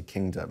United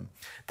Kingdom,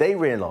 they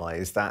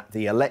realised that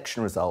the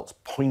election results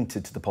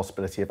pointed to the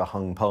possibility of a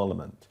hung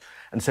parliament.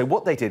 And so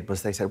what they did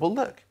was they said, well,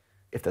 look,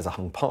 if there's a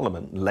hung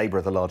parliament, Labour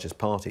are the largest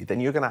party, then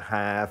you're going to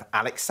have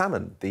Alex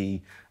Salmond,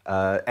 the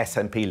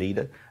SNP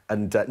leader,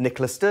 and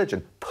Nicola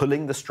Sturgeon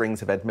pulling the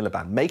strings of Ed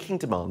Miliband, making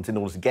demands in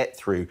order to get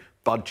through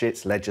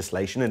budgets,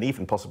 legislation, and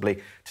even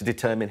possibly to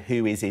determine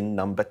who is in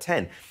number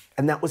 10.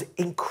 And that was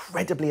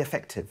incredibly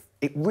effective.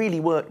 It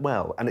really worked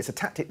well, and it's a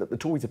tactic that the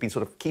Tories have been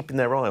sort of keeping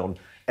their eye on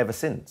ever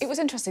since. It was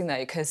interesting, though,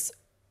 because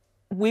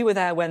we were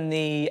there when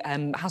the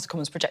House of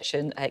Commons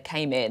projection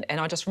came in, and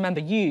I just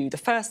remember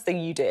the first thing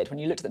you did when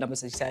you looked at the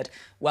numbers, you said,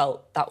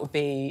 well, that would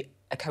be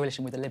a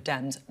coalition with the Lib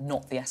Dems,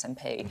 not the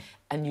SNP,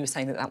 and you were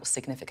saying that that was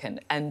significant.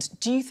 And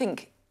do you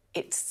think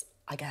it's,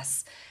 I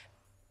guess,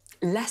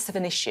 less of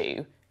an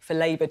issue for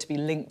Labour to be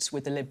linked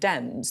with the Lib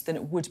Dems than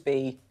it would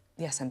be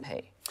the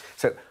SNP?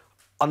 So,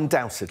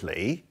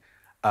 undoubtedly,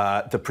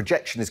 the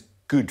projection is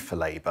good for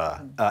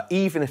Labour.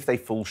 Even if they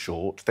fall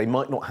short, they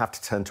might not have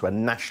to turn to a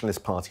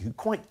nationalist party who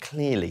quite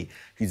clearly,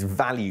 whose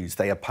values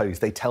they oppose.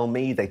 They tell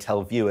me, they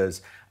tell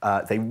viewers,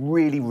 they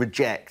really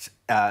reject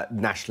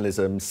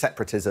nationalism,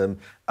 separatism,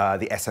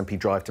 the SNP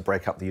drive to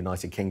break up the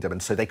United Kingdom.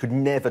 And so they could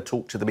never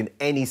talk to them in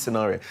any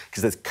scenario,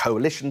 because there's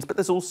coalitions, but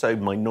there's also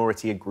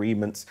minority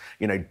agreements,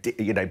 you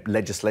know,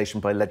 legislation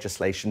by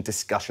legislation,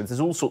 discussions.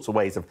 There's all sorts of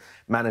ways of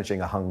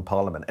managing a hung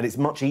parliament. And it's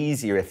much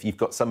easier if you've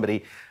got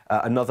somebody,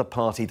 another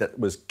party that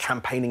was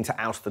campaigning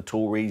to oust the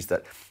Tories,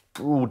 that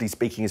broadly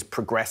speaking is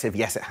progressive.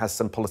 Yes, it has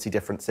some policy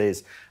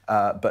differences,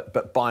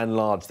 but by and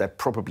large, they're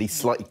probably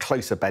slightly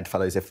closer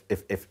bedfellows,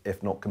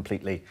 if not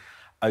completely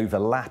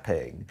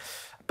overlapping.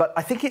 But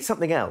I think it's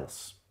something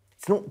else.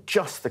 It's not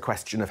just the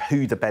question of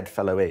who the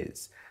bedfellow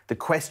is. The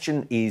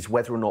question is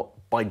whether or not,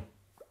 by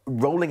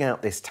rolling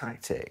out this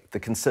tactic, the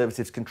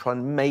Conservatives can try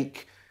and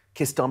make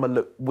Keir Starmer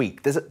look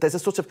weak. There's a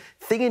sort of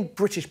thing in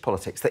British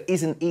politics that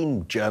isn't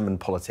in German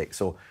politics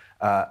or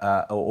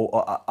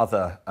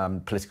other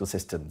political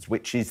systems,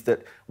 which is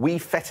that we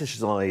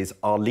fetishise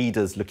our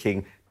leaders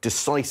looking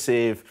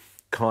decisive,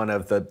 kind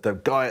of the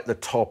guy at the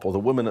top or the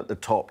woman at the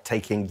top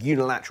taking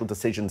unilateral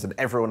decisions, and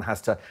everyone has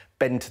to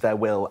bend to their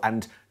will,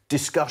 and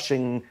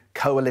discussing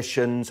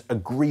coalitions,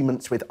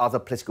 agreements with other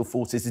political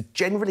forces is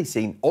generally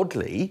seen,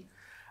 oddly,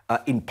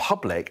 in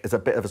public as a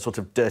bit of a sort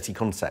of dirty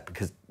concept,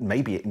 because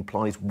maybe it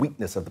implies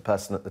weakness of the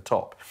person at the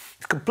top.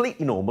 It's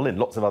completely normal in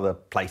lots of other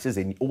places,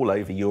 all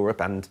over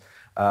Europe and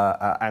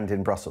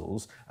in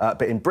Brussels,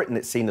 but in Britain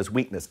it's seen as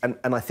weakness. And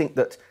I think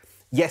that,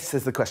 yes,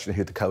 there's the question of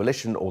who the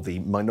coalition or the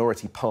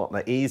minority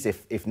partner is,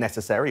 if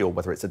necessary, or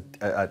whether it's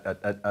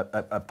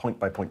a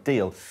point-by-point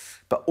deal.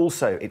 But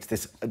also, it's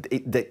this.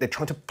 The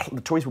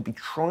Tories will be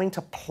trying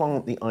to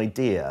plant the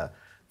idea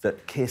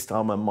that Keir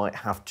Starmer might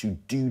have to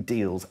do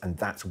deals, and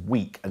that's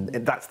weak. And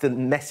that's the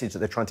message that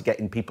they're trying to get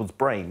in people's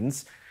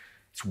brains.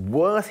 It's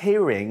worth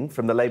hearing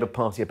from the Labour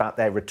Party about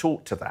their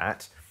retort to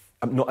that.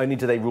 Not only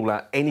do they rule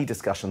out any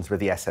discussions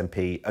with the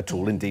SNP at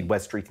all, indeed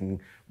Wes Streeting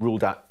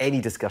ruled out any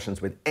discussions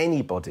with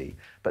anybody,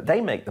 but they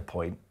make the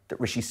point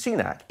that Rishi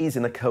Sunak is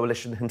in a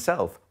coalition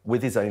himself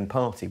with his own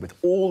party, with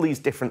all these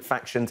different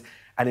factions,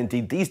 and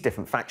indeed these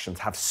different factions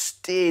have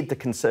steered the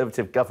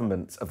Conservative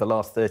governments of the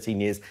last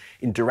 13 years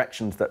in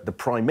directions that the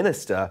Prime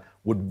Minister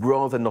would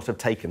rather not have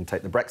taken.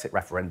 Take the Brexit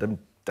referendum.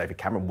 David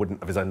Cameron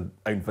wouldn't, of his own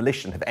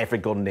volition, have ever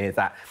gone near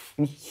that,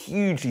 in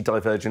hugely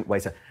divergent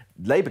ways.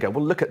 Labour go,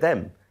 well, look at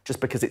them. Just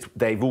because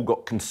they've all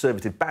got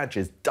Conservative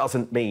badges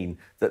doesn't mean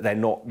that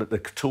that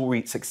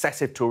the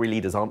successive Tory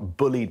leaders aren't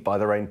bullied by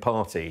their own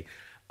party.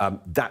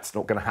 That's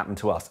not going to happen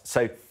to us.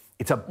 So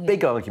it's a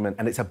big argument,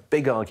 and it's a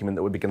big argument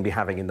that we're going to be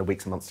having in the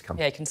weeks and months to come.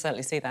 Yeah, you can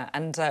certainly see that.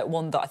 And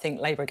one that I think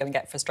Labour are going to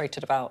get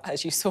frustrated about,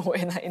 as you saw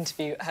in that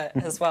interview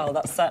as well.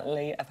 That's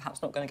certainly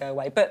perhaps not going to go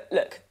away. But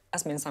look,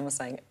 as me and Sam were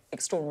saying,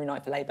 extraordinary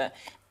night for Labour.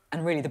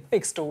 And really the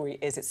big story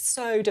is it's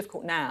so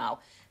difficult now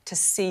to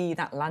see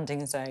that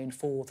landing zone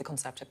for the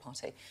Conservative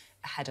Party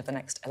ahead of the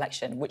next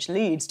election, which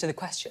leads to the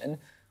question,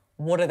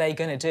 what are they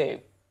going to do?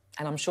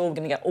 And I'm sure we're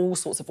going to get all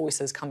sorts of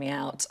voices coming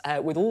out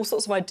with all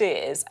sorts of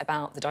ideas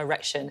about the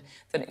direction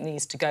that it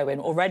needs to go in.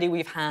 Already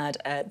we've had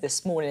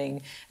this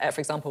morning, for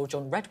example,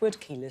 John Redwood,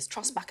 Keeler's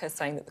trust backer,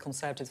 saying that the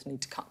Conservatives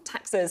need to cut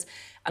taxes.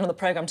 And on the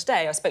programme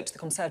today, I spoke to the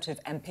Conservative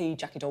MP,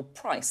 Jackie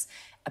Doyle-Price,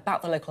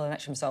 about the local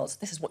election results.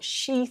 This is what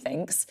she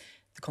thinks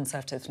the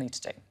Conservatives need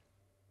to do.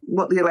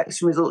 What the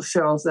election results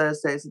show on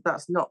Thursday is that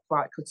that's not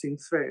quite cutting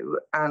through,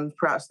 and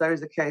perhaps there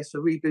is a case for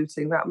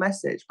rebooting that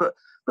message. But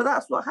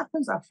that's what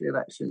happens after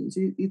elections.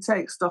 You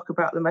take stock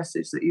about the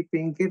message that you've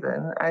been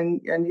given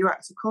and you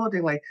act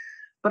accordingly.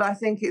 But I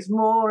think it's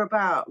more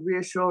about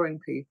reassuring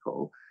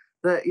people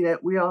that, you know,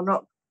 we are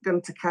not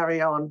going to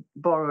carry on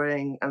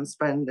borrowing and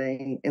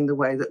spending in the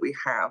way that we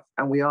have,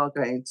 and we are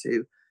going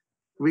to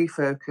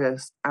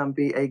refocus and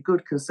be a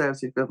good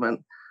Conservative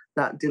government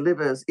that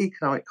delivers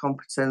economic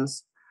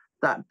competence,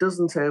 that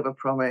doesn't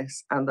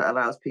overpromise, and that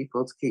allows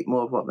people to keep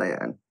more of what they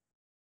earn.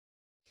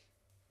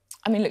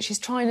 I mean, look, she's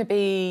trying to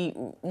be,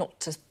 not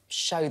to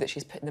show that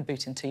she's putting the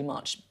boot in too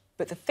much,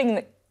 but the thing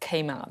that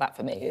came out of that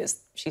for me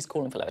is she's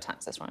calling for lower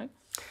taxes, right?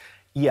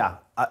 Yeah,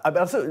 I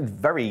thought it was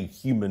very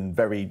human,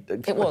 very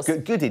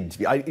good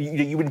interview.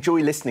 You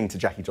enjoy listening to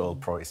Jackie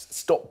Doyle-Price.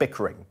 Stop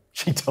bickering,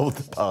 she told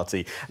the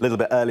party a little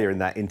bit earlier in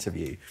that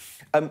interview.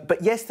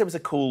 But yes, there was a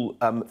call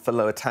for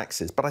lower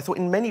taxes, but I thought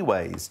in many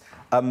ways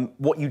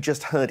what you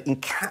just heard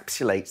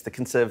encapsulates the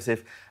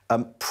Conservative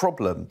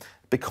problem,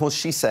 because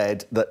she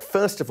said that,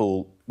 first of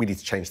all, we need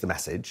to change the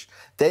message.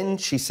 Then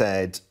she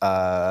said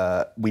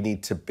we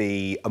need to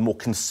be a more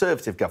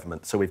Conservative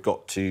government, so we've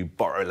got to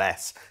borrow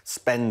less,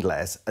 spend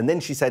less. And then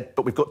she said,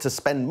 but we've got to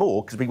spend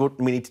more because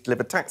we need to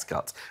deliver tax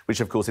cuts, which,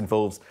 of course,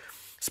 involves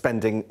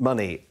spending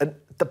money. And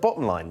the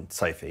bottom line,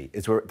 Sophie,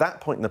 is we're at that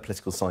point in the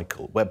political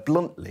cycle where,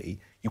 bluntly,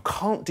 you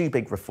can't do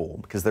big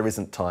reform because there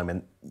isn't time,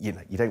 and, you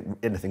know, you don't,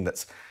 anything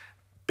that's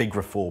big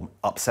reform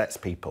upsets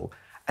people.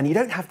 And you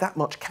don't have that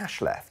much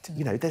cash left.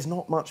 You know, there's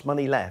not much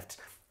money left.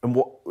 And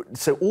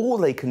so all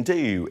they can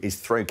do is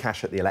throw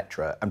cash at the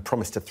electorate and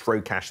promise to throw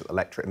cash at the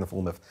electorate in the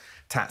form of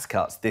tax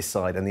cuts this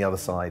side and the other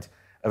side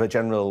of a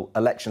general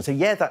election. So,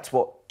 yeah, that's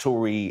what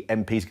Tory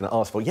MPs are going to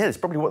ask for. Yeah, it's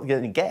probably what they're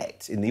going to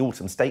get in the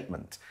autumn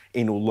statement.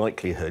 In all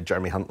likelihood,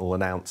 Jeremy Hunt will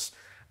announce,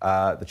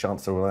 the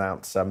Chancellor will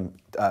announce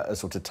a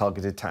sort of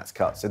targeted tax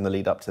cuts in the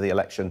lead up to the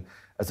election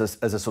as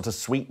a sort of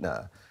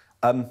sweetener.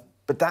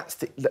 But that's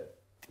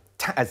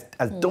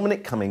as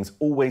Dominic Cummings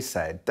always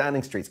said,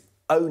 Downing Street's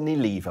only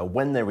lever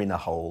when they're in a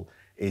hole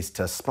is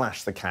to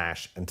splash the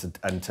cash and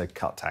to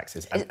cut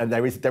taxes. And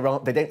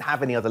they don't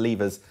have any other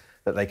levers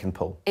that they can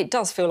pull. It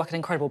does feel like an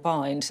incredible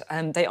bind.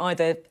 They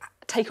either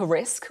take a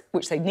risk,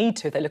 which they need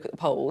to if they look at the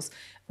polls,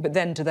 but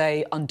then do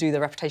they undo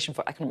their reputation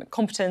for economic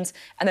competence?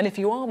 And then if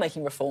you are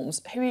making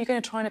reforms, who are you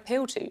going to try and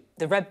appeal to?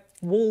 The red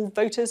wall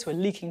voters who are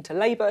leaking to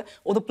Labour,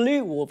 or the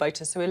blue wall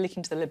voters who are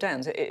leaking to the Lib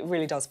Dems? It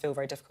really does feel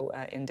very difficult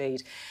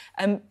indeed.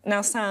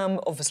 Now, Sam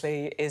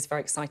obviously is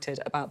very excited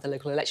about the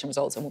local election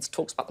results and wants to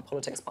talk about the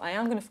politics, but I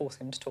am going to force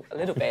him to talk a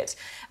little bit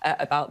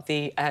about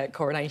the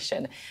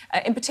coronation.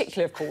 In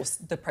particular, of course,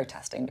 the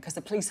protesting, because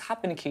the police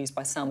have been accused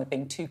by some of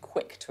being too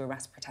quick to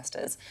arrest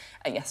protesters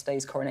at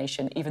yesterday's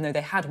coronation, even though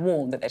they had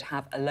warned that they'd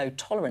have a low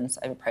tolerance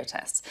over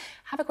protests.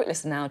 Have a quick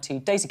listen now to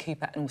Daisy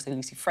Cooper and also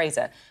Lucy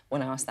Frazer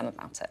when I asked them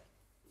about it.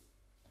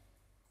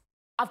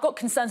 I've got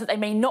concerns that they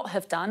may not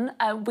have done.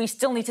 We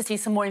still need to see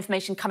some more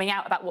information coming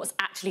out about what's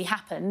actually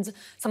happened.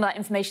 Some of that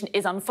information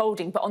is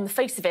unfolding, but on the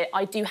face of it,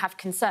 I do have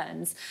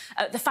concerns.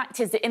 The fact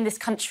is that in this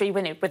country,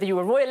 whether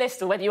you're a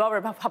royalist or whether you are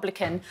a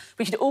Republican,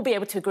 we should all be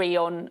able to agree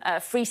on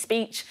free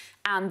speech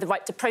and the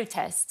right to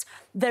protest.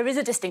 There is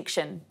a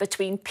distinction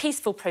between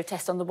peaceful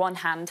protest on the one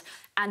hand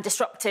and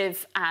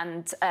disruptive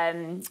and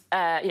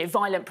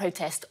violent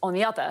protest on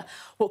the other.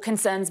 What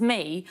concerns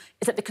me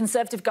is that the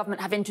Conservative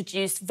government have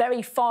introduced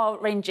very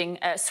far-ranging,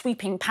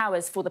 sweeping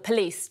powers for the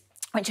police,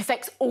 which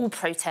affects all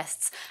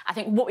protests. I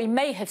think what we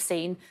may have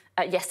seen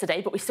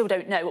yesterday, but we still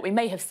don't know, what we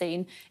may have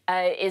seen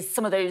is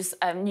some of those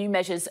new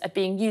measures are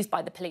being used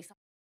by the police.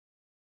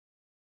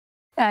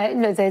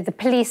 No, the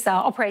police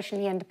are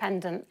operationally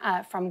independent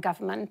from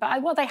government,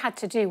 but what they had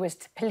to do was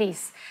to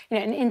police,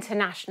 an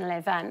international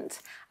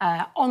event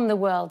on the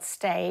world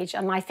stage,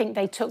 and I think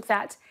they took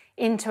that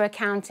into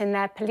account in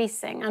their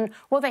policing. And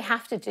what they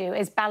have to do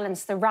is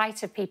balance the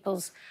right of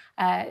people's,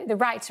 the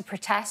right to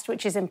protest,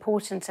 which is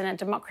important in a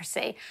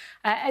democracy,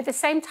 at the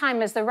same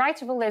time as the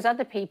right of all those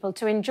other people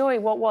to enjoy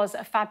what was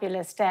a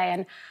fabulous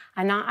day.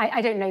 And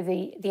I don't know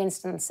the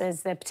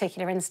instances, the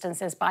particular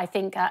instances, but I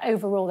think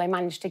overall they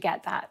managed to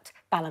get that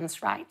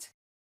balance right.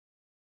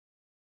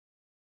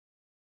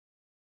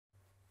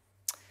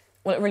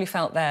 Well, it really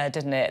felt there,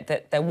 didn't it,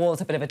 that there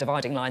was a bit of a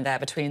dividing line there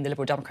between the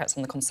Liberal Democrats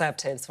and the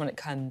Conservatives when it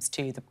comes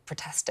to the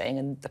protesting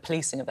and the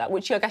policing of that,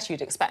 which I guess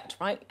you'd expect,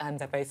 right?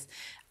 They're both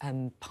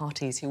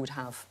parties who would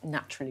have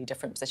naturally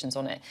different positions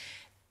on it.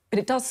 But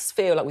it does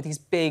feel like with these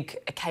big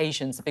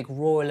occasions, the big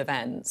royal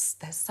events,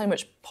 there's so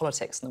much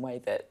politics in the way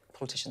that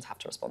politicians have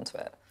to respond to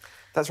it.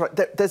 That's right.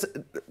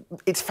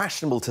 It's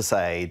fashionable to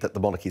say that the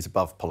monarchy is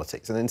above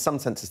politics, and in some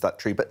senses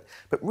that's true, but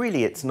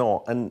really it's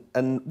not.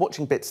 And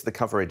watching bits of the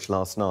coverage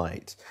last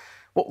night,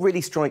 what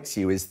really strikes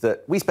you is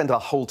that we spend our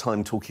whole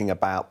time talking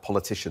about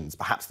politicians,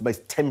 perhaps the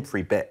most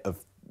temporary bit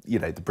of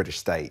the British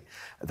state.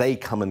 They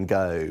come and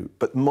go,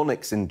 but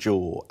monarchs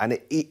endure, and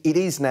it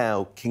is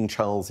now King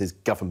Charles's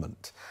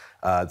government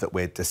that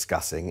we're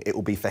discussing. It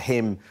will be for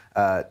him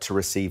to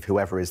receive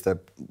whoever is the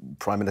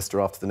Prime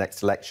Minister after the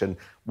next election.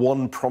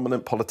 One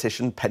prominent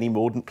politician, Penny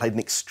Mordaunt, played an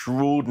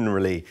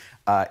extraordinarily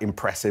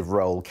impressive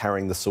role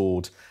carrying the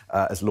sword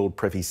as Lord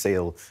Privy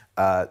Seal.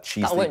 That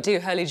won't do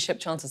her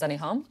leadership chances any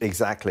harm.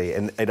 Exactly,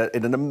 in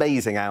an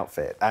amazing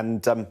outfit.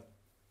 And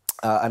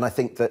And I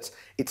think that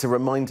it's a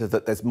reminder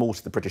that there's more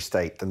to the British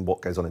state than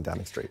what goes on in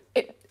Downing Street.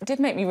 It did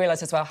make me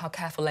realise as well how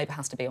careful Labour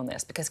has to be on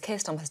this, because Keir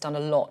Starmer has done a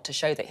lot to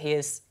show that he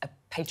is a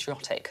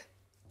patriotic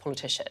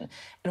politician.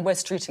 And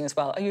Wes Streeting as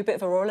well. Are you a bit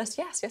of a royalist?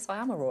 Yes, I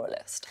am a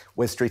royalist.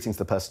 Wes Streeting's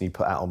the person you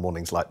put out on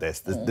mornings like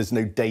this. There's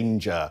no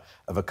danger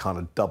of a kind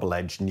of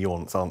double-edged,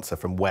 nuanced answer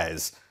from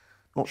Wes.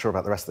 Not sure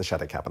about the rest of the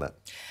shadow cabinet.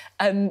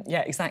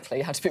 Yeah, exactly.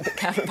 You had to be a bit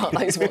careful about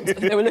those ones.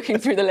 They were looking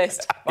through the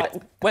list.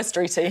 Right, Wes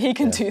Streeting, he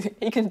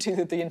can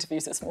do the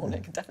interviews this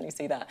morning. Can definitely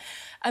see that.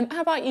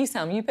 How about you,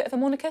 Sam? You a bit of a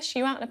monarchist?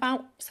 You out and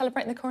about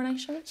celebrating the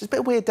coronation? It's a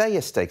bit of a weird day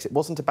yesterday because it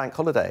wasn't a bank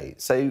holiday,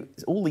 so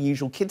all the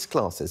usual kids'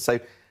 classes. So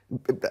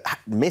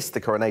missed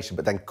the coronation,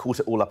 but then caught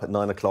it all up at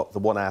 9 o'clock.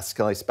 The 1-hour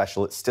Sky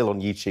special. It's still on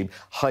YouTube.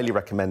 Highly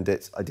recommend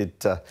it. I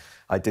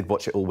did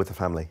watch it all with the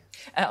family.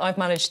 I've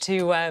managed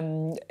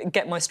to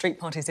get my street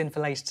parties in for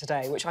later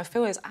today, which I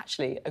feel is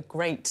actually a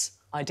great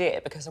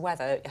idea because the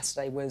weather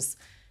yesterday was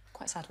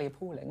quite sadly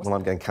appalling, wasn't Well,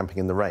 I'm going camping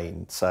in the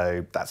rain,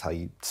 so that's how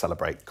you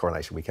celebrate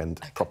coronation weekend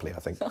properly, I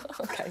think.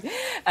 OK.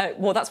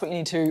 Well, that's what you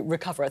need to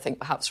recover, I think,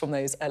 perhaps, from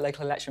those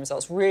local election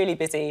results. Really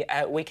busy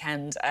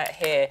weekend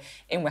here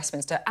in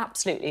Westminster.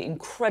 Absolutely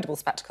incredible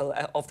spectacle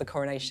of the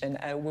coronation.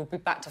 We'll be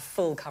back to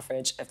full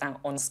coverage of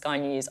that on Sky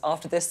News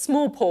after this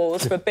small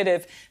pause for a bit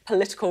of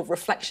political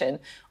reflection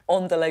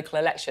on the local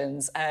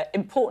elections.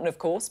 Important, of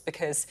course,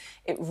 because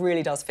it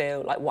really does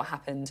feel like what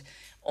happened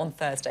on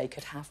Thursday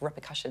could have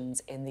repercussions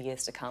in the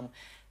years to come.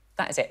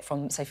 That is it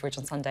from Sophy Ridge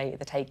on Sunday,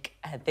 The Take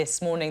this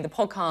morning. The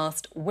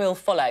podcast will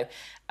follow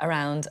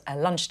around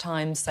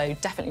lunchtime, so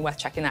definitely worth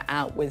checking that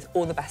out with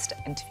all the best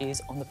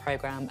interviews on the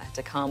programme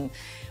to come.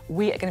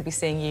 We are going to be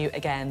seeing you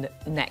again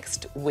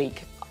next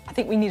week. I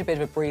think we need a bit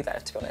of a breather,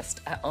 to be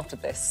honest, after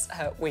this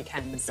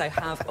weekend. So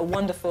have a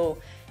wonderful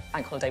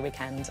bank holiday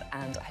weekend,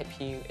 and I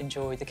hope you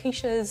enjoy the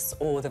quiches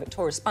or the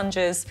Victoria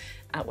sponges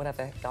at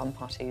whatever garden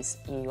parties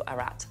you are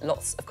at.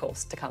 Lots, of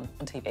course, to come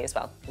on TV as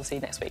well. We'll see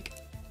you next week.